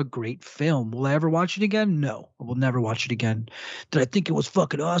example of a great film. Will I ever watch it again? No, I will never watch it again. Did I think it was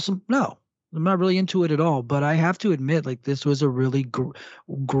fucking awesome? No, I'm not really into it at all. But I have to admit, like, this was a really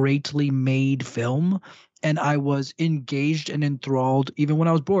greatly made film, and I was engaged and enthralled. Even when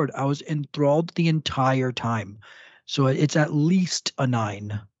I was bored, I was enthralled the entire time. So it's at least a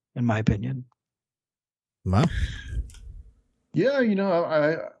 9, in my opinion. Wow. Yeah,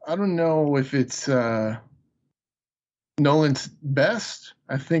 I don't know if it's Nolan's best.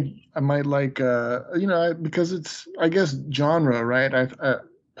 I think I might like because it's, I guess, genre, right?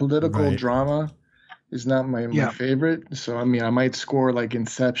 Political drama is not my favorite. So I mean, I might score like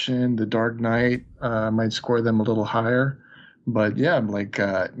Inception, The Dark Knight. I might score them a little higher, but yeah, like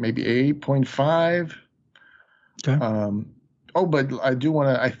maybe 8.5. Okay. But I do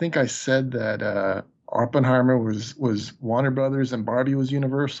want to. I think I said that. Oppenheimer was Warner Brothers and Barbie was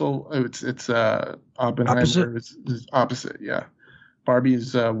Universal. It's Oppenheimer is opposite. Yeah, Barbie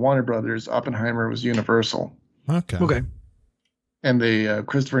is Warner Brothers. Oppenheimer was Universal. Okay. And they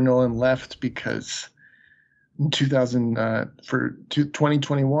Christopher Nolan left because in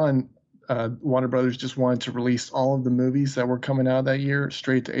 2021, Warner Brothers just wanted to release all of the movies that were coming out that year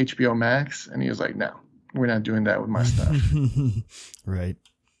straight to HBO Max, and he was like, "No, we're not doing that with my stuff." Right.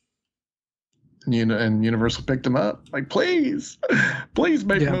 And Universal picked him up. Like, please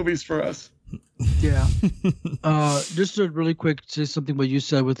make movies for us. Yeah. Just to really quick say something what you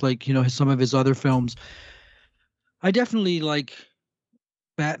said with, like, some of his other films. I definitely like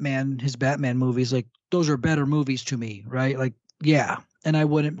Batman, his Batman movies. Like, those are better movies to me, right? Like, yeah. and I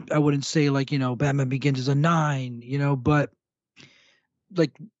wouldn't say like, Batman Begins is a 9, but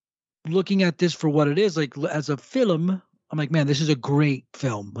like looking at this for what it is, like as a film, I'm like, man, this is a great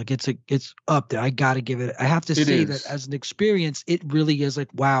film. Like it's up there. I got to give it. I have to say that as an experience, it really is like,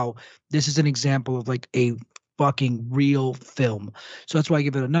 wow, this is an example of like a fucking real film. So that's why I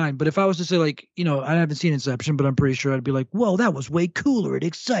give it a 9. But if I was to say like, I haven't seen Inception, but I'm pretty sure I'd be like, whoa, that was way cooler and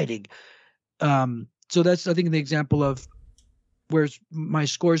exciting. So that's, I think, the example of where my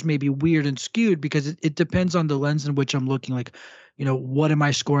scores may be weird and skewed because it depends on the lens in which I'm looking. Like, what am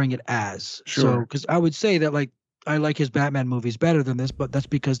I scoring it as? Sure. So, because I would say that like I like his Batman movies better than this, but that's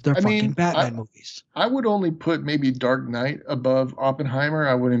because they're fucking Batman movies. I would only put maybe Dark Knight above Oppenheimer.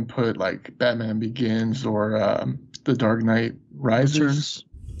 I wouldn't put like Batman Begins or The Dark Knight Rises.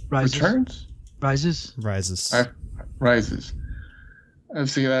 Rises.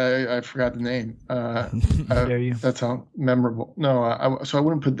 See, I forgot the name. Dare you? That's how memorable. No, so I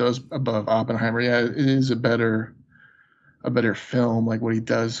wouldn't put those above Oppenheimer. Yeah, it is a better film, like what he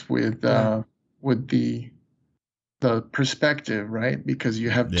does with the perspective, right? Because you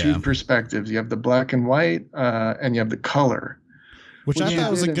have two perspectives. You have the black and white, and you have the color. Which I thought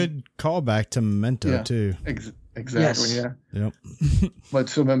was a good callback to Memento too. Exactly. Yes. Yeah. Yep. But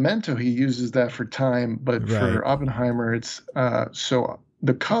so Memento, he uses that for time, but for Oppenheimer, it's so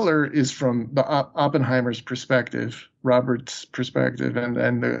the color is from the Oppenheimer's perspective, Robert's perspective,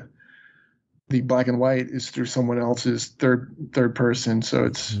 and the black and white is through someone else's third person. So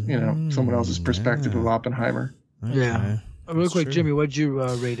it's someone else's perspective of Oppenheimer. Okay. Yeah. Real quick, true. Jimmy, what'd you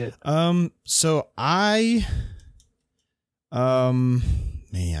rate it? So I,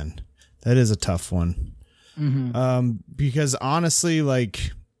 man, that is a tough one. Mm-hmm. Because honestly,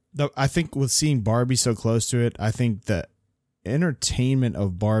 like, I think with seeing Barbie so close to it, I think the entertainment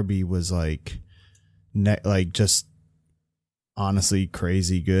of Barbie was like just honestly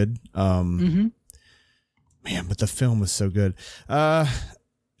crazy good. Man, but the film was so good.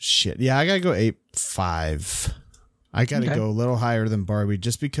 Shit. Yeah, I gotta go 8.5. I got to go a little higher than Barbie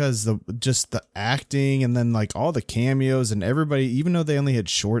just because the acting and then like all the cameos and everybody, even though they only had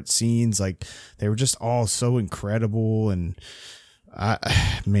short scenes, like they were just all so incredible. And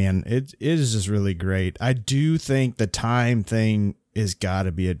man, it is just really great. I do think the time thing is got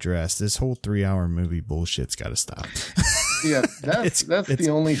to be addressed. This whole 3-hour movie bullshit's got to stop. Yeah, that's the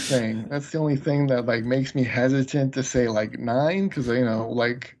only thing. That's the only thing that like makes me hesitant to say like 9 because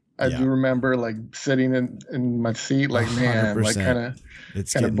I do remember like sitting in my seat, like 100%. Man, like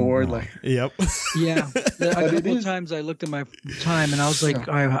kind of bored. Long. Like, yep. Yeah. A couple of times I looked at my time and I was like,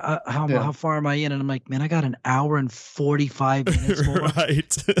 how far am I in? And I'm like, man, I got an hour and 45 minutes more. Right.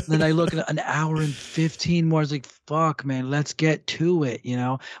 Then I look at an hour and 15 more. I was like, fuck, man, let's get to it.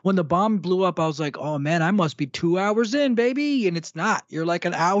 When the bomb blew up, I was like, oh man, I must be 2 hours in, baby. And it's not. You're like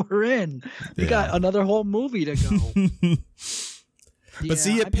an hour in. You got another whole movie to go. But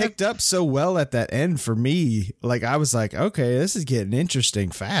see, it picked up so well at that end for me. Like, I was like, okay, this is getting interesting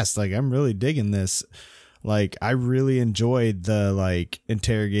fast. Like, I'm really digging this. Like, I really enjoyed the, like,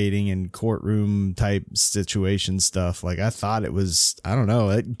 interrogating and courtroom type situation stuff. Like, I thought it was, I don't know,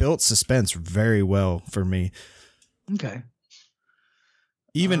 it built suspense very well for me. Okay.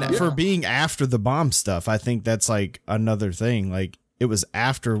 Even for being after the bomb stuff, I think that's, like, another thing. Like, it was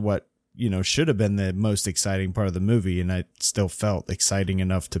after what, should have been the most exciting part of the movie, and I still felt exciting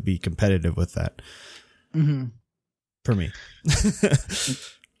enough to be competitive with that. Mm-hmm. For me.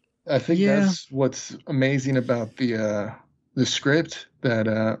 I think that's what's amazing about the script, that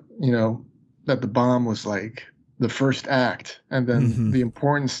that the bomb was like the first act, and then the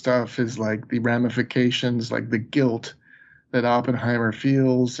important stuff is like the ramifications, like the guilt that Oppenheimer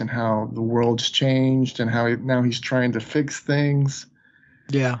feels and how the world's changed and how now he's trying to fix things.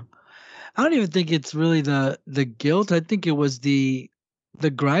 Yeah. I don't even think it's really the guilt. I think it was the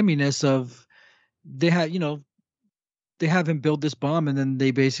griminess of they have him build this bomb and then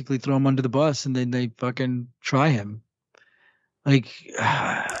they basically throw him under the bus and then they fucking try him. Like,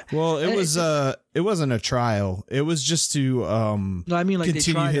 well, it wasn't a trial. It was just to no, I mean like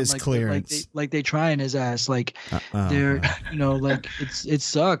continue his clearance. Like they trying his ass. Like they're like it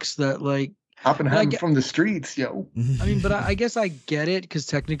sucks that like. Oppenheimer from the streets, yo. I mean, but I guess I get it because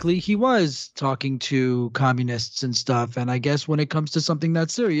technically he was talking to communists and stuff. And I guess when it comes to something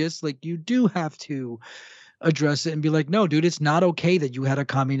that serious, like you do have to address it and be like, no, dude, it's not okay that you had a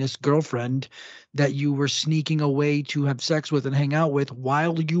communist girlfriend that you were sneaking away to have sex with and hang out with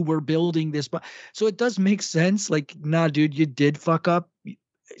while you were building this. So it does make sense. Like, nah, dude, you did fuck up.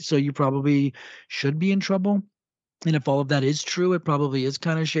 So you probably should be in trouble. And if all of that is true, it probably is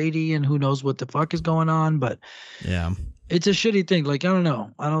kind of shady, and who knows what the fuck is going on. But Yeah. it's a shitty thing. Like, I don't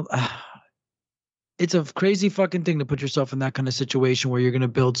know. It's a crazy fucking thing to put yourself in that kind of situation where you're going to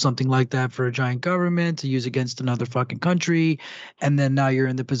build something like that for a giant government to use against another fucking country. And then now you're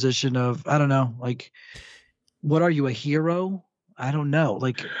in the position of, I don't know, like, what are you, a hero? I don't know.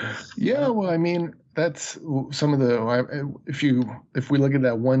 Like, Yeah, well, I mean, that's some of the, if we look at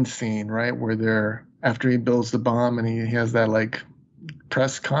that one scene, right, where they're, after he builds the bomb and he has that like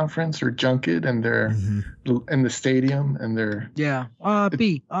press conference or junket and they're in the stadium and they're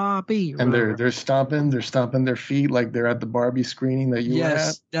B, and they're stomping their feet like they're at the Barbie screening that you were at.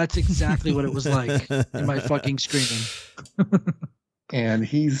 Yes, that's exactly what it was like in my fucking screaming.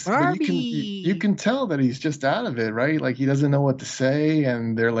 And you can tell that he's just out of it, right? Like he doesn't know what to say,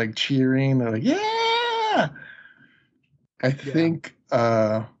 and they're like cheering. They're like, "Yeah!" I think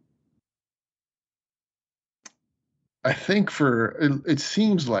it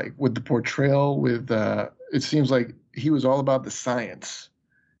seems like with the portrayal, it seems like he was all about the science.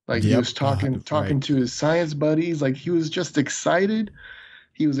 Like he was talking to his science buddies. Like he was just excited.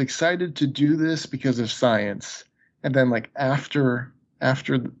 He was excited to do this because of science. And then like after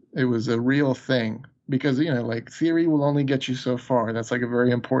it was a real thing, because like theory will only get you so far. That's like a very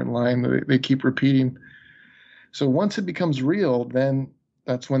important line that they keep repeating. So once it becomes real, then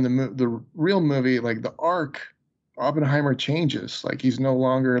that's when the real movie, like the arc, Oppenheimer changes. Like he's no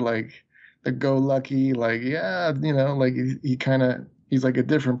longer like the go-lucky, like like he's like a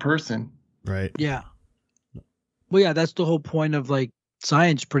different person. Right. Yeah. Well, yeah, that's the whole point of like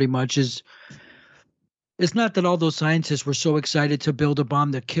science. Pretty much is. It's not that all those scientists were so excited to build a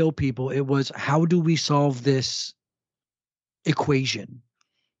bomb to kill people. It was, how do we solve this equation?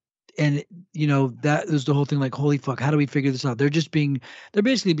 And, that was the whole thing, like, holy fuck, how do we figure this out? They're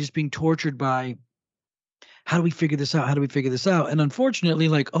basically just being tortured by, how do we figure this out? How do we figure this out? And unfortunately,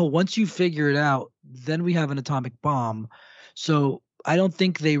 like, once you figure it out, then we have an atomic bomb. So I don't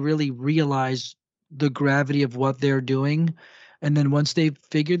think they really realize the gravity of what they're doing. And then once they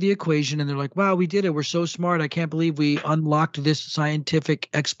figure the equation and they're like, wow, we did it. We're so smart. I can't believe we unlocked this scientific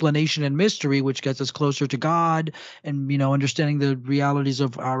explanation and mystery, which gets us closer to God and, understanding the realities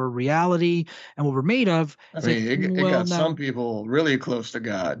of our reality and what we're made of. I mean, it got some people really close to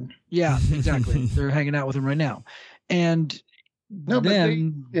God. Yeah, exactly. They're hanging out with him right now. And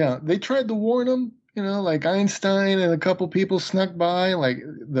they tried to warn him. Like Einstein and a couple people snuck by, like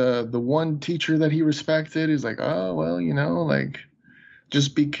the one teacher that he respected is like, oh, well, like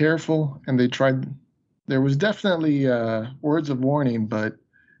just be careful. And they tried, there was definitely words of warning, but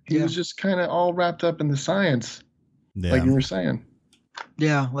he was just kind of all wrapped up in the science, like you were saying.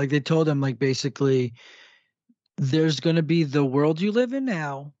 Yeah, like they told him, like basically there's going to be the world you live in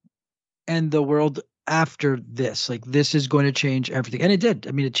now and the world after this. Like this is going to change everything. And it did.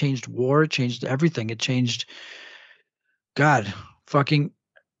 I mean, it changed war, it changed everything. It changed fucking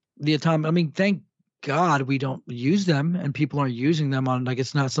the atomic. I mean, thank God we don't use them and people aren't using them on, like,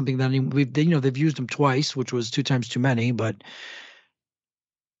 it's not something that they've used them twice, which was 2 times too many, but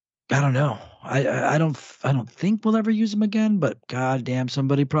I don't know. I don't think we'll ever use them again, but God damn,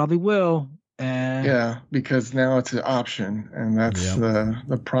 somebody probably will. Yeah, because now it's an option, and that's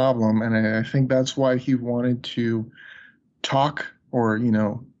the problem. And I think that's why he wanted to talk, or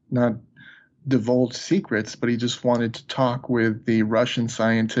not divulge secrets, but he just wanted to talk with the Russian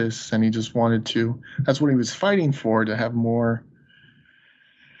scientists, and he just wanted to. That's what he was fighting for, to have more.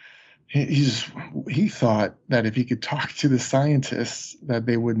 He thought that if he could talk to the scientists, that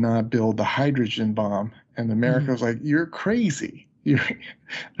they would not build the hydrogen bomb, and America was like, "You're crazy."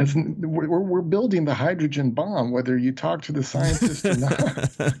 We're building the hydrogen bomb, whether you talk to the scientists or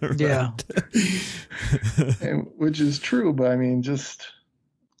not. Yeah, which is true, but I mean, just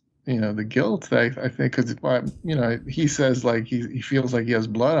the guilt. I think because he says like he feels like he has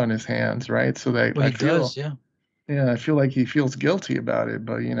blood on his hands, right? So that he does, yeah. Yeah, I feel like he feels guilty about it,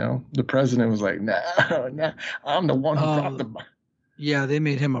 but the president was like, "Nah, I'm the one who dropped the bomb." Yeah, they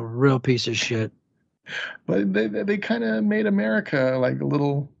made him a real piece of shit. But they kind of made America like a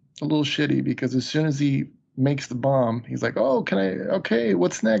little shitty, because as soon as he makes the bomb, he's like, "Oh, okay,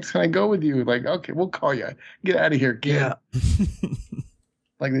 what's next? Can I go with you?" Like, "Okay, we'll call you. Get out of here, kid." Yeah.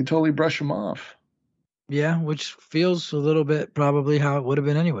 Like they totally brush him off. Yeah, which feels a little bit probably how it would have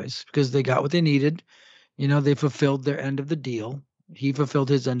been anyways, because they got what they needed. They fulfilled their end of the deal. He fulfilled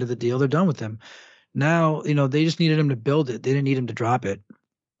his end of the deal. They're done with him. Now, they just needed him to build it. They didn't need him to drop it.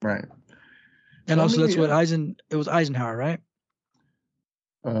 Right. And also, that's what it was Eisenhower, right?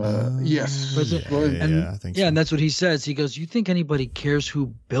 Yes. Was it? I think so. And that's what he says. He goes, "You think anybody cares who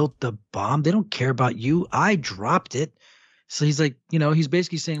built the bomb? They don't care about you. I dropped it." So he's like, he's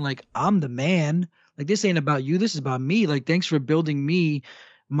basically saying like, "I'm the man. Like this ain't about you. This is about me. Like thanks for building me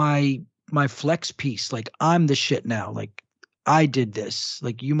my flex piece. Like I'm the shit now. Like I did this.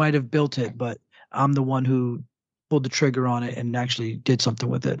 Like you might have built it, but I'm the one who pulled the trigger on it and actually did something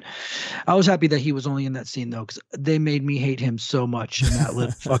with it." I was happy that he was only in that scene though, because they made me hate him so much in that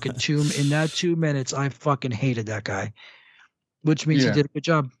little fucking 2 minutes. I fucking hated that guy, which means he did a good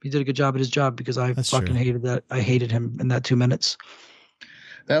job. He did a good job at his job because That's fucking hated that. I hated him in that 2 minutes.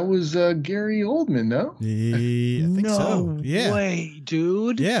 That was Gary Oldman, no? Yeah, I think so. Yeah. Way,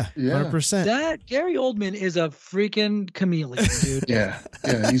 dude. Yeah, 100%. That Gary Oldman is a freaking chameleon, dude. Yeah,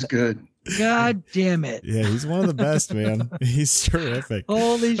 he's good. God damn it. Yeah, he's one of the best, man. He's terrific.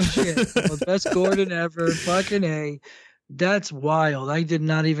 Holy shit. The best Gordon ever. Fucking A. That's wild. I did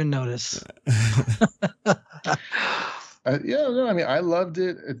not even notice. I mean, I loved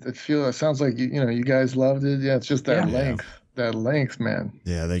it. It sounds like you guys loved it. Yeah, it's just that length. That length, man.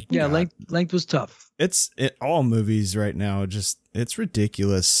 Yeah, length was tough. All movies right now, it's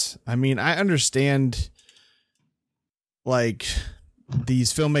ridiculous. I mean, I understand like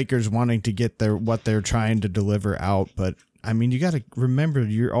these filmmakers wanting to get what they're trying to deliver out, but I mean, you got to remember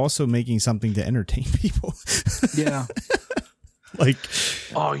you're also making something to entertain people. Yeah. Like,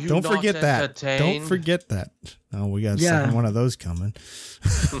 don't forget that. Don't forget that. Oh, we got a second one of those coming.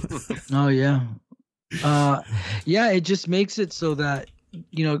 Oh yeah. It just makes it so that,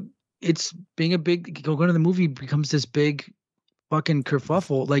 it's being going to the movie becomes this big fucking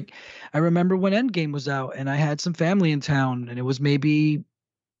kerfuffle. Like I remember when Endgame was out and I had some family in town and it was maybe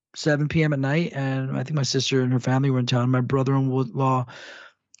 7 p.m. at night. And I think my sister and her family were in town. My brother-in-law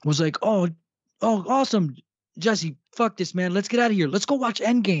was like, oh, awesome. Jesse, fuck this, man. Let's get out of here. Let's go watch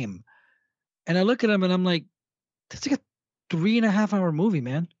Endgame. And I look at him and I'm like, that's like a 3.5 hour movie,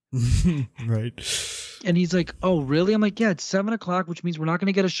 man. Right. And he's like, oh, really? I'm like, yeah, it's 7 o'clock, which means we're not going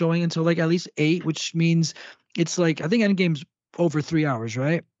to get a showing until like at least 8, which means it's like, I think Endgame's over 3 hours,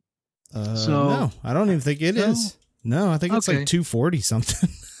 right? No, I don't even think it is. No, I think it's like 240 something.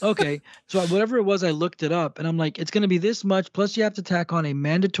 Okay. So whatever it was, I looked it up and I'm like, it's going to be this much. Plus you have to tack on a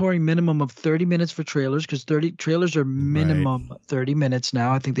mandatory minimum of 30 minutes for trailers because trailers are minimum 30 minutes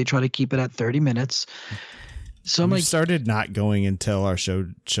now. I think they try to keep it at 30 minutes. So I'm started not going until our show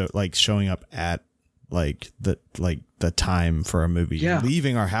like showing up at like the time for a movie. Yeah.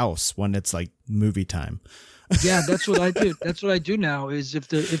 Leaving our house when it's like movie time. Yeah, that's what I do. That's what I do now is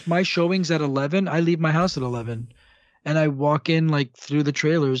if my showing's at 11, I leave my house at 11 and I walk in like through the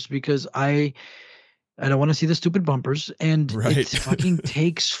trailers because I don't want to see the stupid bumpers and it fucking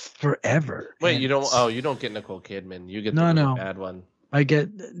takes forever. Wait, you don't get Nicole Kidman. You get the really bad one. I get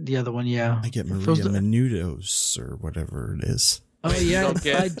the other one, yeah. I get Maria Menounos or whatever it is. Oh yeah, I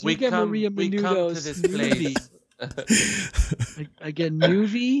do get Maria Menounos. I get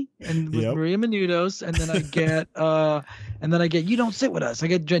Nuvi and with Maria Menounos, and then I get You Don't Sit With Us. I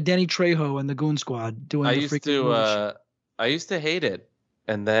get Danny Trejo and the Goon Squad doing I used to hate it,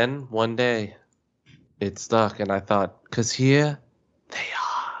 and then one day it stuck, and I thought, because here they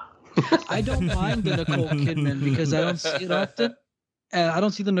are. I don't mind the Nicole Kidman because I don't see it often. I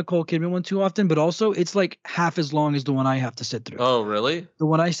don't see the Nicole Kidman one too often, but also it's like half as long as the one I have to sit through. Oh, really? The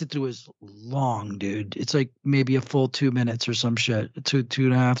one I sit through is long, dude. It's like maybe a full 2 minutes or some shit.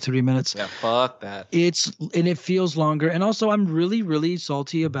 2.5, 3 minutes. Yeah, fuck that. And it feels longer. And also I'm really, really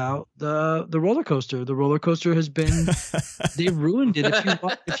salty about the roller coaster. The roller coaster has been, they ruined it.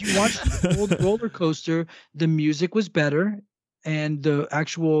 If you watch the old roller coaster, the music was better. And the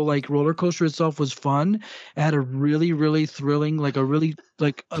actual like roller coaster itself was fun. It had a really, really thrilling, like a really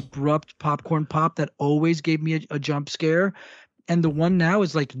like abrupt popcorn pop that always gave me a jump scare. And the one now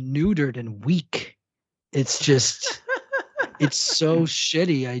is like neutered and weak. It's just, it's so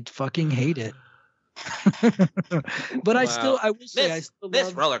shitty. I fucking hate it. But I will say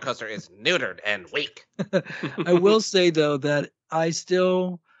this roller coaster is neutered and weak. I will say though that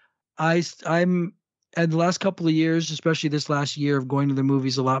I'm and the last couple of years, especially this last year of going to the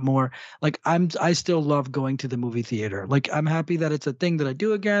movies a lot more, like I still love going to the movie theater. Like I'm happy that it's a thing that I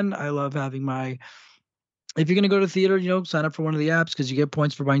do again. I love having if you're going to go to theater, sign up for one of the apps because you get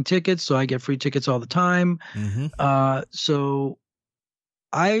points for buying tickets. So I get free tickets all the time. Mm-hmm. So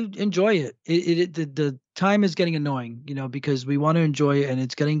I enjoy it. The time is getting annoying, because we want to enjoy it and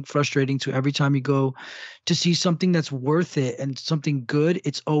it's getting frustrating to every time you go to see something that's worth it and something good.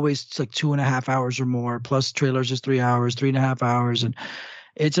 It's always like 2.5 hours or more plus trailers is 3 hours, 3.5 hours. And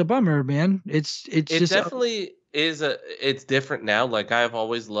it's a bummer, man. It's just definitely, it's different now. Like I've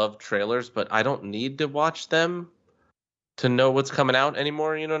always loved trailers, but I don't need to watch them to know what's coming out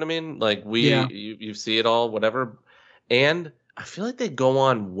anymore. You know what I mean? Like you see it all, whatever. And I feel like they go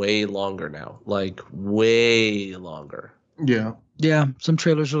on way longer now, like way longer. Yeah. Yeah, some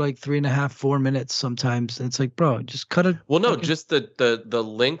trailers are like 3.5, 4 minutes sometimes. And it's like, bro, just cut it. Well, no, just the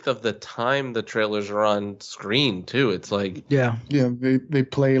length of the time the trailers are on screen too. It's like yeah, they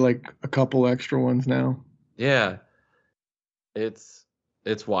play like a couple extra ones now. Yeah, it's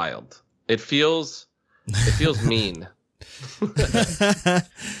wild. It feels mean. I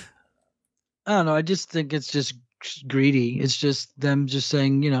don't know. I just think it's just greedy. It's just them just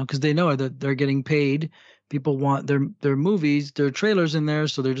saying, because they know that they're getting paid. People want their movies, their trailers in there,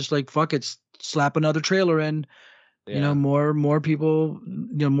 so they're just like, fuck it, slap another trailer in. Yeah. More people,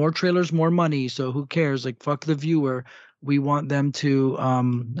 more trailers, more money. So who cares? Like, fuck the viewer. We want them to. I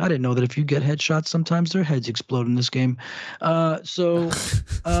didn't know that if you get headshots, sometimes their heads explode in this game. Sorry. So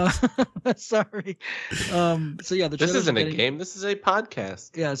yeah, this isn't a game. This is a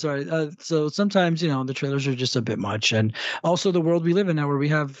podcast. Yeah, sorry. So sometimes the trailers are just a bit much, and also the world we live in now, where we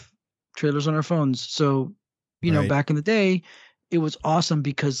have trailers on our phones. So back in the day, it was awesome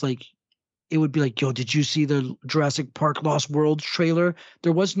because like it would be like, yo, did you see the Jurassic Park Lost World trailer?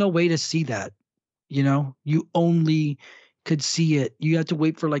 There was no way to see that. You only could see it. You had to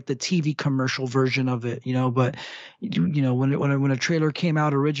wait for like the TV commercial version of it, but when a trailer came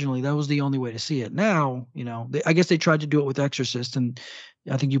out originally, that was the only way to see it. Now, I guess they tried to do it with Exorcist, and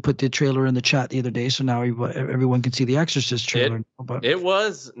I think you put the trailer in the chat the other day. So now everyone can see the Exorcist trailer. It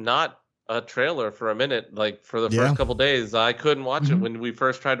was not a trailer for a minute. Like for the first couple days, I couldn't watch it. When we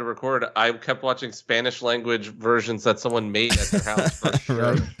first tried to record, I kept watching Spanish language versions that someone made at their house for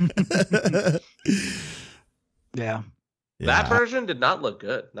sure. Yeah. That version did not look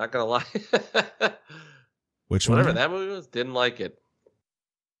good. Not gonna lie. Which one? Whatever that movie was, didn't like it.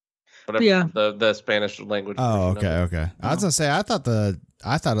 Whatever, the Spanish language. Oh, okay. I was gonna say I thought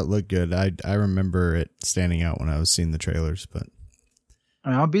it looked good. I remember it standing out when I was seeing the trailers, but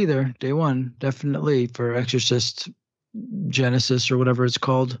I'll be there day one, definitely, for Exorcist Genesis or whatever it's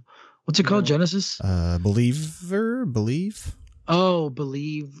called. What's it called? Genesis? Believe. Oh,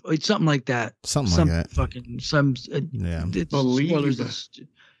 Believe. It's something like that. Something like that. It's Believe. Spoilers.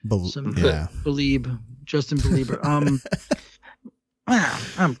 Yeah. Believe. Justin Belieber.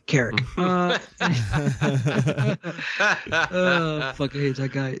 I'm Carrick. Fucking hate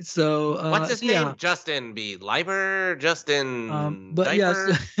that guy. So what's his name? Justin Belieber. Justin. But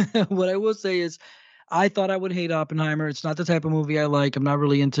yes, what I will say is, I thought I would hate Oppenheimer. It's not the type of movie I like. I'm not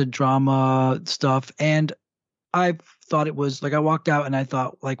really into drama stuff, and I thought it was like I walked out and I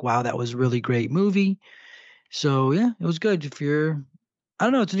thought like, wow, that was a really great movie. So yeah, it was good. If you're, I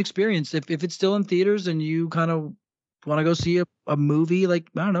don't know, it's an experience. If it's still in theaters and you kind of want to go see a movie, like,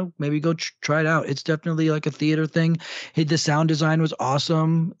 I don't know, maybe go try it out. It's definitely like a theater thing. The sound design was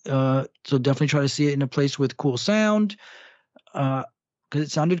awesome. So definitely try to see it in a place with cool sound, because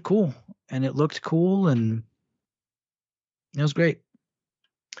it sounded cool and it looked cool and it was great.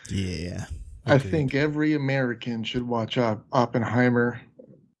 Yeah. I think every American should watch Oppenheimer.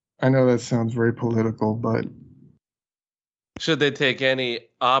 I know that sounds very political, but should they take any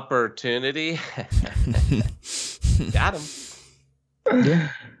opportunity? Got him. Yeah.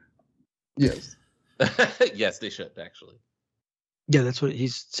 Yes. Yes, they should actually. Yeah, that's what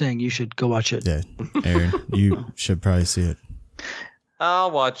he's saying. You should go watch it. Yeah, Aaron, you should probably see it. I'll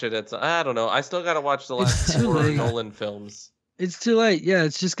watch it. I don't know. I still got to watch the last 4 Nolan films. It's too late. Yeah,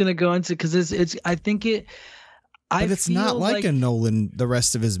 it's just gonna go into because it's. I think it. But it's not like a Nolan. The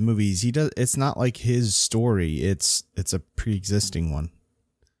rest of his movies, he does. It's not like his story. It's a pre-existing one.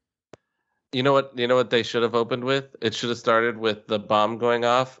 You know what they should have opened with? It should have started with the bomb going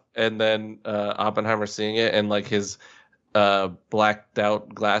off, and then Oppenheimer seeing it, and like his blacked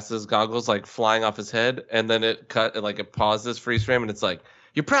out goggles like flying off his head, and then it pauses, freeze frame, and it's like,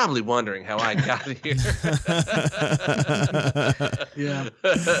 you're probably wondering how I got here. Yeah.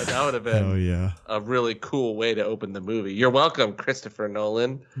 That would have been a really cool way to open the movie. You're welcome, Christopher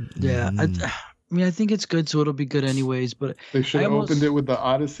Nolan. Yeah. I mean, I think it's good, so it'll be good anyways. But they should have opened it with the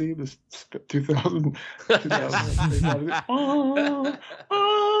Odyssey, this 2000.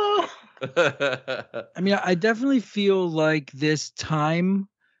 I mean, I definitely feel like this time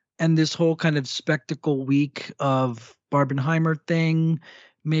and this whole kind of spectacle week of Barbenheimer thing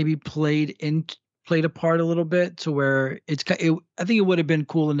maybe played a part a little bit to where I think it would have been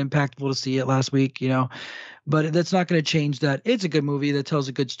cool and impactful to see it last week, but that's not going to change that. It's a good movie that tells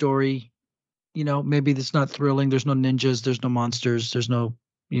a good story. Maybe it's not thrilling. There's no ninjas. There's no monsters. There's no,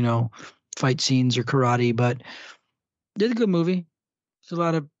 fight scenes or karate, but did a good movie. There's a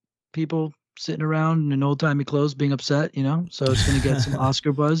lot of people sitting around in old timey clothes being upset, so it's going to get some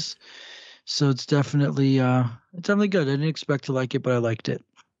Oscar buzz. So it's definitely good. I didn't expect to like it, but I liked it.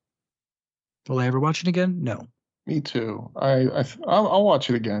 Will I ever watch it again? No. Me too. I'll watch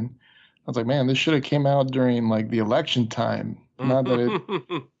it again. I was like, man, this should have came out during like the election time. Not that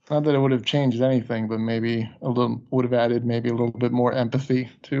it would have changed anything, but maybe would have added maybe a little bit more empathy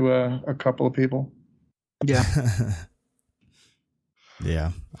to a couple of people. Yeah.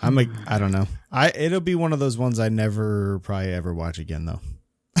 Yeah. I don't know. It'll be one of those ones I never probably ever watch again though.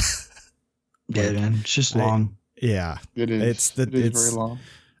 Yeah, man. It's just long. Yeah. It is. It is very long.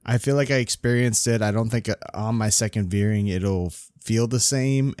 I feel like I experienced it. I don't think on my second viewing it'll feel the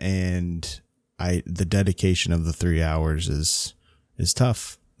same, and the dedication of the 3 hours is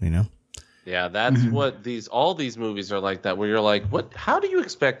tough, Yeah, that's what all these movies are like that, where you're like, what? How do you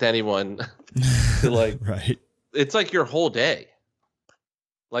expect anyone to like? Right. It's like your whole day.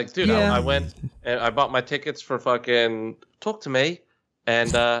 Like, dude, Yeah. I went and I bought my tickets for fucking Talk to Me.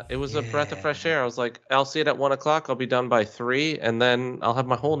 And it was a breath of fresh air. I was like, I'll see it at 1:00. I'll be done by 3, and then I'll have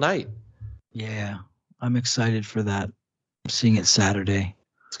my whole night. Yeah, I'm excited for that. I'm seeing it Saturday.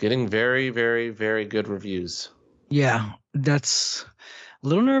 It's getting very, very, very good reviews. Yeah, that's a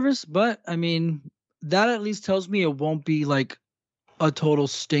little nervous, but I mean, that at least tells me it won't be like a total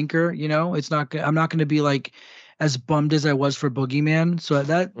stinker. It's not. I'm not going to be like as bummed as I was for Boogeyman. So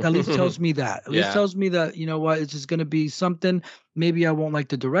that at least tells me that. At least tells me that, it's just going to be something. Maybe I won't like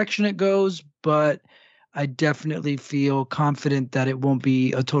the direction it goes, but I definitely feel confident that it won't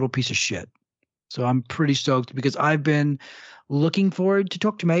be a total piece of shit. So I'm pretty stoked because I've been looking forward to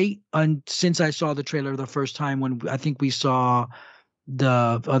Talk to Me since I saw the trailer the first time when I think we saw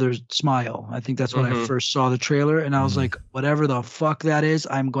the other Smile. I think that's when I first saw the trailer, and I was like, whatever the fuck that is,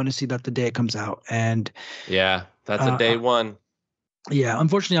 I'm going to see that the day it comes out. And yeah, that's a day one. Yeah,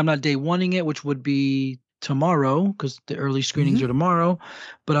 unfortunately, I'm not day oneing it, which would be tomorrow because the early screenings are tomorrow.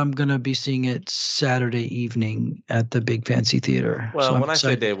 But I'm gonna be seeing it Saturday evening at the Big Fancy Theater. Well, so when I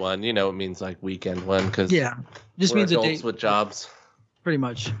say day one, it means like weekend one because just means adults a day with jobs. Pretty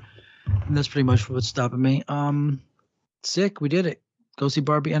much, and that's pretty much what's stopping me. Sick, we did it. Go see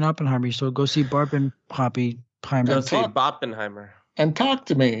Barbie and Oppenheimer. So go see Barbenheimer. Go see Barbenheimer. And talk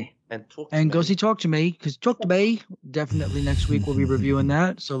to me. And go see Talk to Me, because Talk to Me, definitely next week we'll be reviewing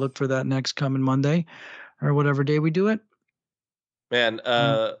that. So look for that next coming Monday or whatever day we do it. Man,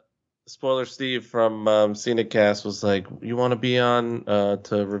 Spoiler Steve from Cinecast was like, you want to be on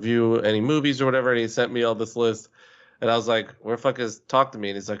to review any movies or whatever? And he sent me all this list. And I was like, where the fuck is Talk to Me?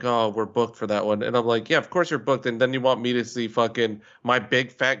 And he's like, oh, we're booked for that one. And I'm like, yeah, of course you're booked. And then you want me to see fucking My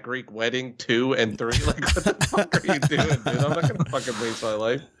Big Fat Greek Wedding 2 and 3? Like, what the fuck are you doing, dude? I'm not going to fucking waste my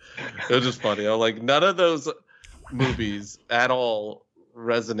life. It was just funny. I'm like, none of those movies at all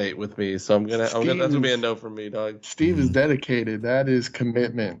resonate with me. So that's going to be a no from me, dog. Steve is dedicated. That is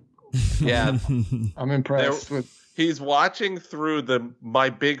commitment. Yeah. I'm impressed with. He's watching through the My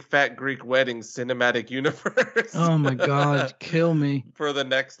Big Fat Greek Wedding cinematic universe. Oh my God, kill me. For the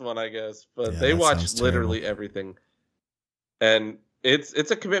next one, I guess. But they watch literally everything. And it's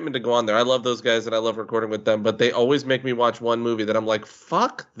a commitment to go on there. I love those guys and I love recording with them, but they always make me watch one movie that I'm like,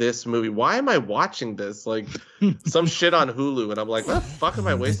 fuck this movie. Why am I watching this? Like some shit on Hulu, and I'm like, what the fuck am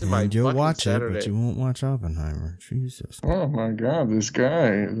I wasting my You'll watch Saturday? it, but you won't watch Oppenheimer. Jesus. Oh my God, this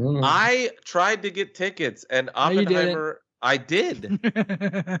guy. I tried to get tickets, and Oppenheimer. I did.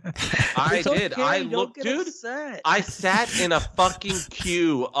 I did. Okay, I looked, dude. I sat in a fucking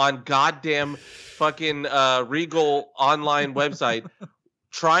queue on goddamn fucking Regal online website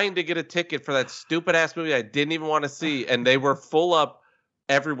trying to get a ticket for that stupid ass movie I didn't even want to see, and they were full up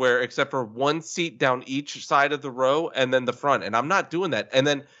everywhere except for one seat down each side of the row and then the front. And I'm not doing that. And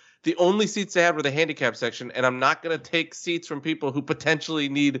then the only seats they had were the handicap section, and I'm not going to take seats from people who potentially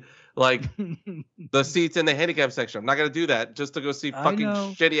need like the seats in the handicap section. I'm not going to do that just to go see fucking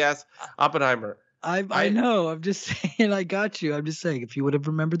shitty ass Oppenheimer. I know. I'm just saying, I got you. I'm just saying, if you would have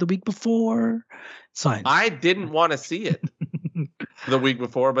remembered the week before, it's fine. I didn't want to see it the week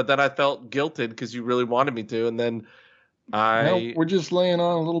before, but then I felt guilted because you really wanted me to, and then we're just laying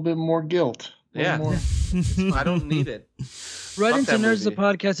on a little bit more guilt. More. I don't need it. Write into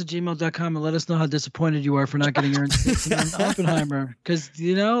nerdsthepodcast@gmail.com and let us know how disappointed you are for not getting your inspection on Oppenheimer. Because,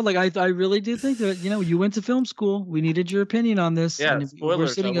 I really do think that, you went to film school. We needed your opinion on this. Yeah,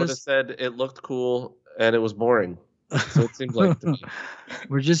 spoilers. I would have said it looked cool and it was boring. So it seems like to me.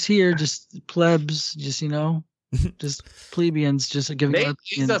 We're just here, just plebs, just, just plebeians, just giving. Nate,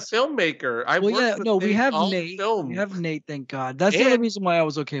 he's a filmmaker. We have Nate. Film. We have Nate. Thank God. That's the only reason why I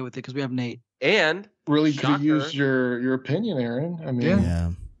was okay with it, because we have Nate. And really could have used your opinion, Aaron. I mean,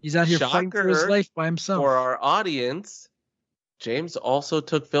 Yeah. He's out here fighting for his life by himself. For our audience, James also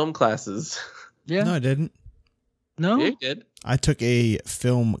took film classes. Yeah. No, I didn't. No, Yeah, you did. I took a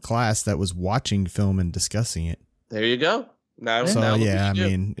film class that was watching film and discussing it. There you go. Now,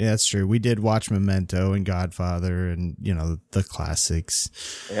 that's true. We did watch Memento and Godfather and, the classics.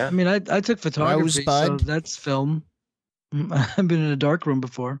 Yeah. I mean, I took photography, so that's film. I've been in a dark room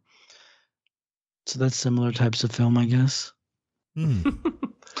before. So that's similar types of film, I guess.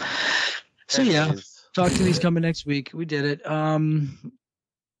 So Talk to Me's coming next week. We did it. So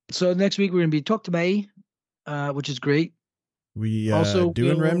next week we're going to be Talk to Me, which is great. We also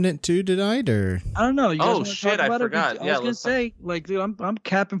doing Remnant 2 tonight, or I don't know. You guys shit! I forgot. I was gonna say, dude, I'm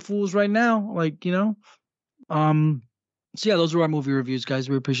capping fools right now. So those are our movie reviews, guys.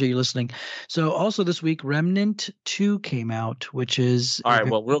 We appreciate you listening. So also this week, Remnant 2 came out, which is all right.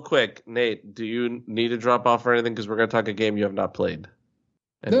 Well, real quick, Nate, do you need to drop off or anything? Because we're gonna talk a game you have not played.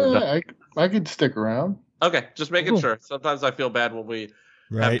 No, I could stick around. Okay, just making sure. Sometimes I feel bad when we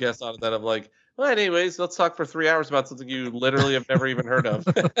have guests on that. I'm like, well, anyways, let's talk for 3 hours about something you literally have never even heard of.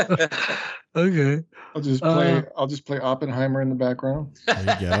 Okay. I'll just play Oppenheimer in the background.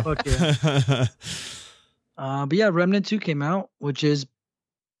 There you go. Okay. But yeah, Remnant 2 came out, which is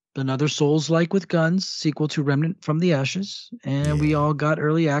another Souls-like with guns sequel to Remnant from the Ashes, and we all got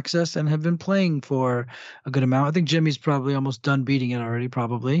early access and have been playing for a good amount. I think Jimmy's probably almost done beating it already.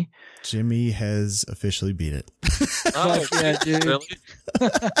 Probably Jimmy has officially beat it. Oh yeah, dude! Really?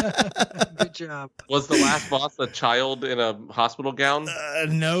 Good job. Was the last boss a child in a hospital gown?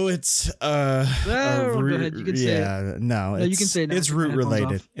 No, it's go ahead. You can say it. No, you can say it now. It's root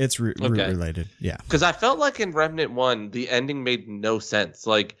related. It's root related. Yeah, because I felt like in Remnant 1, the ending made no sense.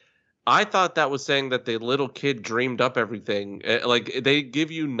 Like, I thought that was saying that the little kid dreamed up everything. Like, they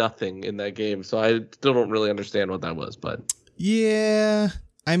give you nothing in that game, so I still don't really understand what that was. But yeah,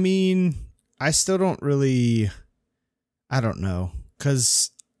 I mean, I still don't really. I don't know,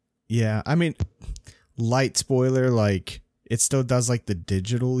 because I mean, light spoiler, like it still does like the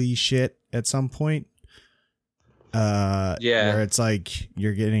digital-y shit at some point. Where it's like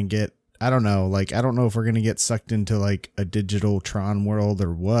you're gonna get. I don't know. Like, I don't know if we're going to get sucked into like a digital Tron world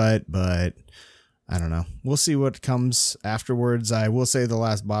or what, but I don't know. We'll see what comes afterwards. I will say the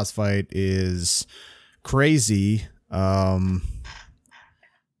last boss fight is crazy.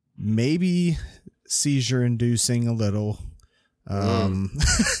 Maybe seizure inducing a little.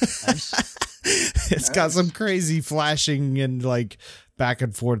 It's got some crazy flashing and like back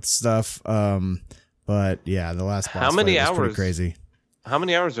and forth stuff. But yeah, the last boss fight was pretty crazy. How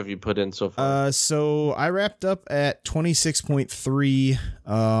many hours have you put in so far? So I wrapped up at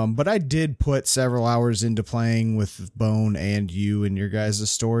 26.3, but I did put several hours into playing with Bone and you and your guys'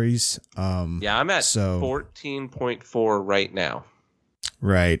 stories. I'm at 14.4 right now.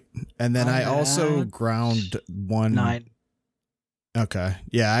 Right. And then I also ground 9. Okay.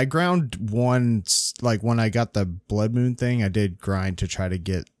 Yeah, I ground one, like when I got the Blood Moon thing, I did grind to try to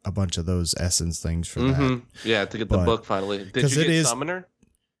get a bunch of those essence things for that. Yeah, to get the book finally. Did you get Summoner?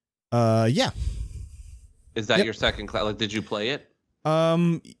 Yeah. Is that your second class? Like, did you play it?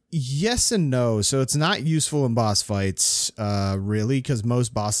 Yes and no. So it's not useful in boss fights, really, because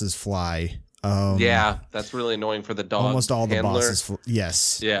most bosses fly. Yeah, that's really annoying for the dog. Almost all handler. the bosses.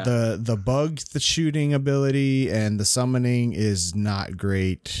 Yes. Yeah. The bug, the shooting ability, and the summoning is not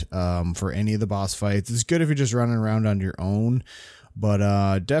great for any of the boss fights. It's good if you're just running around on your own,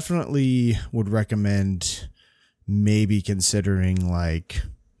 but definitely would recommend maybe considering like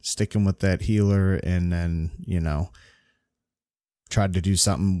sticking with that healer and then, try to do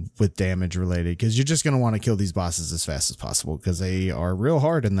something with damage related, because you're just going to want to kill these bosses as fast as possible because they are real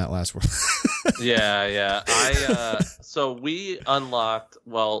hard in that last world. Yeah. So we unlocked,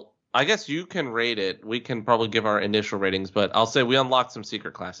 well, I guess you can rate it. We can probably give our initial ratings, but I'll say we unlocked some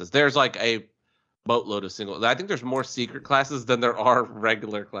secret classes. There's like a boatload of I think there's more secret classes than there are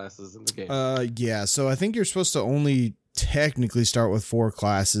regular classes in the game. Yeah. So I think you're supposed to only technically start with 4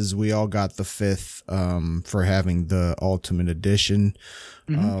 classes. We all got the 5th for having the Ultimate Edition.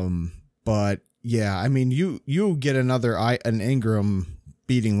 But yeah, I mean, you get an Ingram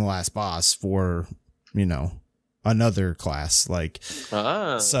beating the last boss for, another class. Like,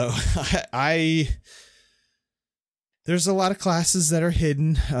 so there's a lot of classes that are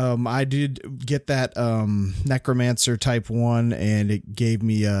hidden. I did get that Necromancer type 1, and it gave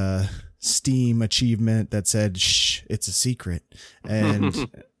me a Steam achievement that said, "Shh, it's a secret." And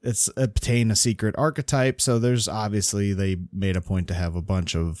it's obtain a secret archetype. So there's obviously they made a point to have a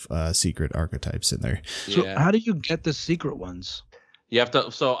bunch of secret archetypes in there. So how do you get the secret ones? You have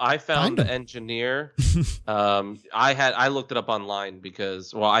to. So I found the engineer. I looked it up online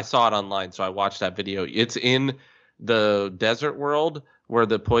because I saw it online, so I watched that video. It's in the desert world where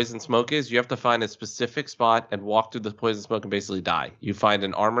the poison smoke is. You have to find a specific spot and walk through the poison smoke and basically die. You find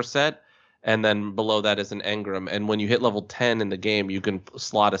an armor set, and then below that is an engram. And when you hit level 10 in the game, you can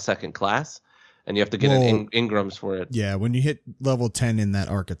slot a second class, and you have to get engrams for it. Yeah, when you hit level 10 in that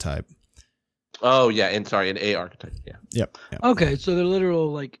archetype. Oh yeah, an A archetype. Yeah. Yep. Okay, so the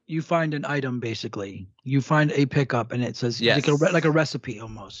literal like you find an item basically. You find a pickup and it says like a recipe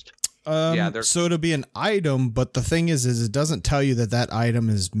almost. So it'll be an item, but the thing is it doesn't tell you that item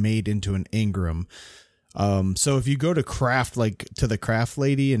is made into an engram. So if you go to craft, like to the craft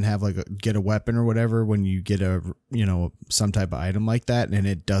lady and have get a weapon or whatever, when you get some type of item like that and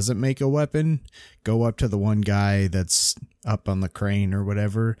it doesn't make a weapon, go up to the one guy that's up on the crane or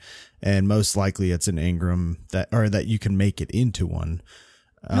whatever. And most likely it's an engram that you can make it into one.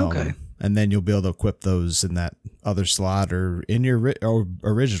 Okay. And then you'll be able to equip those in that other slot or in your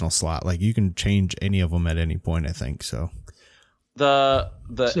original slot. Like you can change any of them at any point, I think. So the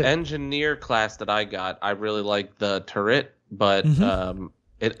engineer class that I got, I really like the turret, but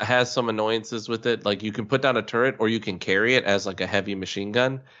it has some annoyances with it. Like you can put down a turret or you can carry it as like a heavy machine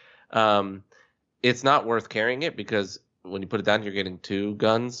gun. It's not worth carrying it because when you put it down, you're getting two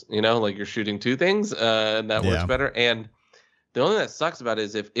guns, like you're shooting two things, and that works better. And the only thing that sucks about it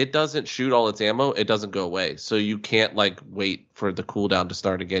is if it doesn't shoot all its ammo, it doesn't go away. So you can't wait for the cooldown to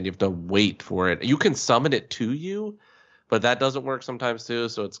start again. You have to wait for it. You can summon it to you, but that doesn't work sometimes too.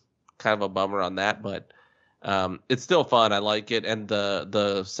 So it's kind of a bummer on that, but it's still fun. I like it. And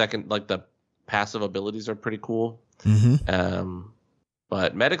the second, the passive abilities are pretty cool.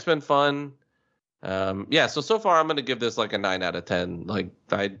 But Medic's been fun. So far I'm going to give this a 9 out of 10.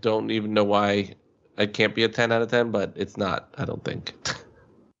 I don't even know why it can't be a 10 out of 10, but it's not, I don't think.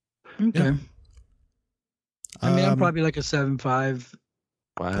 Okay. Yeah. I mean, I'm probably a 7.5.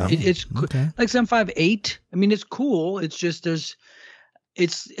 Wow. It's okay. 7.5, 8. I mean, it's cool. It's just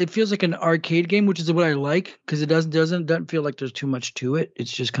it feels like an arcade game, which is what I like because it doesn't feel like there's too much to it.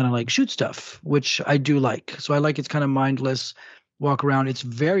 It's just kind of shoot stuff, which I do like. So I like it's kind of mindless, walk around. It's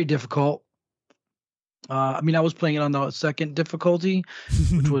very difficult. I was playing it on the second difficulty,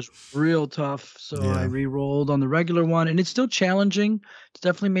 which was real tough. So I re-rolled on the regular one, and it's still challenging. It's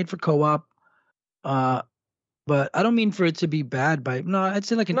definitely made for co-op. But I don't mean for it to be bad. I'd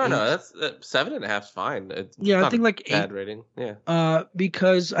say an 8. No, that's 7.5 is fine. I think 8. Bad rating. Yeah.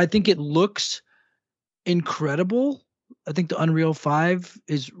 Because I think it looks incredible. I think the Unreal 5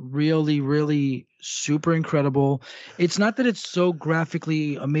 is really, really super incredible. It's not that it's so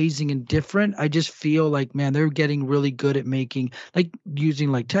graphically amazing and different. I just feel man, they're getting really good at making,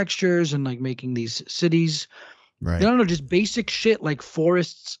 using textures and making these cities. Right. I don't know, just basic shit like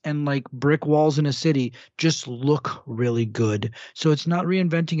forests and brick walls in a city just look really good. So it's not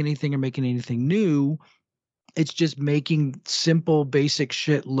reinventing anything or making anything new. It's just making simple, basic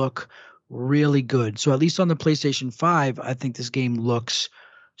shit look really good. So at least on the PlayStation 5, I think this game looks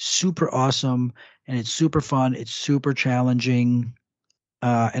super awesome and it's super fun. It's super challenging.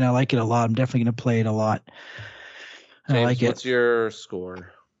 And I like it a lot. I'm definitely going to play it a lot. James, I like it. What's your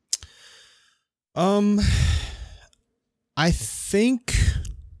score? I think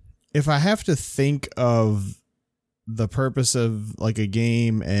if I have to think of the purpose of a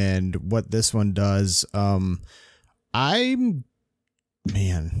game and what this one does, I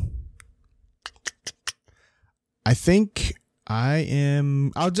think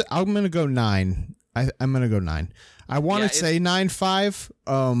I'm going to go 9. I'm going to go 9. I want to say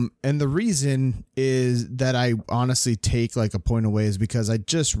 9.5. And the reason is that I honestly take a point away is because I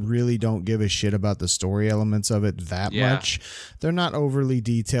just really don't give a shit about the story elements of it that much. They're not overly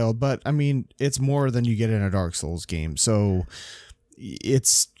detailed, but I mean, it's more than you get in a Dark Souls game. So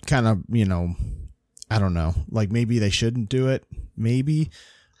it's kind of, I don't know, maybe they shouldn't do it. Maybe.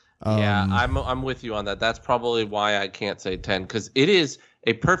 I'm with you on that. That's probably why I can't say 10 because it is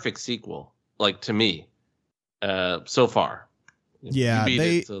a perfect sequel, to me. So far, they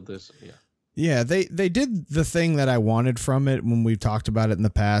did the thing that I wanted from it when we've talked about it in the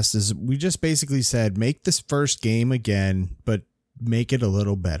past. Is we just basically said make this first game again, but make it a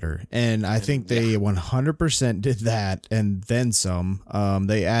little better, and I think they 100% did that and then some.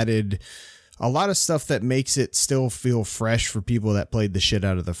 They added a lot of stuff that makes it still feel fresh for people that played the shit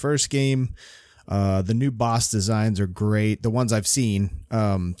out of the first game. The new boss designs are great. The ones I've seen,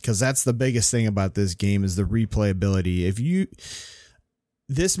 because that's the biggest thing about this game is the replayability.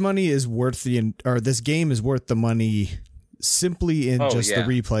 this money is worth this game is worth the money simply in the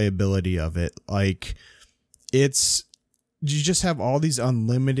replayability of it. Like you just have all these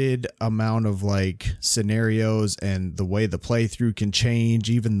unlimited amount of like scenarios, and the way the playthrough can change.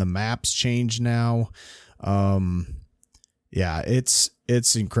 Even the maps change now. Yeah, it's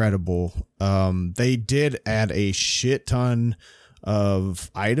incredible. They did add a shit ton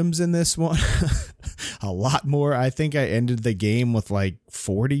of items in this one. A lot more. I think I ended the game with like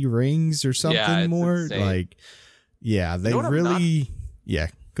 40 rings or something more. Insane. Like, yeah, they really,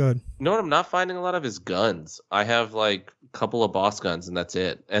 go ahead. You know what I'm not finding a lot of is guns. I have like a couple of boss guns and that's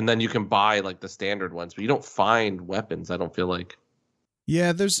it. And then you can buy like the standard ones, but you don't find weapons, I don't feel like.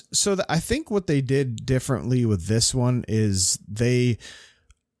 Yeah, I think what they did differently with this one is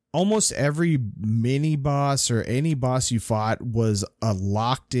almost every mini boss or any boss you fought was a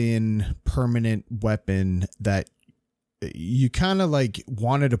locked in permanent weapon that you kind of like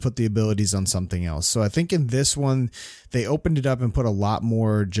wanted to put the abilities on something else. So I think in this one, they opened it up and put a lot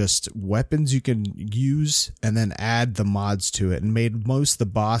more just weapons you can use and then add the mods to it, and made most of the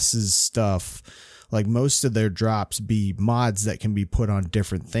bosses stuff, like most of their drops, be mods that can be put on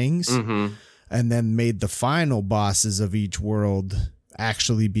different things. Mm-hmm. And then made the final bosses of each world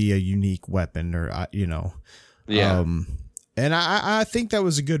actually be a unique weapon, or, Yeah. And I think that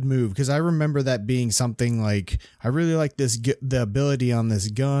was a good move, because I remember that being something like, I really like the ability on this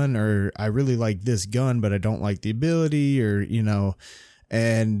gun, or I really like this gun, but I don't like the ability, or,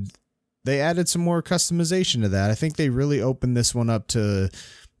 and they added some more customization to that. I think they really opened this one up to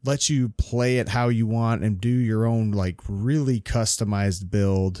let you play it how you want and do your own like really customized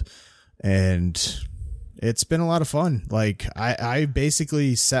build. And it's been a lot of fun. Like I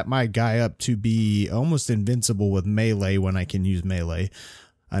basically set my guy up to be almost invincible with melee when I can use melee.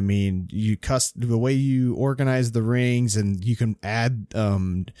 I mean, the way you organize the rings, and you can add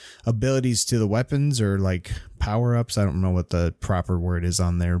abilities to the weapons, or like power ups. I don't know what the proper word is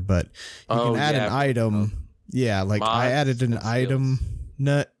on there, but you can add an item. Yeah, like mods, I added an item.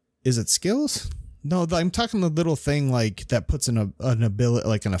 Is it skills? No, I'm talking the little thing like that puts an ability,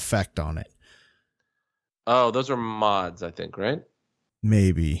 like an effect on it. Oh, those are mods, I think, right?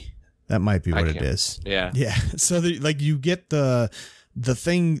 Maybe that might be what it is. Yeah. So you get the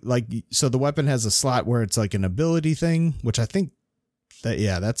thing, like, so the weapon has a slot where it's like an ability thing, which I think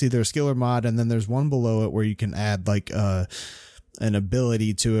that's either a skill or mod. And then there's one below it where you can add like an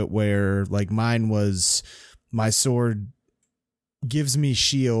ability to it, where like mine was, my sword gives me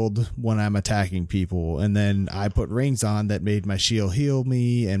shield when I'm attacking people, and then I put rings on that made my shield heal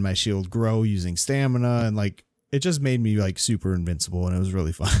me and my shield grow using stamina, and like it just made me like super invincible, and it was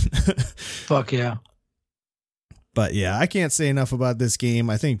really fun. Fuck yeah. But yeah, I can't say enough about this game.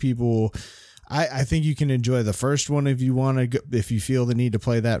 I think I think you can enjoy the first one if you want to, if you feel the need to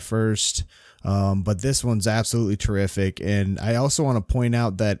play that first. But this one's absolutely terrific. And I also want to point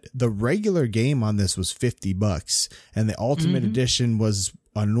out that the regular game on this was $50, and the Ultimate Edition was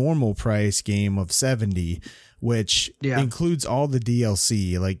a normal price game of $70, which includes all the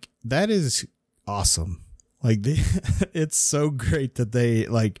DLC. Like, that is awesome. Like, it's so great that they,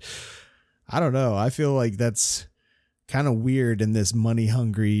 like, I don't know. I feel like that's kind of weird in this money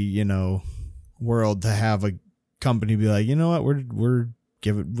hungry, world, to have a company be like, you know what, we're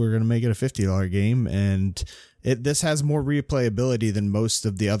going to make it a $50 game. And this has more replayability than most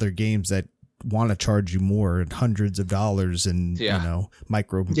of the other games that want to charge you more, hundreds of dollars, and,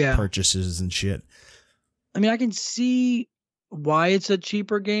 micro purchases and shit. I mean, I can see why it's a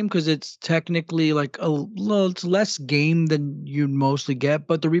cheaper game, because it's technically like it's less game than you'd mostly get.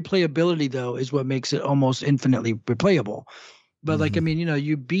 But the replayability, though, is what makes it almost infinitely replayable. But like, I mean,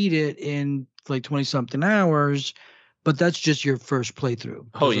 you beat it in like 20 something hours, but that's just your first playthrough.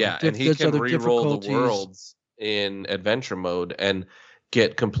 Oh yeah. And he can re-roll the worlds in adventure mode and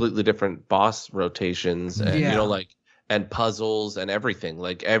get completely different boss rotations, and and puzzles and everything.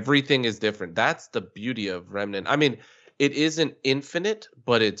 Like, everything is different. That's the beauty of Remnant. I mean, it isn't infinite,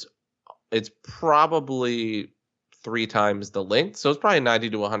 but it's probably 3 times the length. So it's probably 90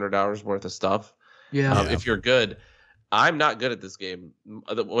 to 100 hours worth of stuff. If you're good. I'm not good at this game.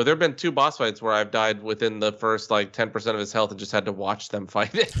 Well, there have been 2 boss fights where I've died within the first like 10% of his health and just had to watch them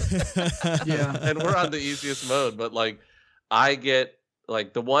fight it. And we're on the easiest mode, but like, I get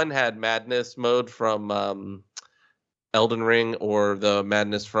like, the one had madness mode from Elden Ring, or the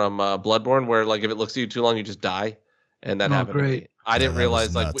madness from Bloodborne, where like, if it looks at you too long, you just die. And that happened to me. I didn't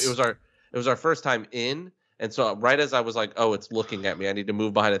realize, like, it was our first time in. And so right as I was like, oh, it's looking at me, I need to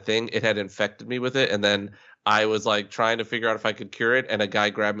move behind a thing, it had infected me with it. And then I was like trying to figure out if I could cure it, and a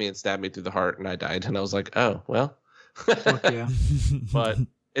guy grabbed me and stabbed me through the heart, and I died. And I was like, oh, well, Fuck yeah. But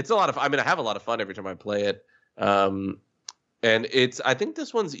it's a lot of. I mean, I have a lot of fun every time I play it. And I think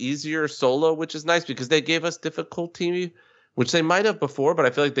this one's easier solo, which is nice because they gave us difficulty, which they might have before, but I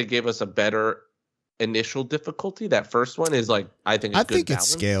feel like they gave us a better initial difficulty. That first one is like, I think it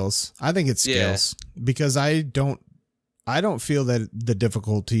scales. I think it scales because I don't feel that the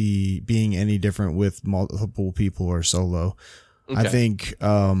difficulty being any different with multiple people or solo. Okay. I think,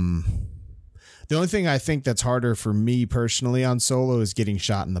 the only thing I think that's harder for me personally on solo is getting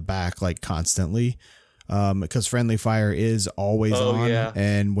shot in the back, like constantly. Because friendly fire is always on. Yeah.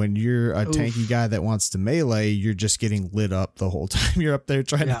 And when you're a tanky guy that wants to melee, you're just getting lit up the whole time you're up there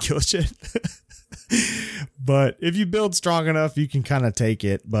trying to kill shit. But if you build strong enough, you can kind of take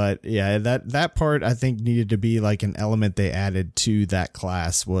it. But yeah, that part I think needed to be like an element they added to that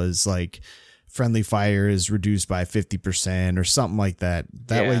class was like friendly fire is reduced by 50% or something like that.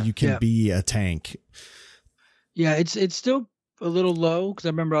 That way you can be a tank. Yeah, it's still a little low because I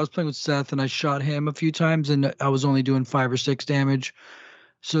remember I was playing with Seth and I shot him a few times and I was only doing 5 or 6 damage.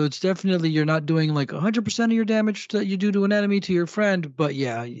 So it's definitely, you're not doing like 100% of your damage that you do to an enemy to your friend, but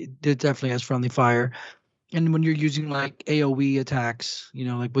yeah, it definitely has friendly fire. And when you're using like AoE attacks, you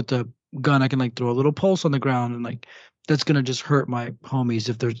know, like with the gun, I can like throw a little pulse on the ground and like that's gonna just hurt my homies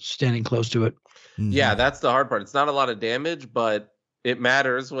if they're standing close to it. Yeah, that's the hard part. It's not a lot of damage, but it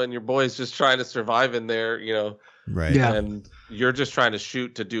matters when your boy's just trying to survive in there, you know. Right. Yeah. And you're just trying to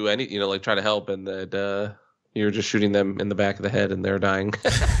shoot to do any, you know, like try to help, and that you're just shooting them in the back of the head and they're dying.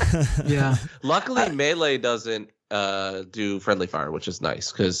 Yeah. Luckily, melee doesn't do friendly fire, which is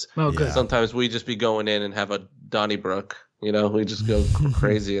nice because good. sometimes we just be going in and have a Donnybrook, you know, we just go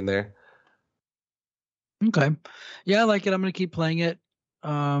crazy in there. Okay. Yeah, I like it. I'm going to keep playing it.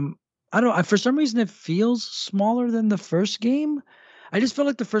 I don't know. For some reason, it feels smaller than the first game. I just felt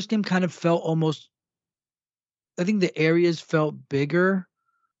like the first game kind of felt almost, I think the areas felt bigger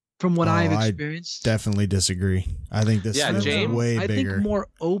from what I've experienced. I definitely disagree. I think this is way bigger. I think more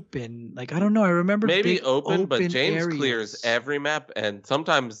open. Like, I don't know. I remember maybe open, but James areas. Clears every map. And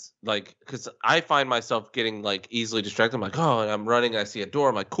sometimes, like, because I find myself getting, like, easily distracted. I'm like, oh, and I'm running. I see a door.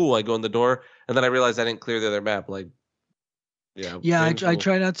 I'm like, cool. I go in the door. And then I realize I didn't clear the other map. Like, yeah. I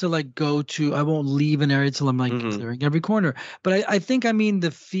try not to, like, I won't leave an area till I'm, like, clearing every corner. But I think I mean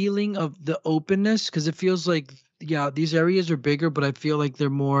the feeling of the openness, because it feels like, these areas are bigger, but I feel like they're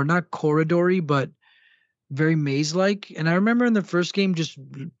more not corridory, but very maze-like. And I remember in the first game, just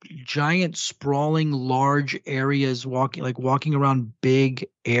giant, sprawling, large areas, walking around big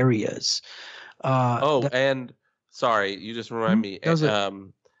areas. And sorry, you just remind me.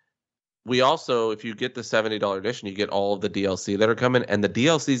 We also, if you get the $70 edition, you get all of the DLC that are coming, and the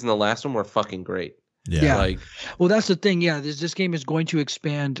DLCs in the last one were fucking great. Yeah. Well, that's the thing. Yeah, this game is going to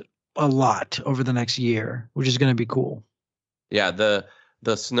expand a lot over the next year, which is going to be cool. Yeah, the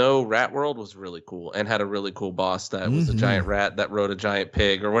Snow Rat World was really cool and had a really cool boss that was a giant rat that rode a giant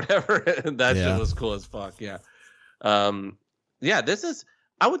pig or whatever. That shit was cool as fuck. Yeah. This is,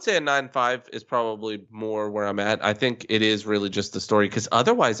 I would say a 9.5 is probably more where I'm at. I think it is really just the story, because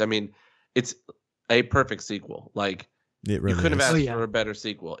otherwise, I mean, it's a perfect sequel. Like, it really you couldn't have asked for a better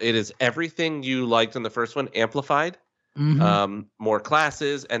sequel. It is everything you liked in the first one amplified. More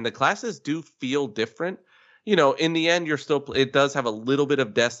classes, and the classes do feel different. You know, in the end, it does have a little bit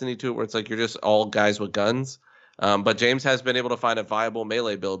of Destiny to it, where it's like you're just all guys with guns. But James has been able to find a viable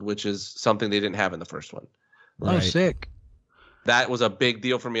melee build, which is something they didn't have in the first one. Right. Oh, sick. That was a big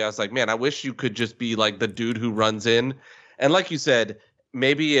deal for me. I was like, man, I wish you could just be like the dude who runs in. And like you said,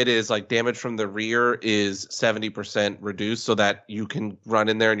 maybe it is like damage from the rear is 70% reduced so that you can run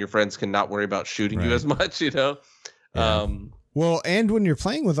in there and your friends can not worry about shooting you as much, you know? Yeah. Well, and when you're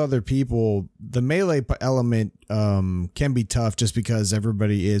playing with other people, the melee element can be tough just because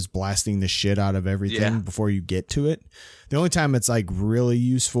everybody is blasting the shit out of everything before you get to it. The only time it's like really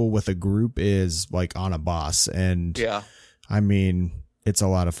useful with a group is like on a boss. And I mean, it's a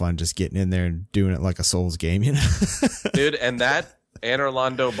lot of fun just getting in there and doing it like a Souls game, you know? Dude, and that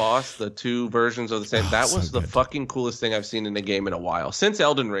Anorlando boss, the 2 versions of the same, that was the fucking coolest thing I've seen in a game in a while. Since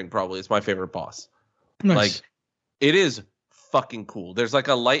Elden Ring, probably. It's my favorite boss. Nice. Like, it is fucking cool. There's like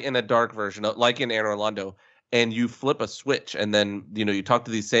a light and a dark version, like in Anor Londo, and you flip a switch, and then, you know, you talk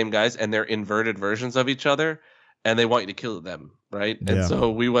to these same guys, and they're inverted versions of each other, and they want you to kill them, right? Yeah. And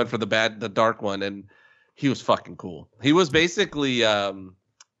so we went for the dark one, and he was fucking cool. He was basically, oh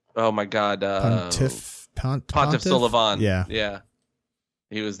my god, Pontiff Sullivan. Yeah.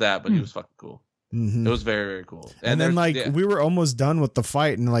 He was that, but he was fucking cool. It was very, very cool. And then we were almost done with the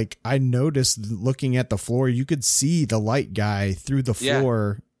fight, and like I noticed looking at the floor, you could see the light guy through the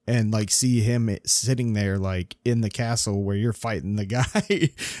floor and like see him sitting there like in the castle where you're fighting the guy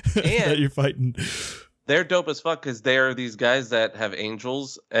that you're fighting. They're dope as fuck because they're these guys that have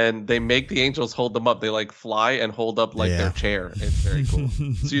angels and they make the angels hold them up. They like fly and hold up like their chair. It's very cool.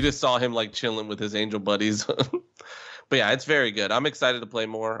 So you just saw him like chilling with his angel buddies. But yeah, it's very good. I'm excited to play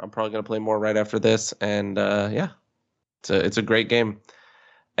more. I'm probably going to play more right after this. And yeah, it's a great game.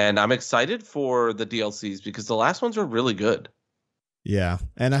 And I'm excited for the DLCs because the last ones were really good. Yeah.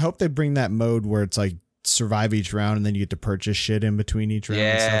 And I hope they bring that mode where it's like survive each round and then you get to purchase shit in between each round.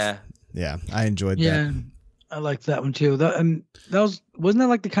 Yeah. And stuff. Yeah. I enjoyed that. Yeah. I liked that one too. Wasn't that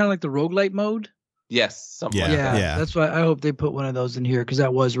like the kind of like the roguelite mode? Yes. Something like that. Yeah. That's why I hope they put one of those in here because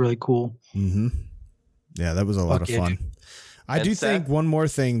that was really cool. Mm-hmm. Yeah, that was a lot of fun. I do think one more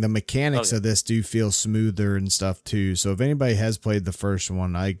thing, the mechanics of this do feel smoother and stuff too. So if anybody has played the first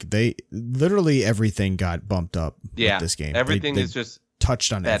one, they literally everything got bumped up with this game. Everything they is just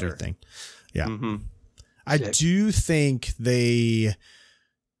touched on better. Everything. Yeah. Mm-hmm. I do think they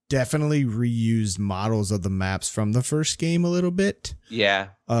definitely reused models of the maps from the first game a little bit. Yeah.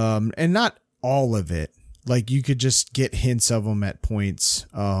 And not all of it. Like you could just get hints of them at points.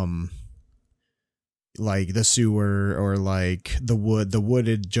 Like the sewer or like the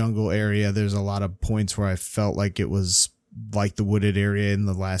wooded jungle area. There's a lot of points where I felt like it was like the wooded area in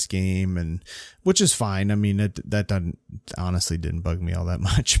the last game, and which is fine. I mean, that honestly didn't bug me all that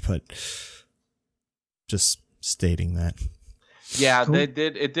much, but just stating that. Yeah, cool. It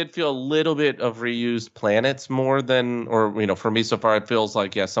did feel a little bit of reused planets more than, or for me so far, it feels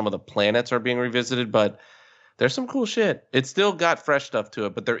like some of the planets are being revisited, but there's some cool shit. It still got fresh stuff to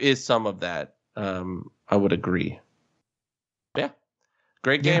it, but there is some of that. I would agree. Yeah,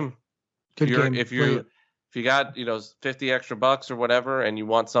 great game. Good game. If you got 50 extra bucks or whatever, and you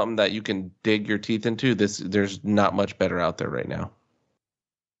want something that you can dig your teeth into, there's not much better out there right now.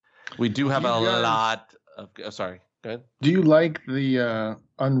 We do have a lot of. Sorry, go ahead. Do you like the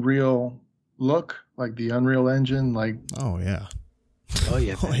Unreal look, like the Unreal Engine? Like, oh yeah.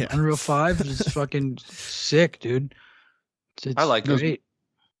 Unreal 5 is fucking sick, dude. I like great. it.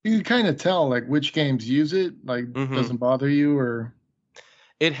 You can kind of tell like which games use it, like doesn't bother you, or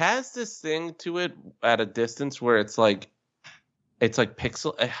it has this thing to it at a distance where it's like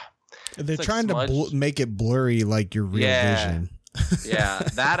pixel. They're trying to make it blurry like your real vision. Yeah,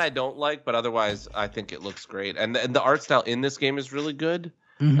 that I don't like, but otherwise I think it looks great, and the art style in this game is really good.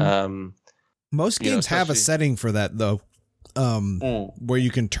 Mm-hmm. Most games have a setting for that though, where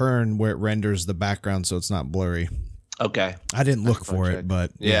you can turn where it renders the background so it's not blurry. Okay. I didn't look for it,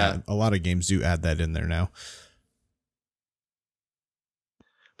 but yeah, a lot of games do add that in there now.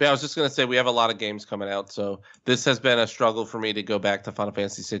 But I was just going to say we have a lot of games coming out, so this has been a struggle for me to go back to Final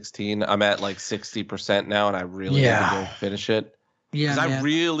Fantasy 16. I'm at like 60% now, and I really need to go finish it. Yeah, because I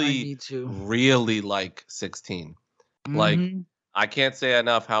really like 16. Mm-hmm. Like, I can't say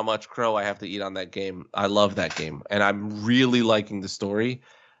enough how much crow I have to eat on that game. I love that game, and I'm really liking the story.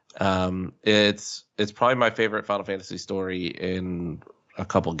 It's probably my favorite Final Fantasy story in a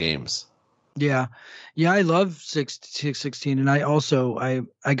couple games. Yeah, I love 16, and I also I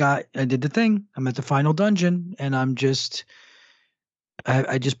did the thing. I'm at the final dungeon, and I just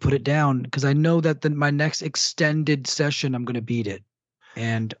put it down because I know that my next extended session I'm going to beat it,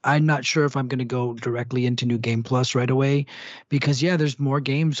 and I'm not sure if I'm going to go directly into New Game Plus right away because there's more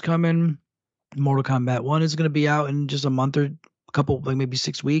games coming. Mortal Kombat 1 is going to be out in just a month or couple, like maybe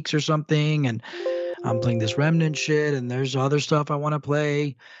 6 weeks or something, and I'm playing this Remnant shit, and there's other stuff I want to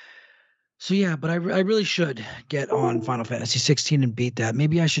play. So yeah, but I really should get on Final Fantasy 16 and beat that.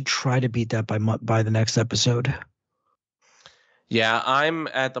 Maybe I should try to beat that by the next episode. Yeah, I'm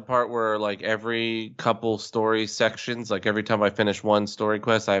at the part where like every couple story sections, like every time I finish one story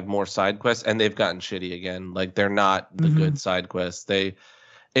quest, I have more side quests, and they've gotten shitty again. Like they're not the good side quests.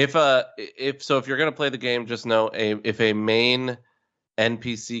 If you're gonna play the game, just know if a main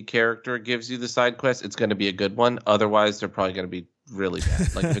NPC character gives you the side quest, it's gonna be a good one. Otherwise, they're probably gonna be really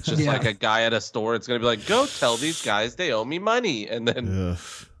bad. Like if it's just like a guy at a store, it's gonna be like, go tell these guys they owe me money, and then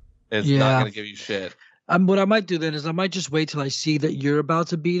it's not gonna give you shit. What I might do then is I might just wait till I see that you're about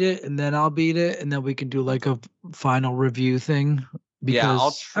to beat it, and then I'll beat it, and then we can do like a final review thing.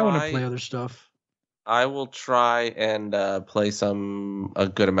 Because I want to play other stuff. I will try and play a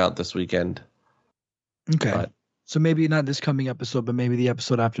good amount this weekend. Okay. So maybe not this coming episode, but maybe the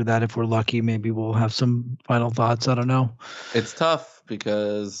episode after that, if we're lucky, maybe we'll have some final thoughts. I don't know. It's tough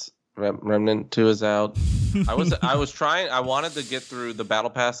because Remnant 2 is out. I wanted to get through the battle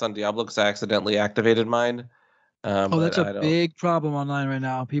pass on Diablo because I accidentally activated mine. That's a big problem online right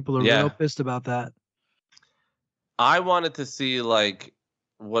now. People are real pissed about that. I wanted to see like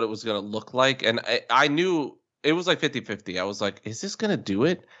what it was going to look like. And I knew it was like 50-50. I was like, is this going to do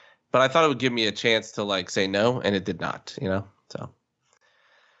it? But I thought it would give me a chance to like say no, and it did not, so.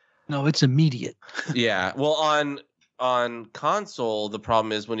 No, it's immediate. Yeah. Well, on console, the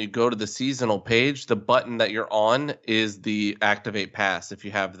problem is when you go to the seasonal page, the button that you're on is the activate pass. If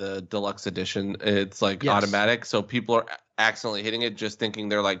you have the deluxe edition, it's like automatic. So people are accidentally hitting it just thinking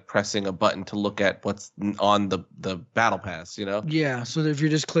they're like pressing a button to look at what's on the battle pass, Yeah, so if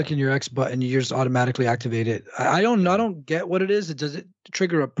you're just clicking your X button, you just automatically activate it. I don't get what it is. Does it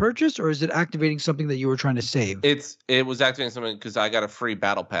trigger a purchase, or is it activating something that you were trying to save? It was activating something because I got a free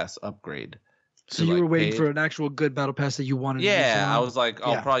battle pass upgrade. So you were waiting for an actual good battle pass that you wanted. Yeah, I was like,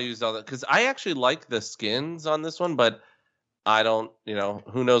 I'll probably use all that because I actually like the skins on this one, but I don't,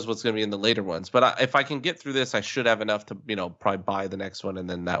 who knows what's going to be in the later ones. But if I can get through this, I should have enough to, probably buy the next one, and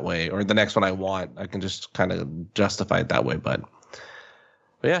then that way, or the next one I want, I can just kind of justify it that way. But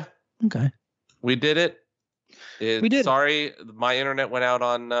yeah, okay, we did it. We did. Sorry, my internet went out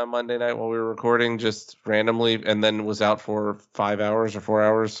on Monday night while we were recording, just randomly, and then was out for 5 hours or 4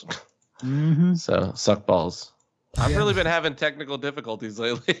 hours. Mm-hmm. So suck balls. I've really been having technical difficulties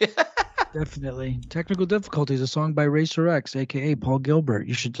lately. Definitely. Technical Difficulties, a song by Racer X, a.k.a. Paul Gilbert.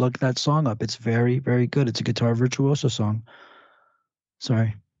 You should look that song up. It's very, very good. It's a guitar virtuoso song.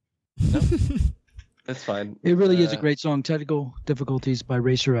 Sorry. No, that's fine. It really is a great song. Technical Difficulties by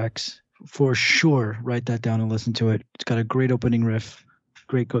Racer X. For sure, write that down and listen to it. It's got a great opening riff,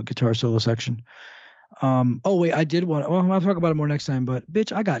 great guitar solo section. Oh, wait, I did want to... Well, I'll talk about it more next time, but,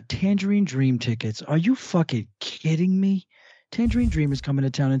 bitch, I got Tangerine Dream tickets. Are you fucking kidding me? Tangerine Dream is coming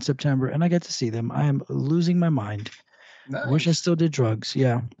to town in September, and I get to see them. I am losing my mind. Nice. I wish I still did drugs.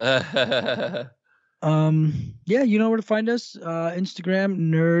 Yeah. Yeah, you know where to find us. Instagram,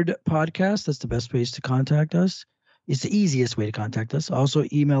 Nerd Podcast. That's the best place to contact us. It's the easiest way to contact us. Also,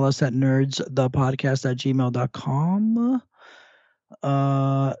 email us at nerdsthepodcast@gmail.com.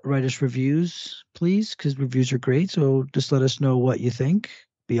 Write us reviews, please, because reviews are great. So just let us know what you think.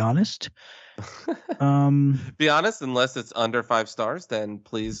 Be honest. Be honest, unless it's under 5 stars, then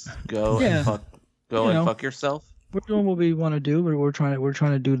please go and fuck yourself. We're doing what we want to do. We're trying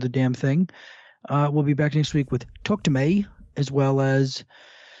to do the damn thing. We'll be back next week with Talk to Me, as well as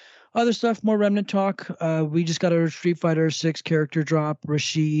other stuff, more Remnant talk. We just got our Street Fighter 6 character drop.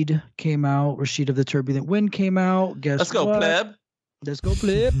 Rashid came out. Rashid of the Turbulent Wind came out. Let's go, pleb. Let's go,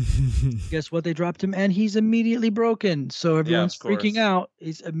 pleb. Guess what? They dropped him, and he's immediately broken. So everyone's freaking out.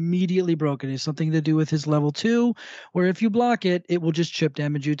 He's immediately broken. It's something to do with his level 2, where if you block it, it will just chip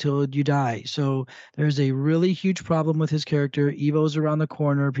damage you till you die. So there's a really huge problem with his character. Evo's around the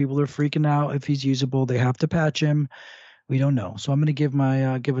corner. People are freaking out if he's usable. They have to patch him. We don't know. So I'm going to give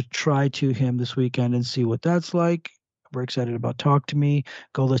a try to him this weekend and see what that's like. We're excited about Talk to Me.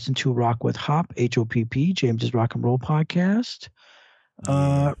 Go listen to Rock with Hop, HOPP, James's Rock and Roll Podcast.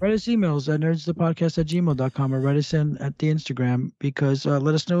 Write us emails at nerdsthepodcast@gmail.com, or write us in at the Instagram, because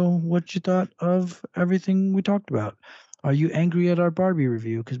let us know what you thought of everything we talked about. Are you angry at our Barbie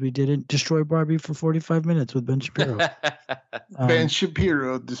review because we didn't destroy Barbie for 45 minutes with Ben Shapiro? Ben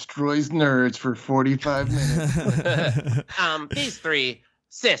Shapiro destroys nerds for 45 minutes. These 3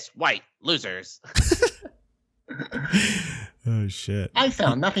 cis white losers. Oh shit! I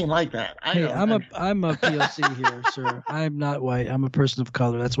found nothing like that. I'm a POC here, sir. I'm not white. I'm a person of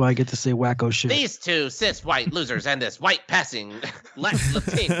color. That's why I get to say wacko shit. These 2 cis white losers and this white passing less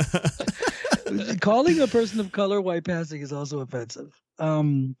Latin. Calling a person of color white passing is also offensive.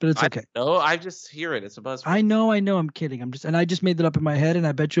 But it's okay. No, I just hear it. It's a buzzword. I know. I'm kidding. I just made that up in my head, and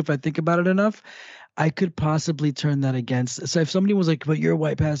I bet you if I think about it enough, I could possibly turn that against. So if somebody was like, "But you're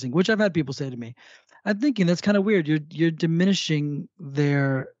white passing," which I've had people say to me, I'm thinking that's kind of weird. You're diminishing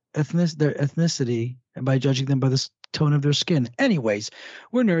their ethnicity by judging them by the tone of their skin. Anyways,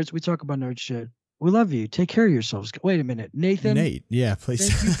 we're nerds. We talk about nerd shit. We love you. Take care of yourselves. Wait a minute, Nathan. Nate, yeah, please.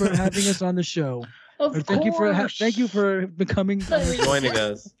 Thank you for having us on the show. Thank you for becoming joining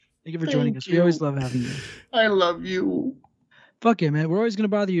us. Thank you for joining us. We always love having you. I love you. Fuck it, man. We're always gonna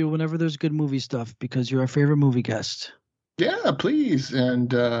bother you whenever there's good movie stuff because you're our favorite movie guest. Yeah, please.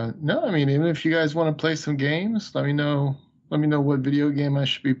 And no, I mean, even if you guys want to play some games, let me know. Let me know what video game I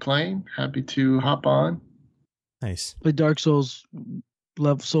should be playing. Happy to hop on. Nice. Play Dark Souls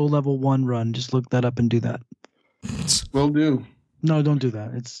Soul Level 1 run. Just look that up and do that. Will do. No, don't do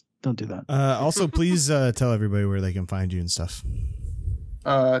that. Don't do that. Also, please tell everybody where they can find you and stuff.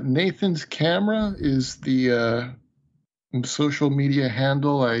 Nathan's Camera is the social media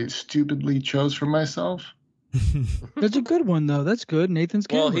handle I stupidly chose for myself. That's a good one, though. That's good. Nathan's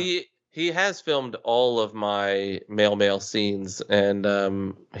Camera. Well, He has filmed all of my male scenes,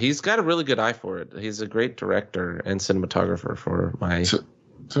 and he's got a really good eye for it. He's a great director and cinematographer for my.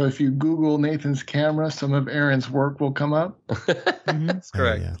 So if you Google Nathan's camera, some of Aaron's work will come up. That's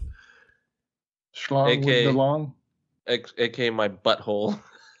correct. Yeah. Schlong with the long. AKA my butthole.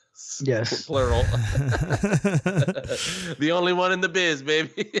 Yes. Plural. The only one in the biz,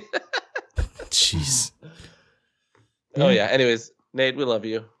 baby. Jeez. Oh yeah. Anyways, Nate, we love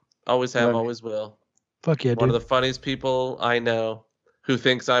you. Always have, always will. Fuck yeah, One dude. of the funniest people I know, who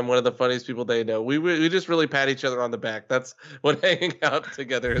thinks I'm one of the funniest people they know. We just really pat each other on the back. That's what hanging out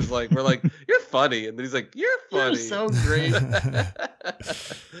together is like. We're like, you're funny, and then he's like, you're funny. You're so great.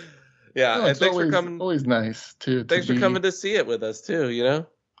 Yeah, No, and thanks for coming. Always nice to. Thanks for coming to see it with us too. You know.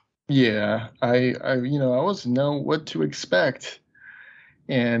 Yeah, I always know what to expect,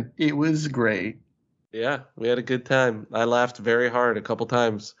 and it was great. Yeah, we had a good time. I laughed very hard a couple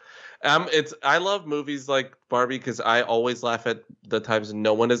times. I love movies like Barbie because I always laugh at the times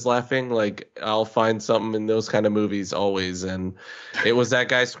no one is laughing. Like I'll find something in those kind of movies always, and it was that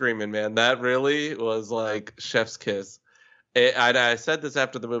guy screaming, man. That really was like chef's kiss. I said this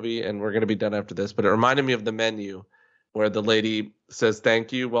after the movie, and we're gonna be done after this, but it reminded me of The Menu, where the lady says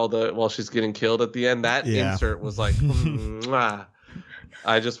thank you while she's getting killed at the end. That insert was like, mwah.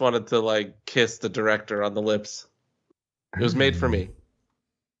 I just wanted to like kiss the director on the lips. It was made for me.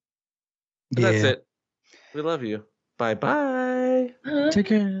 That's it. We love you. Bye bye. Take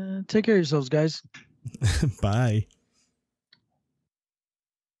care of yourselves, guys. Bye.